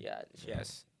 she got yacht. She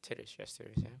has titties. She has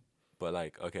titties. Yeah. But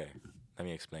like, okay, let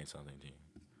me explain something to you.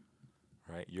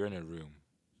 Right, you're in a room,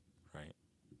 right?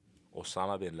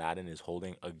 Osama bin Laden is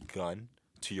holding a gun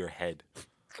to your head,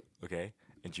 okay,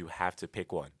 and you have to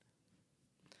pick one.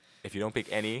 If you don't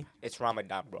pick any, It's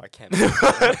Ramadan, bro. I can't.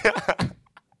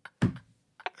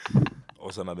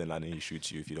 Osama bin Laden, he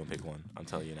shoots you if you don't pick one. I'm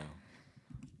telling you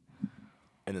now.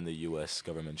 And then the U.S.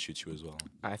 government shoots you as well.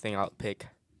 I think I'll pick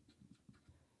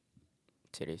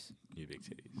titties. You big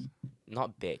titties.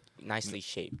 Not big, nicely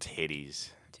shaped. Titties.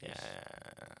 Yeah.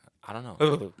 I don't know.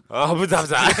 Oh, Oh, but that's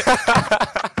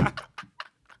that.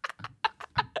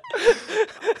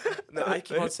 No, I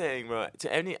keep on saying, bro,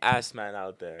 to any ass man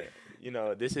out there,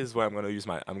 this is where I'm gonna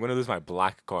lose my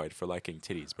black card for liking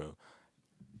titties, bro.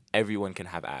 Everyone can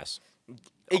have ass.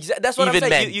 That's what Even I'm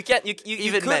saying. men. You can't. You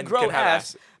Even could men grow can have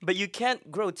ass, ass. but you can't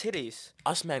grow titties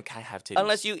Us men can't have titties.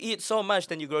 unless you eat so much.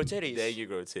 Then you grow titties. There you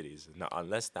grow titties. No,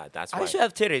 unless that. That's why. I should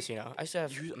have titties. I should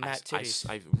have You- mad titties.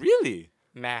 I really?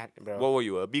 Mad, bro. What were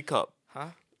you? A B cup? Huh?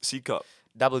 C cup?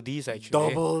 Double D's actually.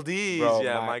 Double D's. Bro,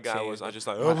 yeah, my my guy titties. was. I just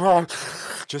like, oh, bro,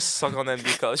 just suck on them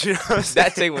B cups. You know what I'm saying?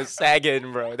 That thing was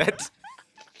sagging, bro. That's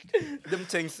them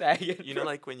things sagging.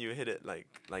 Like when you hit it like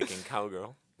in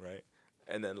Cowgirl, right?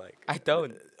 And then like I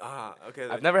don't. Okay.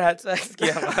 I've never had sex.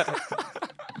 Kiama.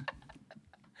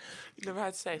 You never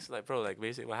had sex, like bro, like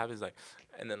basically what happens like,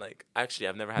 and then like actually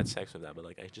I've never had sex with that, but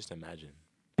like I just imagine,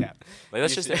 Yeah. like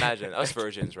let's You just should- imagine us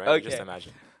virgins, right? Okay. Just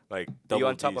imagine, like You double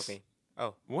on top Ds. of me?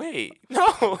 Oh. Wait, no.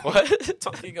 What?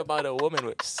 Talking about a woman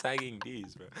with sagging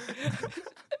D's, bro.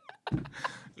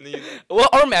 Well,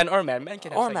 or man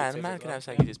can have Or saggy man, tits man as can well. have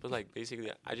saggy D's, but like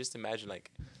basically I just imagine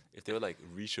like if they were like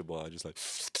reachable, I just like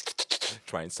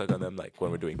try and suck on them like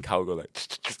when we're doing cowgirl, like.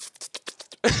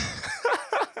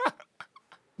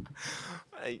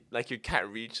 Like you can't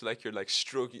reach, like you're like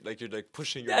stroking, like you're like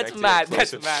pushing your That's neck. mad. To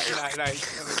That's get mad.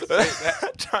 closer.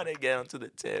 Trying to get onto the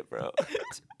tip, bro.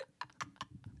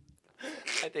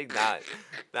 I think that,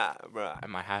 bro, I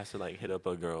might have to like hit up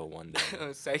a girl one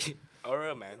day, Saggy. Or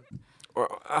a man.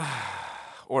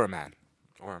 or a man,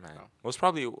 Most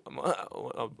probably,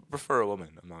 I'll prefer a woman.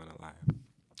 I'm not gonna lie.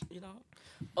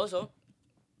 Also,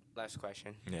 last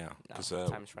question. Yeah, No, because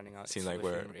time's running out. seems It's like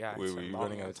within- it's we're a long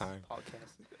running out of ass time.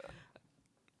 Podcast.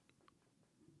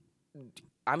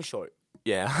 I'm short.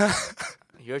 Yeah.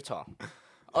 You're tall.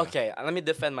 Okay, let me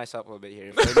defend myself a little bit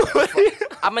here.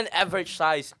 I'm an average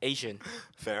size Asian.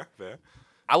 Fair.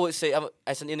 I would say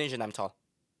as an Indonesian, I'm tall.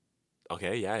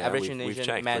 Okay, yeah. Average we've Indonesian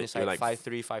checked, man but is you're like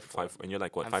 5'3", 5'4". five, and you're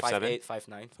like what, I'm 5'7"? 5'8",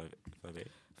 5'9". 5'8".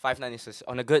 5'9" is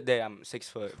on a good day I'm 6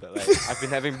 foot, but like I've been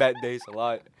having bad days a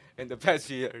lot in the past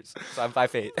few years, so I'm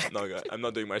 5'8". No, God, I'm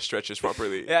not doing my stretches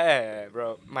properly. Yeah,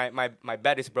 bro. My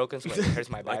bed is broken, so it hurts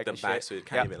my back. Like the and back, shit. so you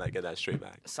can't Yeah. even like get that straight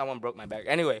back. Someone broke my back.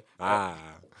 Anyway. Ah.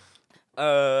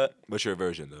 What's your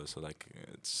version though? So like,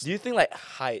 it's Do you think like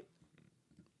height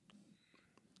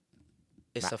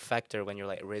is a factor when you're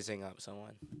like raising up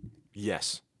someone?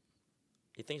 yes.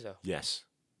 You think so? Yes.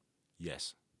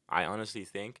 I honestly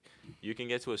think you can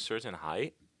get to a certain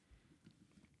height.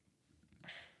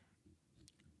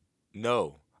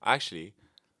 No, actually,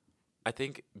 I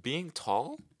think being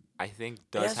tall, does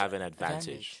Yes, have an advantage,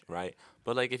 advantage. right?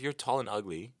 But like if you're tall and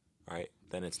ugly, right,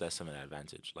 then it's less of an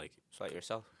advantage. Like It's like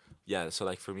yourself. yeah, so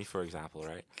like for me, for example,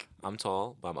 right, I'm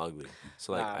tall but I'm ugly,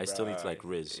 so like Nah, I still need to bro. like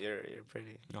riz. You're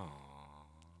pretty. Aw,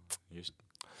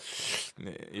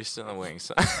 you're still not wearing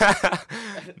so.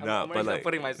 I'm but like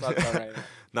putting my socks on right now.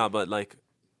 no, but like,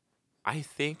 I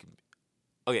think,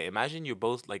 okay, imagine you're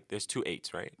both like, there's 2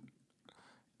 8s, right?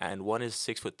 And one is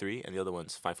 6'3" and the other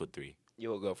one's 5'3". You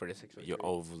will go for the 6 foot. You're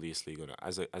obviously gonna,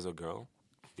 as a girl,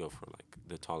 go for like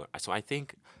the taller. So I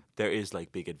think there is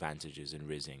like big advantages in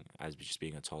rizzing as just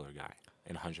being a taller guy,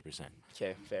 and 100%.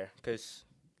 Okay, fair. Cause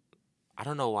I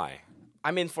don't know why.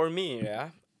 I mean, for me, yeah,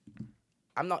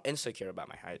 I'm not insecure about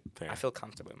my height. Fair. I feel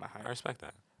comfortable in my I height. respect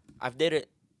that. I've dated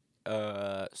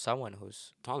someone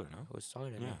Taller, no? who's taller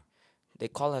than me. Yeah. They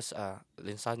call us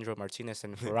Lisandro Martinez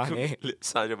and Varane.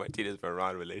 Sandra Martinez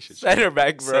Varane relationship. Center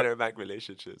back, bro. Center back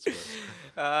relationships,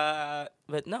 bro.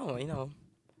 But no, you know.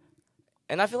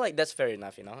 And I feel like that's fair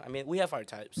enough, you know. I mean, we have our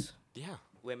types. Yeah.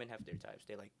 Women have their types.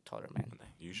 They like taller men.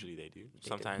 Usually they do. do.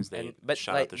 Sometimes they but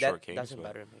shout like, out the that short kings. doesn't but-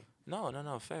 bother me.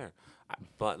 No, fair.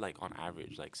 But like on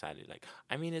average, like sadly, like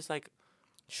I mean, it's like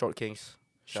Short kings.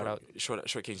 Shout out.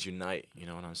 short kings unite. You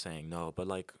know what I'm saying? No, but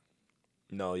like,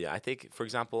 no, yeah. I think, for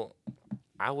example,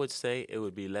 I would say it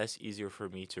would be less easier for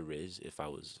me to riz if I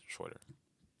was shorter.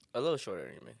 A little shorter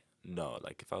than me. No,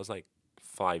 like if I was like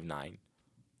 5'9",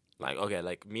 like okay,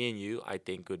 like me and you, I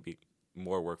think would be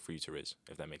more work for you to riz,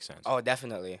 if that makes sense. Oh,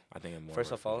 definitely. I think I'm more.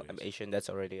 First work of for you all, to I'm riz. Asian. That's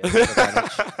already a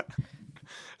disadvantage.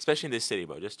 Especially in this city,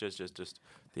 bro. Just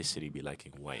this city be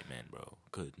liking white men, bro.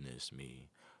 Goodness me,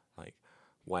 like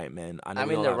white men. I know I'm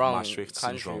we in all the have wrong Maastricht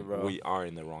country, syndrome. bro. We are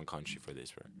in the wrong country for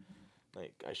this, bro.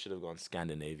 Like I should have gone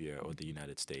Scandinavia or the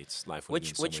United States. Life would have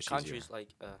been so which much countries easier. like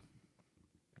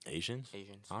Asians?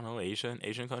 Asians? I don't know.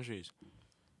 Asian countries.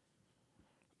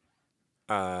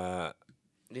 Do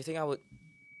you think I would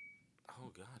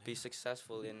Oh God. be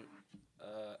successful in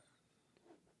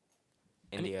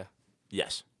Any- India?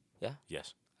 Yes. Yeah?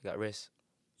 Yes. I got wrist.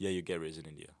 Yeah, you get riz in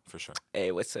India for sure.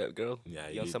 Hey, what's up, girl? Yeah,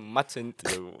 You want some mutton?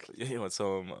 you want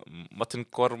some mutton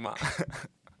korma?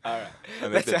 All right. I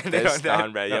mean, Let's the end it best on that.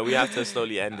 sound, right? Yeah, we have to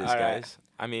slowly end this, All right. guys.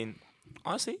 I mean,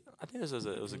 honestly, I think this was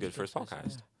it was a good first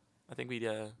podcast. I think we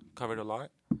covered a lot.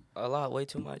 A lot, way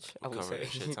too much. I We would covered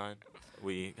say. a shit ton.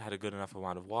 We had a good enough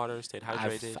amount of water. Stayed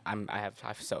hydrated. I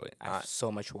have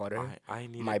so much water. I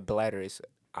need My bladder is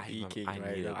I leaking I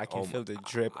right need now. it I can feel the almo-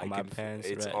 drip I on my can f- pants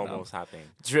It's right almost happening.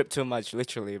 Drip too much,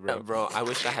 literally, bro. Bro, I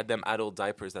wish I had them adult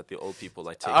diapers that the old people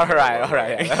like take. All right.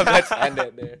 right. Yeah. Let's end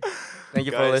it there. Thank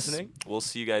you for Guys, listening. We'll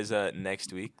see you guys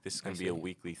next week. This is gonna Next be a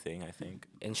week. weekly thing, I think.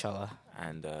 Inshallah.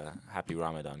 And happy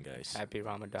Ramadan, guys. Happy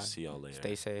Ramadan. See y'all later.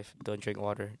 Stay safe. Don't drink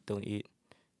water. Don't eat.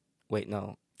 Wait,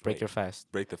 no. Break Wait. your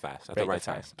fast. Break the fast at Break the the right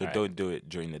time. fast. All right. Don't do it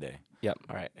during the day. Yep.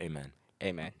 All right. Amen.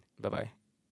 Amen. Bye bye.